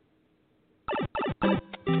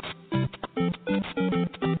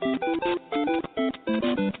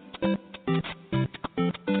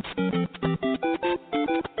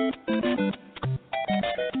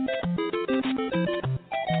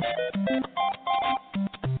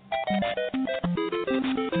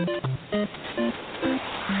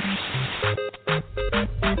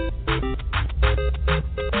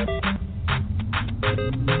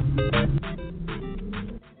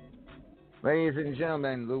 Ladies and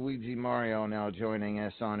gentlemen, Luigi Mario now joining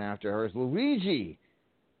us on After Hours. Luigi,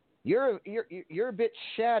 you're a bit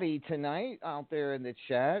chatty tonight out there in the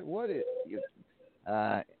chat. What is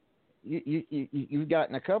you've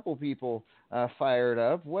gotten a couple people fired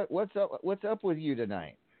up. What's up with you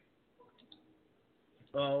tonight?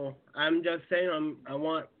 Oh, I'm just saying I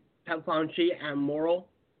want Teflon and Moral.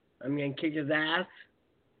 I'm gonna kick his ass.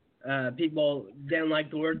 People didn't like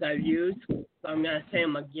the words I used, so I'm gonna say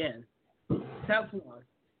them again. Teflon,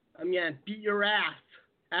 I'm gonna beat your ass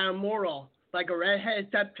at Immortal like a redheaded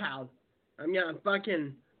stepchild. I'm gonna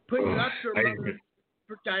fucking put you up your mother's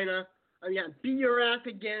vagina. I'm gonna beat your ass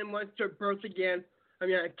again once you're birth again. I'm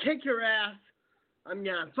gonna kick your ass. I'm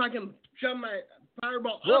gonna fucking shove my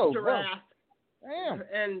fireball up your ass. Damn.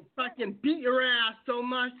 And fucking beat your ass so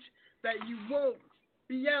much that you won't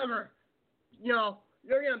be ever, you're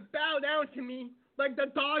gonna bow down to me like the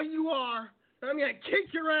dog you are. I'm gonna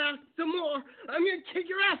kick your ass some more. I'm gonna kick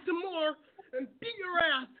your ass some more and beat your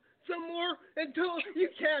ass some more until you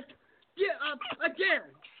can't get up again.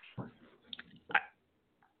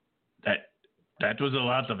 That was a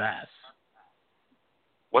lot of ass.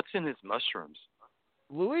 What's in his mushrooms?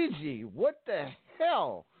 Luigi, what the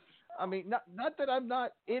hell? I mean, not that I'm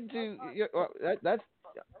not into that's.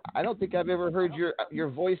 I don't think I've ever heard your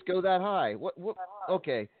voice go that high. What?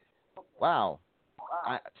 Okay, wow.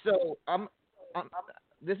 So I'm.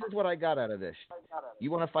 This is what I got out of this. You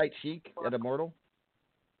want to fight Sheik at Immortal?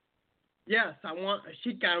 Yes, I want a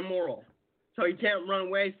Sheik at Immortal, so he can't run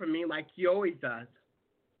away from me like he always does.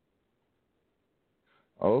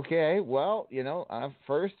 Okay, well,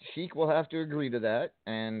 first Sheik will have to agree to that,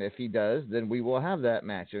 and if he does, then we will have that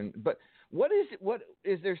match. But what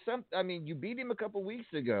is there some? I mean, you beat him a few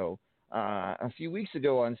weeks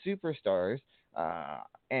ago on Superstars,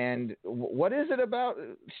 and what is it about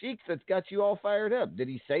Sheik that's got you all fired up? Did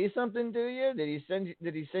he say something to you? Did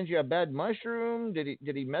he send you a bad mushroom? Did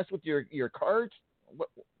he mess with your cart?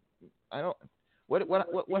 What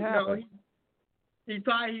happened? He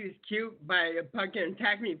thought he was cute by fucking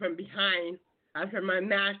attacking me from behind after my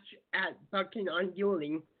match at fucking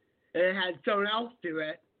Unyielding, and it had someone else do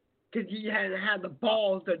it because he hadn't had the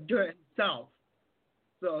balls to do it himself.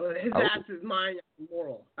 So his ass is mine at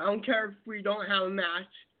Immortal. I don't care if we don't have a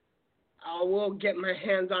match. I will get my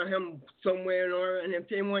hands on him some way or another, and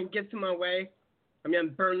if anyone gets in my way, I'm going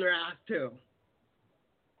to burn their ass too.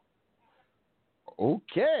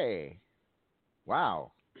 Okay.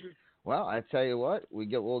 Wow. Well, I tell you what,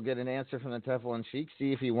 we'll get an answer from the Teflon Sheik,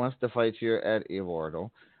 see if he wants to fight you at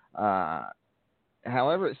Immortal.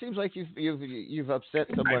 However, it seems like you've upset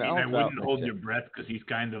someone else. I wouldn't hold your breath because he's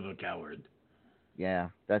kind of a coward. Yeah,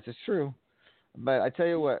 that is true. But I tell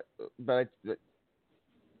you what, I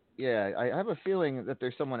have a feeling that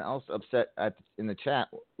there's someone else upset in the chat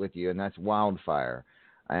with you, and that's Wildfire.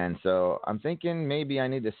 And so I'm thinking maybe I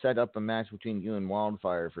need to set up a match between you and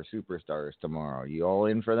Wildfire for Superstars tomorrow. You all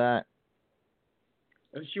in for that?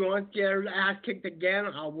 If she wants to get her ass kicked again,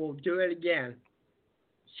 I will do it again.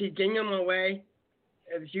 She's getting in my way.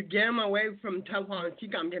 If you get in my way from Teflon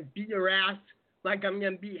Sheik, I'm going to beat your ass like I'm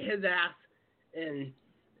going to beat his ass. And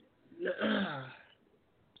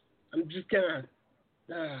I'm just going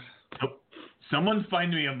to... Someone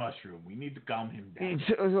find me a mushroom. We need to calm him down.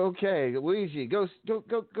 Okay, Luigi, go.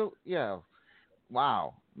 Yeah.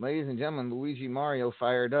 Wow. Ladies and gentlemen, Luigi Mario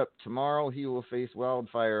fired up. Tomorrow he will face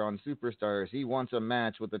Wildfire on Superstars. He wants a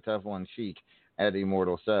match with the Teflon Sheik at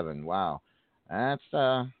Immortal 7. Wow. That's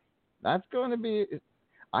going to be...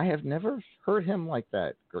 I have never heard him like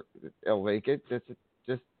that, El Vacant. That's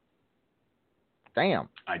just... Damn.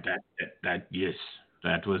 Yes.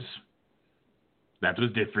 That was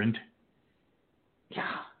different.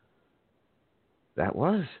 Yeah. That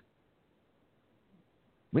was.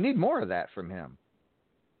 We need more of that from him.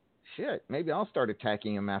 Shit, maybe I'll start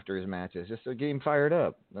attacking him after his matches just to get him fired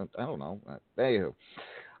up. I don't know. Anywho.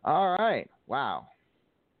 All right. Wow.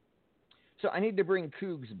 So I need to bring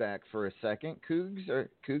Cougs back for a second. Cougs or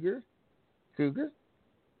Cougar? Cougar?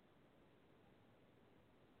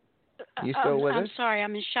 You still with us? I'm sorry,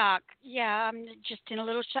 I'm in shock. Yeah, I'm just in a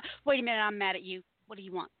little shock. Wait a minute, I'm mad at you. What do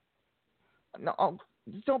you want? No,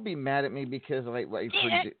 don't be mad at me because Vacant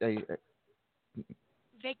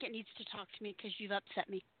needs to talk to me because you've upset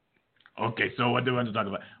me. Okay, so what do you want to talk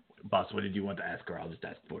about? Boss, what did you want to ask her? I'll just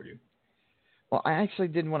ask for you. Well, I actually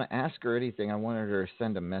didn't want to ask her anything. I wanted her to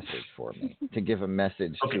send a message for me, to give a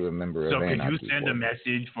message to a member of Anarchy. So could you send a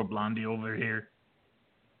message for Blondie over here?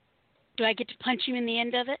 Do I get to punch you in the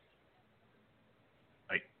end of it?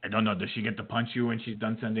 I don't know. Does she get to punch you when she's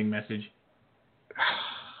done sending message?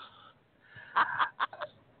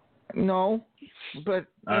 No, but...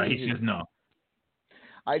 he says no.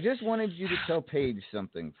 I just wanted you to tell Paige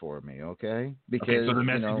something for me, okay? Because, okay, so the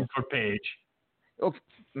message is for Paige. Okay.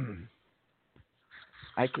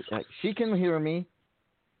 She can hear me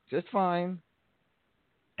just fine.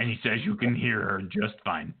 And he says you can hear her just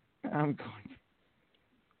fine. I'm going.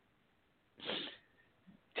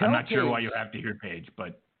 I'm not sure why you have to hear Paige,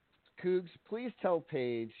 but... Cougs, please tell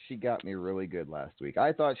Paige she got me really good last week.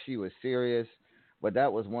 I thought she was serious, but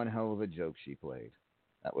that was one hell of a joke she played.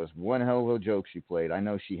 I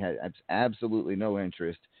know she had absolutely no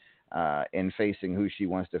interest in facing who she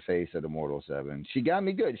wants to face at Immortal 7. She got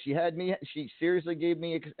me good. She seriously gave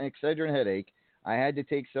me an Excedrin headache. I had to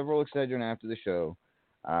take several Excedrin after the show,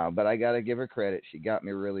 but I got to give her credit. She got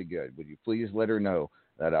me really good. Would you please let her know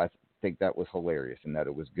that I think that was hilarious and that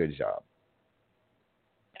it was a good job?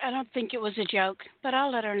 I don't think it was a joke, but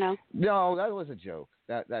I'll let her know. No, that was a joke.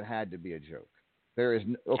 That had to be a joke. There is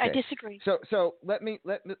okay. I disagree. So let me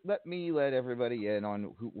let everybody in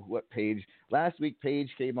on what Paige. Last week Paige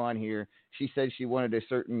came on here. She said she wanted a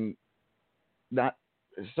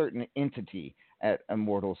certain entity at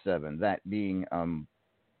Immortal 7. That being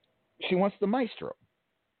she wants the Maestro.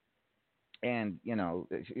 And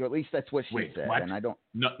at least that's what she said. What? And I don't.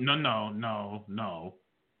 No.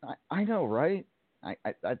 I know, right?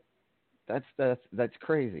 That's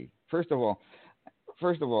crazy. First of all,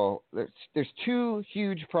 there's two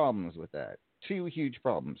huge problems with that. Two huge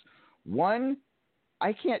problems. One,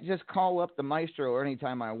 I can't just call up the Maestro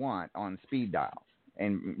anytime I want on speed dial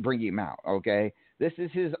and bring him out. Okay, this is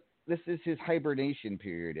his hibernation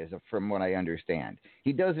period, from what I understand.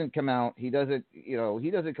 He doesn't come out. He doesn't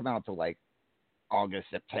come out till like August,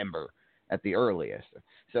 September at the earliest.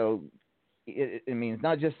 So it means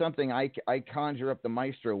not just something I conjure up the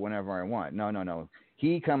Maestro whenever I want. No.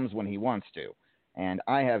 He comes when he wants to, and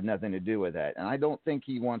I have nothing to do with that. And I don't think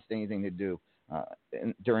he wants anything to do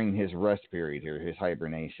during his rest period here, his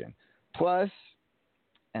hibernation. Plus,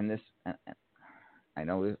 and this, I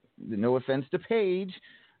know, no offense to Paige,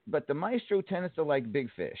 but the Maestro tends to like big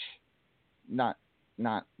fish, not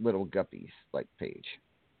little guppies like Paige.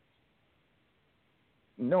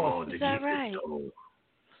 No, is that right?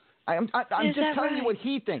 I'm just telling you what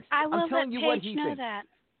he thinks. I will I'm telling let you what Paige he know thinks. that.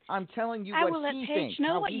 I'm telling you I what will let he Paige thinks.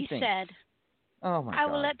 know how what he you thinks. said. Oh my I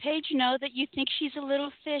God. will let Paige know that you think she's a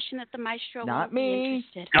little fish and that the Maestro Not won't be me.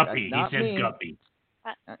 interested. Guppy. He said me. guppy.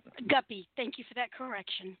 Guppy. Thank you for that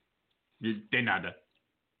correction. De nada.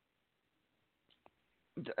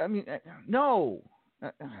 I mean, no.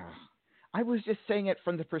 I was just saying it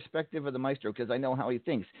from the perspective of the Maestro because I know how he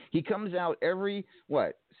thinks. He comes out every,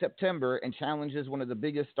 September and challenges one of the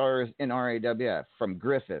biggest stars in RAWF, from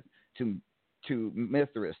Griffith to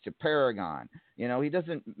Mithras to Paragon. He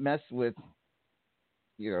doesn't mess with,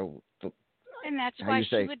 and that's how why you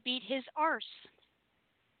say, she would beat his arse.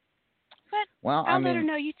 But well, I'll let her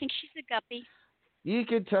know you think she's a guppy. You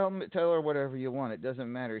could tell her whatever you want. It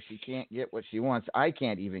doesn't matter. She can't get what she wants. I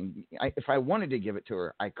can't even. If I wanted to give it to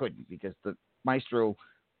her, I couldn't because the Maestro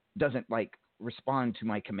doesn't respond to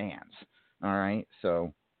my commands. All right,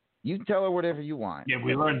 so you can tell her whatever you want. Yeah,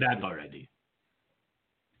 we learned that already.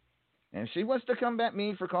 And if she wants to come at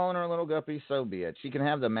me for calling her a little guppy, so be it. She can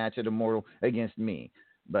have the match at Immortal against me,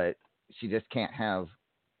 but she just can't have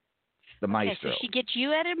the Maestro. Okay, so she gets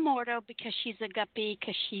you at Immortal because she's a guppy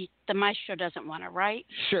because the Maestro doesn't want her, right?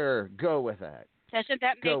 Sure, go with that. Doesn't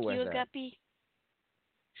that make Go you with a that. guppy?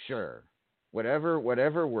 Sure. Whatever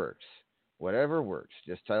works. Whatever works.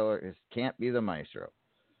 Just tell her it can't be the Maestro.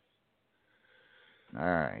 All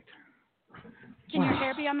right. Can your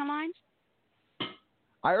hair be on the line?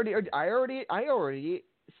 I already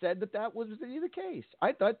said that was the case.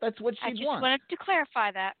 I thought that's what she'd want. I just wanted to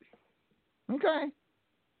clarify that. Okay.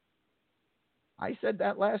 I said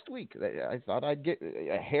that last week. I thought I'd get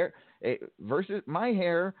a hair versus my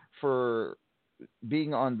hair for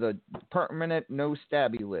being on the permanent no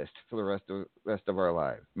stabby list for the rest of our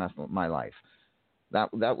lives, my life.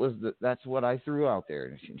 That's what I threw out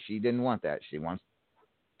there. She didn't want that. She wants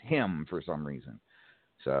him for some reason.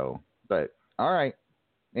 So, but all right.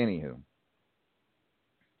 Anywho.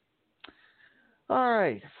 All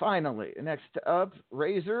right. Finally, next up,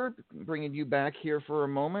 Razor, bringing you back here for a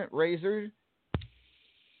moment. Razor.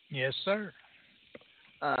 Yes, sir.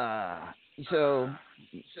 So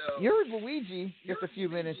you heard Luigi just a few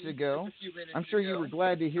minutes ago. I'm sure you were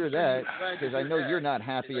glad to hear that because I know you're not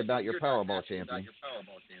happy about your Powerball champion.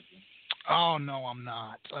 Oh, no, I'm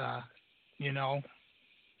not.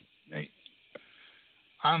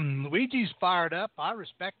 Luigi's fired up. I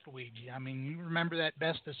respect Luigi. I mean, you remember that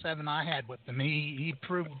best of 7 I had with him. He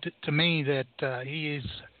proved to me that he is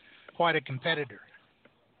quite a competitor.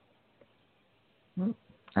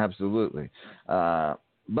 Absolutely.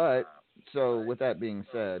 But so with that being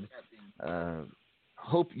said,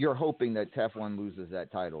 you're hoping that Teflon loses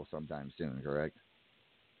that title sometime soon, correct?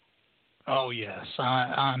 Oh yes,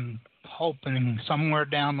 I'm hoping somewhere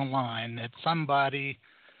down the line that somebody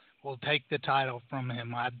will take the title from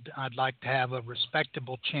him. I'd like to have a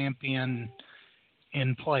respectable champion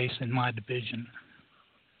in place in my division.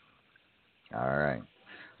 All right.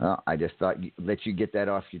 Well, I just thought let you get that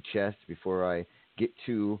off your chest before I get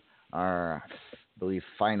to our believe,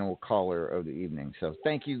 final caller of the evening. So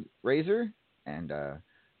thank you, Razor, and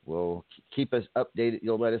we'll keep us updated.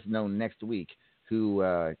 You'll let us know next week who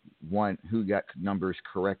got numbers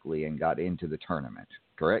correctly and got into the tournament.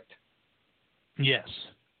 Correct? Yes.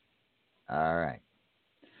 All right.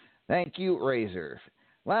 Thank you, Razor.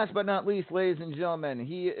 Last but not least, ladies and gentlemen,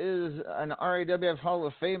 he is an RAWF Hall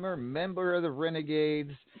of Famer, member of the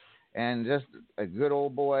Renegades, and just a good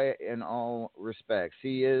old boy in all respects.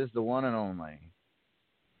 He is the one and only.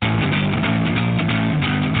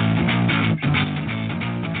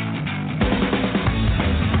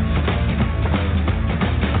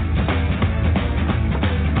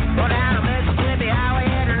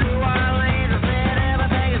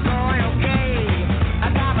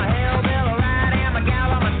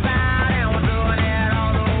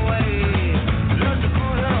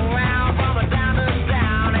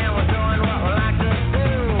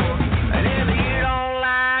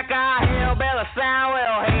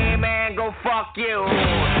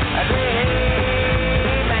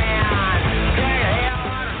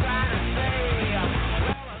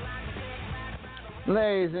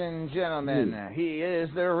 Ladies and gentlemen, he is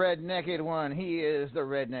the rednecked one. He is the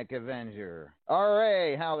Redneck Avenger.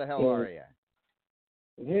 R.A., how the hell are you?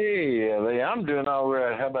 Hey, Ellie, I'm doing all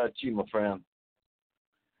right. How about you, my friend?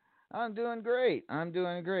 I'm doing great.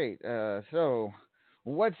 So,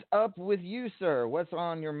 what's up with you, sir? What's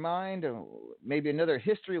on your mind? Maybe another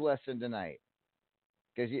history lesson tonight?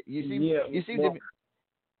 Because you seem to be...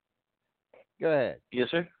 Go ahead. Yes,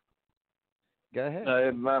 sir. Go ahead.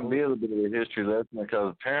 It might be a little bit of a history lesson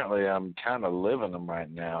because apparently I'm kind of living them right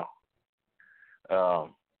now. I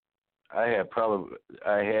had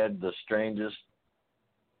the strangest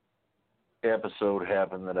episode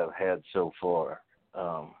happen that I've had so far.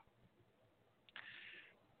 I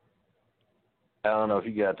don't know if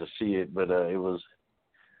you got to see it, but it was.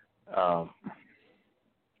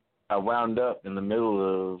 I wound up in the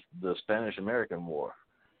middle of the Spanish-American War,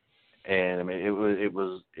 and I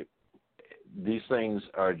mean these things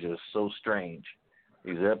are just so strange.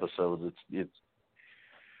 These episodes, it's.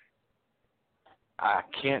 I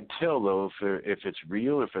can't tell though if it's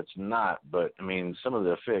real, if it's not. But I mean, some of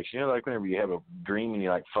the effects. You know, like whenever you have a dream and you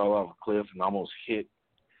like fall off a cliff and almost hit.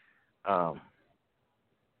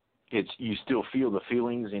 You still feel the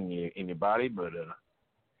feelings in your body, but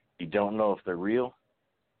you don't know if they're real.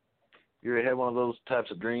 You ever had one of those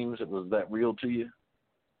types of dreams that was that real to you?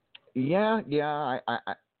 Yeah, I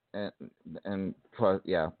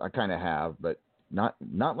kind of have, but not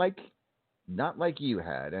like you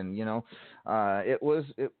had. And do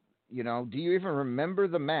you even remember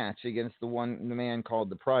the match against the man called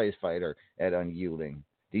the Prize Fighter at Unyielding?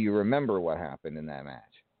 Do you remember what happened in that match?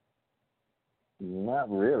 Not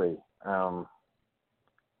really. I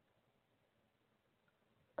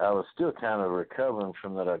was still kind of recovering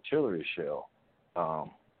from that artillery shell.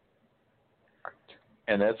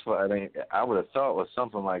 And that's what I mean. I would have thought it was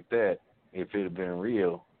something like that if it had been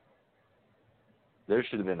real. There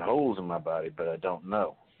should have been holes in my body, but I don't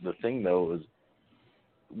know. The thing though is,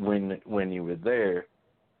 when you were there,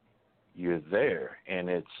 you're there, and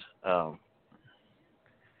it's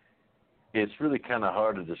really kind of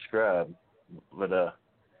hard to describe. But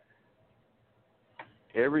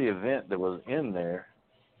every event that was in there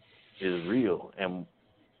is real, and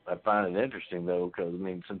I find it interesting though, because I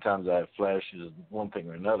mean sometimes I have flashes of one thing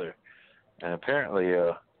or another, and apparently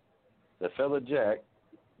the fella Jack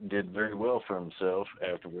did very well for himself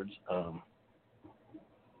afterwards,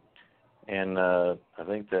 and I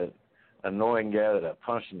think that annoying guy that I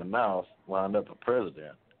punched in the mouth wound up a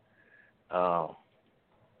president. I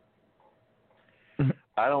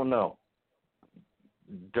don't know.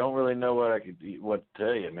 Don't really know what to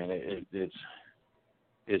tell you. I mean,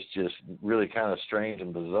 it's just really kind of strange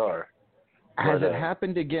and bizarre. Has it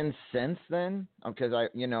happened again since then? Because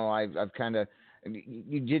I've kind of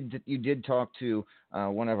you did talk to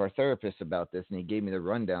one of our therapists about this, and he gave me the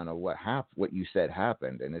rundown of what you said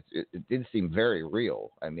happened, and it did seem very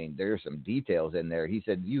real. I mean, there's some details in there. He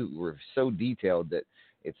said you were so detailed that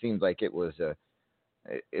it seemed like it was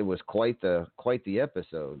quite the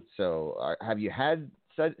episode. So, have you had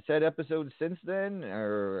said episodes since then,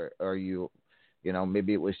 or are you?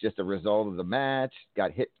 Maybe it was just a result of the match,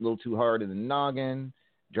 got hit a little too hard in the noggin,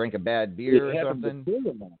 drank a bad beer or something?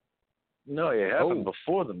 No, it happened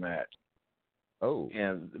before the match. Oh.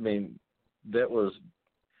 And, I mean, that was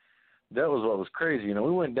what was crazy.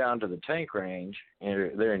 We went down to the tank range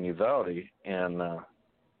there in Uvalde, and,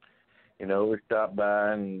 we stopped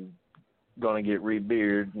by and going to get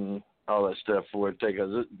re-beered and all that stuff for it.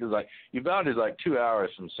 Because, Uvalde is like 2 hours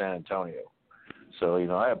from San Antonio. So,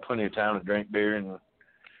 I had plenty of time to drink beer and,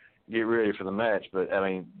 get ready for the match. But I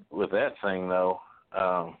mean, with that thing though,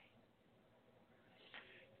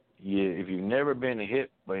 if you've never been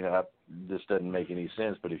hit, this doesn't make any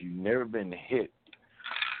sense. But if you've never been hit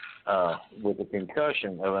with a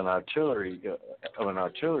concussion of an artillery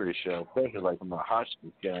shell, especially like from a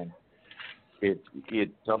hospital gun,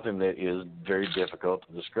 it's something that is very difficult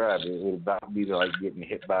to describe. It would about be like getting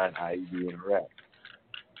hit by an IED in Iraq.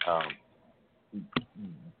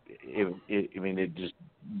 It just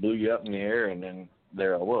blew you up in the air, and then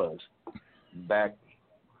there I was, back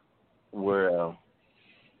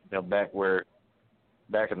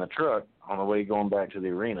in the truck on the way going back to the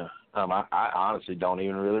arena. I honestly don't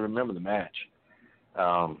even really remember the match.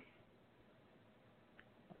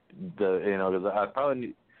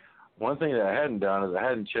 One thing that I hadn't done is I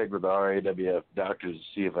hadn't checked with the RAWF doctors to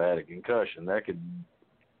see if I had a concussion. That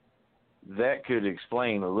could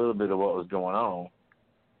explain a little bit of what was going on.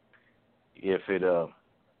 If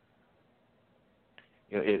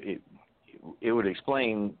it would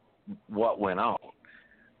explain what went on.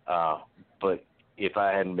 But if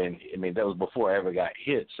I hadn't been, that was before I ever got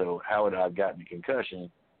hit. So how would I have gotten a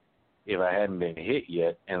concussion if I hadn't been hit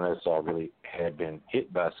yet, unless I really had been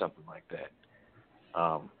hit by something like that?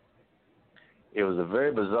 It was a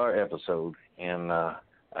very bizarre episode, and I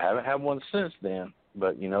haven't had one since then.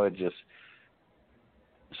 But it just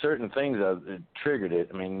certain things it triggered it.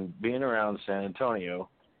 Being around San Antonio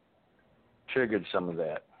triggered some of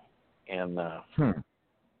that, and the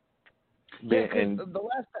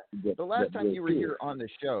last time you were here on the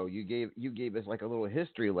show, you gave us like a little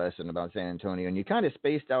history lesson about San Antonio, and you kind of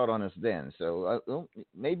spaced out on us then. So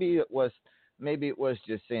maybe it was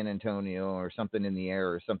just San Antonio or something in the air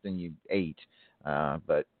or something you ate.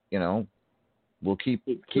 But we'll keep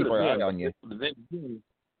our eye on you.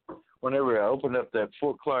 Whenever I opened up that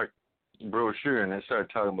Fort Clark brochure and they started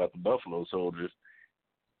talking about the Buffalo Soldiers,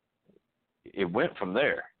 it went from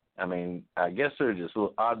there. I guess they're just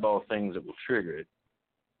little oddball things that will trigger it.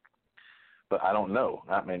 But I don't know.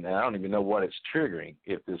 I don't even know what it's triggering,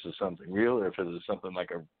 if this is something real or if it is something like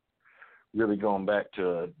a really going back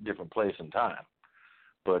to a different place and time.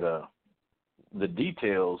 But the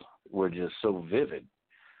details were just so vivid.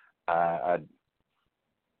 I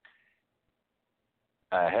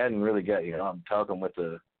hadn't really got, I'm talking with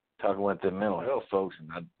the mental health folks,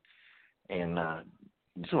 and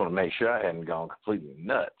just want to make sure I hadn't gone completely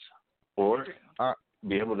nuts, or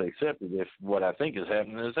be able to accept it if what I think is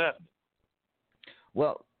happening is happening.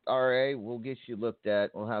 Well, RA, we'll get you looked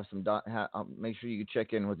at. We'll have some make sure you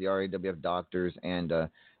check in with the RAWF doctors and the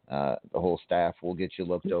whole staff. We'll get you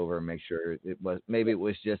looked over and make sure it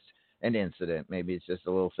was just an incident. Maybe it's just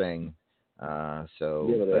a little thing. It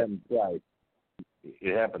happened twice.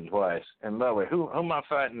 It happened twice. And by the way, who am I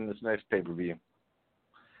fighting in this next pay-per-view?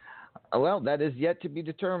 Well, that is yet to be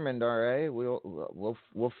determined. RA,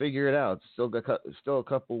 we'll figure it out. Still a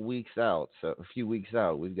couple weeks out. So a few weeks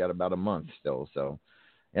out. We've got about a month still. So,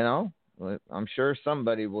 I'm sure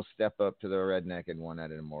somebody will step up to the redneck and win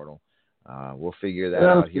at Immortal. We'll figure that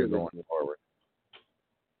out here going forward.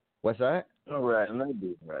 What's that? All right, and that'd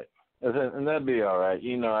be all right. And that'd be all right.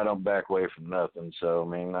 I don't back away from nothing.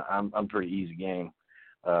 So I'm pretty easy game.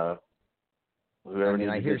 Whoever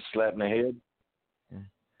needs to get slapped in the head.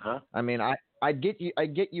 Huh? I'd get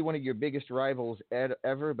you one of your biggest rivals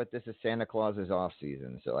ever, but this is Santa Claus's off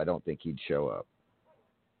season, so I don't think he'd show up.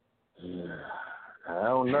 I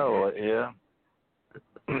don't know. Yeah,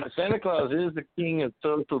 Santa Claus is the king of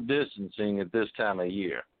social distancing at this time of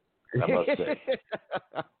year, I must say.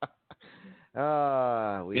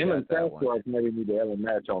 Him and Santa Claus maybe need to have a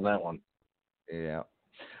match on that one. Yeah.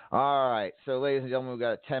 All right. So, ladies and gentlemen, we've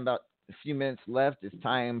got about a few minutes left. It's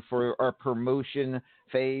time for our promotion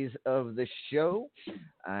phase of the show.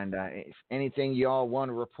 And if anything you all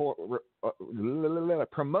want to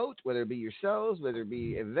promote, whether it be yourselves, whether it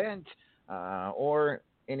be event, or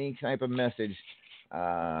any type of message.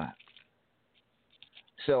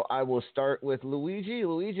 So I will start with Luigi.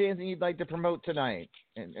 Luigi, anything you'd like to promote tonight?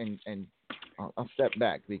 And I'll step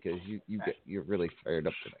back because you're really fired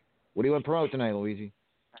up tonight. What do you want to promote tonight, Luigi?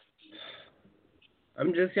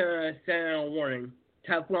 I'm just going to send out a warning.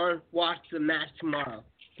 Teflon, watch the match tomorrow,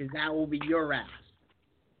 because that will be your ass.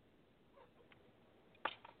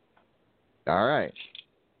 All right.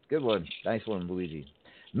 Good one. Nice one, Luigi.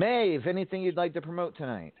 Maeve, anything you'd like to promote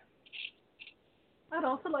tonight? I'd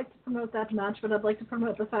also like to promote that match, but I'd like to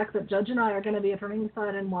promote the fact that Judge and I are going to be at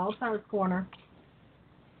ringside in Wildfire's Corner.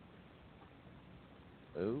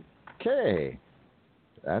 Okay.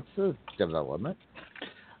 That's a development.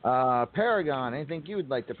 Paragon, anything you would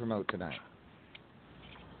like to promote tonight?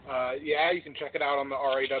 Yeah, you can check it out on the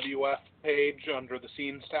RAWF page under the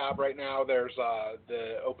Scenes tab right now. There's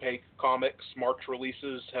the Opaque Comics March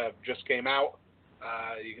releases have just came out.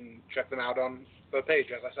 You can check them out on the page,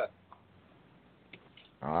 as I said.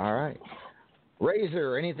 All right.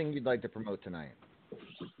 Razor, anything you'd like to promote tonight?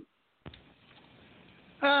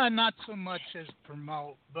 Not so much as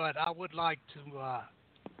promote, but I would like to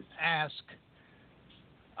ask,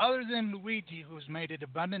 other than Luigi, who's made it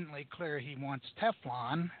abundantly clear he wants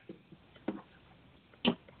Teflon,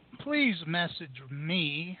 please message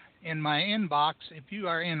me in my inbox if you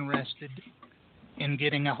are interested in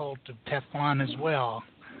getting a hold of Teflon as well.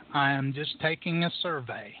 I am just taking a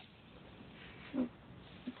survey.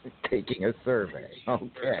 Taking a survey.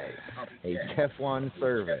 Okay. A Teflon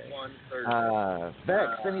survey.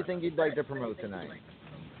 Bex, anything you'd like to promote tonight?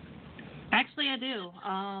 Actually, I do.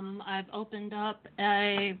 I've opened up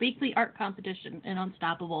a weekly art competition in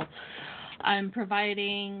Unstoppable. I'm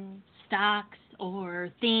providing stocks or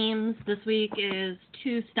themes. This week is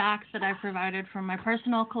 2 stocks that I provided from my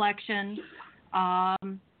personal collection.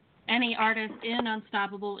 Any artist in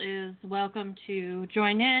Unstoppable is welcome to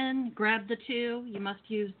join in, grab the 2. You must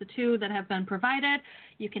use the 2 that have been provided.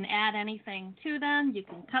 You can add anything to them. You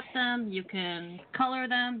can cut them. You can color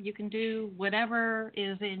them. You can do whatever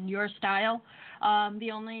is in your style. The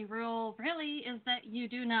only rule really is that you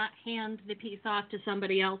do not hand the piece off to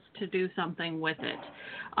somebody else to do something with it.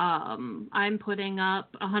 I'm putting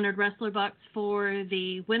up 100 wrestler bucks for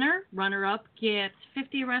the winner. Runner-up gets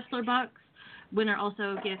 50 wrestler bucks. Winner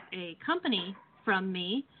also gets a company from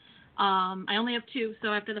me. I only have 2,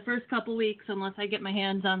 so after the first couple weeks, unless I get my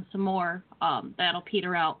hands on some more, that'll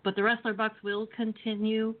peter out. But the wrestler bucks will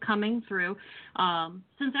continue coming through.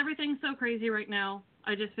 Since everything's so crazy right now,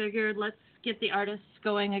 I just figured let's get the artists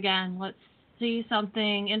going again. Let's see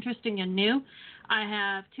something interesting and new. I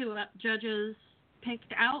have 2 judges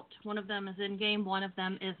picked out. One of them is in-game. One of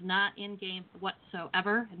them is not in-game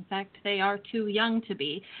whatsoever. In fact, they are too young to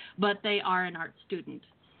be, but they are an art student.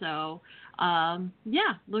 So,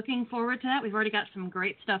 yeah, looking forward to that. We've already got some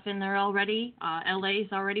great stuff in there already.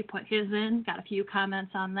 LA's already put his in, got a few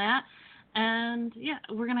comments on that. And, yeah,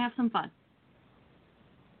 we're going to have some fun.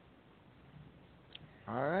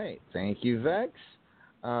 All right. Thank you, Vex.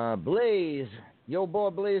 Blaze, yo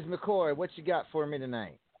boy Blaze McCoy, what you got for me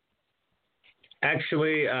tonight?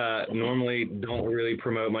 Actually, normally don't really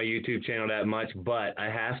promote my YouTube channel that much, but I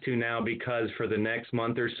have to now because for the next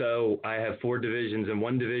month or so, I have 4 divisions, and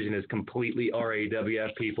one division is completely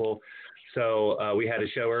RAWF people. So we had a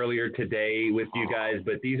show earlier today with you guys,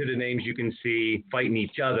 but these are the names you can see fighting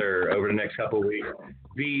each other over the next couple of weeks.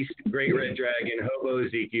 Beast, Great Red Dragon, Hobo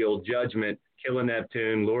Ezekiel, Judgment, Killer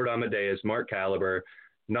Neptune, Lord Amadeus, Mark Caliber,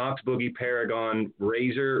 Nox, Boogie, Paragon,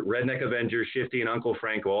 Razor, Redneck Avenger, Shifty, and Uncle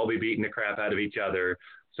Frank will all be beating the crap out of each other.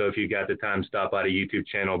 So if you got the time, stop by the YouTube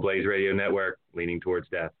channel, Blaze Radio Network, Leaning Towards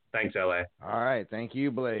Death. Thanks, LA. All right. Thank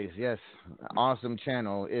you, Blaze. Yes, awesome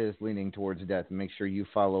channel is Leaning Towards Death. Make sure you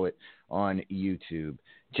follow it on YouTube.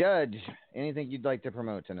 Judge, anything you'd like to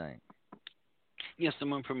promote tonight? Yes, I'm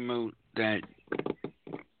going to promote that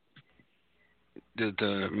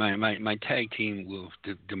my tag team will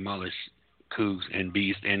demolish Cougs and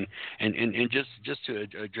Beast, and just to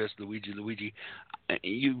address Luigi,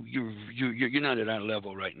 you're not at our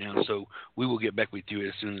level right now, so we will get back with you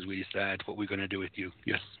as soon as we decide what we're going to do with you.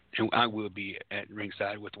 Yes, and I will be at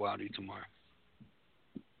ringside with Wildy tomorrow.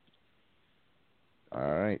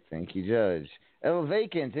 All right, thank you, Judge. El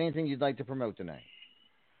Vacant, anything you'd like to promote tonight?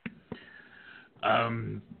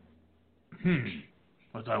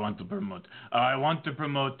 What do I want to promote? I want to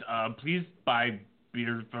promote. Please buy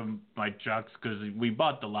beer from my trucks because we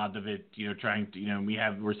bought a lot of it. Trying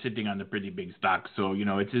to, we're sitting on a pretty big stock, so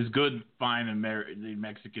it's as good, fine, the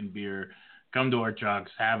Mexican beer. Come to our trucks,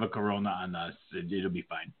 have a Corona on us, it'll be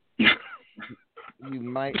fine. You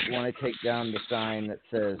might want to take down the sign that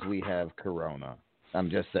says we have Corona. I'm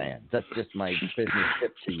just saying. That's just my business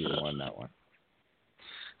tip to you on that one.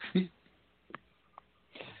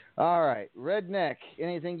 All right, Redneck,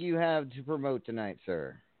 anything you have to promote tonight,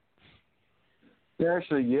 sir?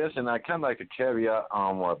 Actually, yes, and I kind of like to caveat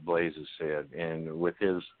on what Blaze has said, and with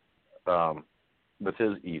his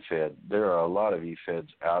EFED, there are a lot of EFEDs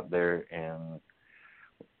out there, and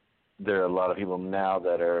there are a lot of people now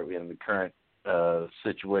that are in the current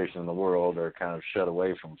situation in the world are kind of shut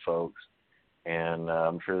away from folks, and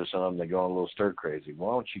I'm sure there's some of them that go a little stir crazy.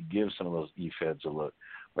 Why don't you give some of those EFEDs a look?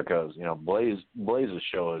 Because Blaze's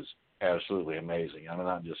show is absolutely amazing. I'm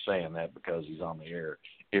not just saying that because he's on the air.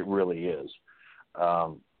 It really is.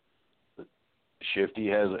 Shifty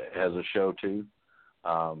has a show too.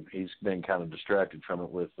 He's been kind of distracted from it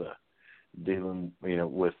with dealing,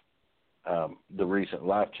 with the recent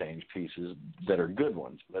life change pieces that are good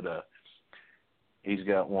ones. But he's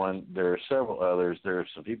got one. There are several others. There are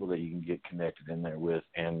some people that you can get connected in there with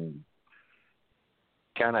and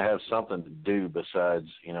kind of have something to do besides,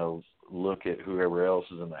 look at whoever else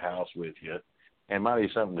is in the house with you, and might be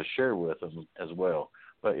something to share with them as well.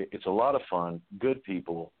 But it's a lot of fun, good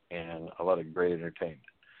people, and a lot of great entertainment.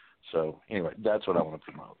 So anyway, that's what I want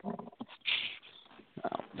to promote.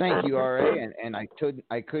 Thank you, RA, and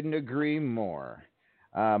I couldn't agree more.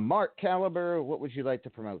 Mark Caliber, what would you like to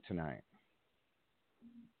promote tonight?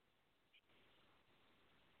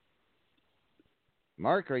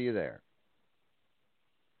 Mark, are you there?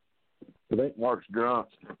 I think Mark's drunk.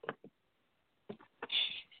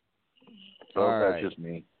 All right. That's just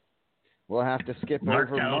me. We'll have to skip Mark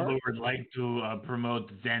over Caliber Mark. would like to promote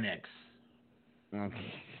Xanax.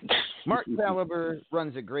 Okay. Mark Caliber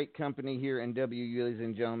runs a great company here in W, ladies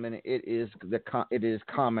and gentlemen. It is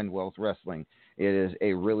Commonwealth Wrestling. It is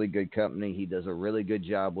a really good company. He does a really good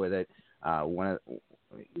job with it.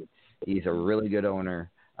 He's a really good owner.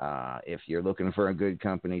 If you're looking for a good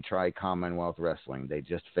company, try Commonwealth Wrestling. They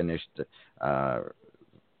just finished, I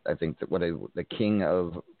think, the King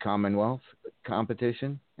of Commonwealth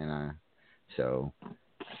competition, and so.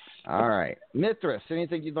 All right, Mithras,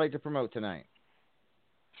 anything you'd like to promote tonight?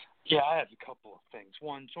 Yeah, I have a couple of things.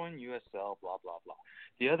 One, join USL, blah, blah, blah.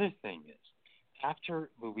 The other thing is,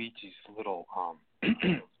 after Luigi's little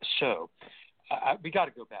show, we got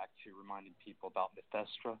to go back to reminding people about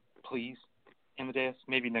Mephistra, please, Amadeus,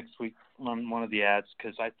 maybe next week on one of the ads,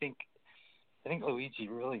 because I think Luigi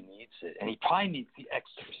really needs it, and he probably needs the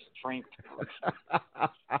extra strength.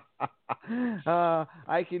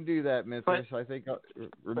 I can do that, Mithras. I think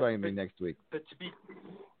remind me next week. But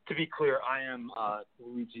to be clear, I am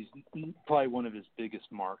Luigi's probably one of his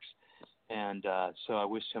biggest marks, and so I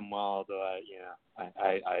wish him well. Although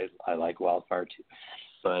I like Wildfire too,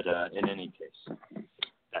 but in any case,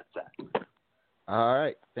 that's that. All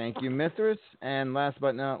right, thank you, Mithras, and last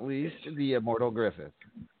but not least, the Immortal Griffith.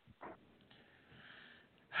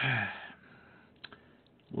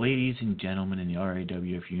 Ladies and gentlemen in the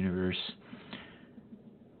RAWF universe,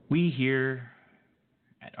 we here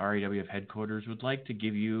at RAWF headquarters would like to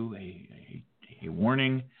give you a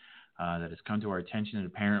warning that has come to our attention that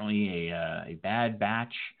apparently a bad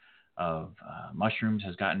batch of mushrooms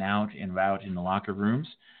has gotten out en route in the locker rooms,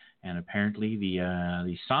 and apparently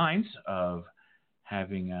the signs of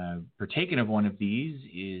having partaken of one of these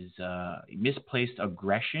is misplaced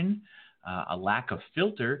aggression, a lack of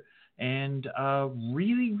filter, and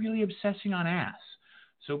really, really obsessing on ass.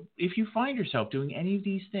 So if you find yourself doing any of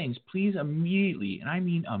these things, please immediately, and I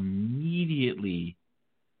mean immediately,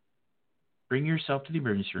 bring yourself to the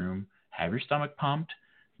emergency room, have your stomach pumped,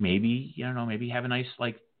 maybe have a nice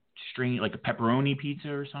string, like a pepperoni pizza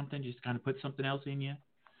or something, just kind of put something else in you.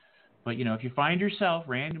 But, if you find yourself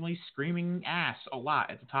randomly screaming ass a lot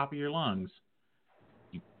at the top of your lungs,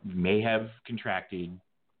 you may have contracted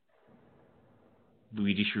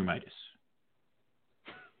Luigi Shroomitis.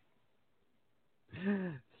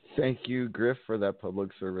 Thank you, Griff, for that public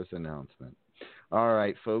service announcement. All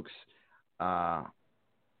right, folks.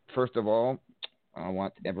 First of all, I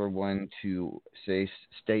want everyone to stay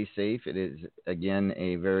safe. It is, again,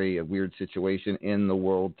 a very weird situation in the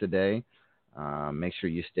world today. Make sure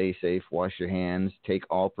you stay safe, wash your hands, take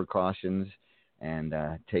all precautions, and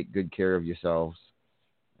take good care of yourselves.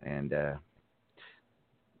 And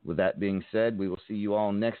with that being said, we will see you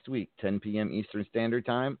all next week, 10 p.m. Eastern Standard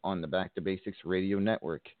Time on the Back to Basics Radio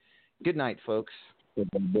Network. Good night, folks. Good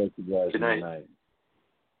night.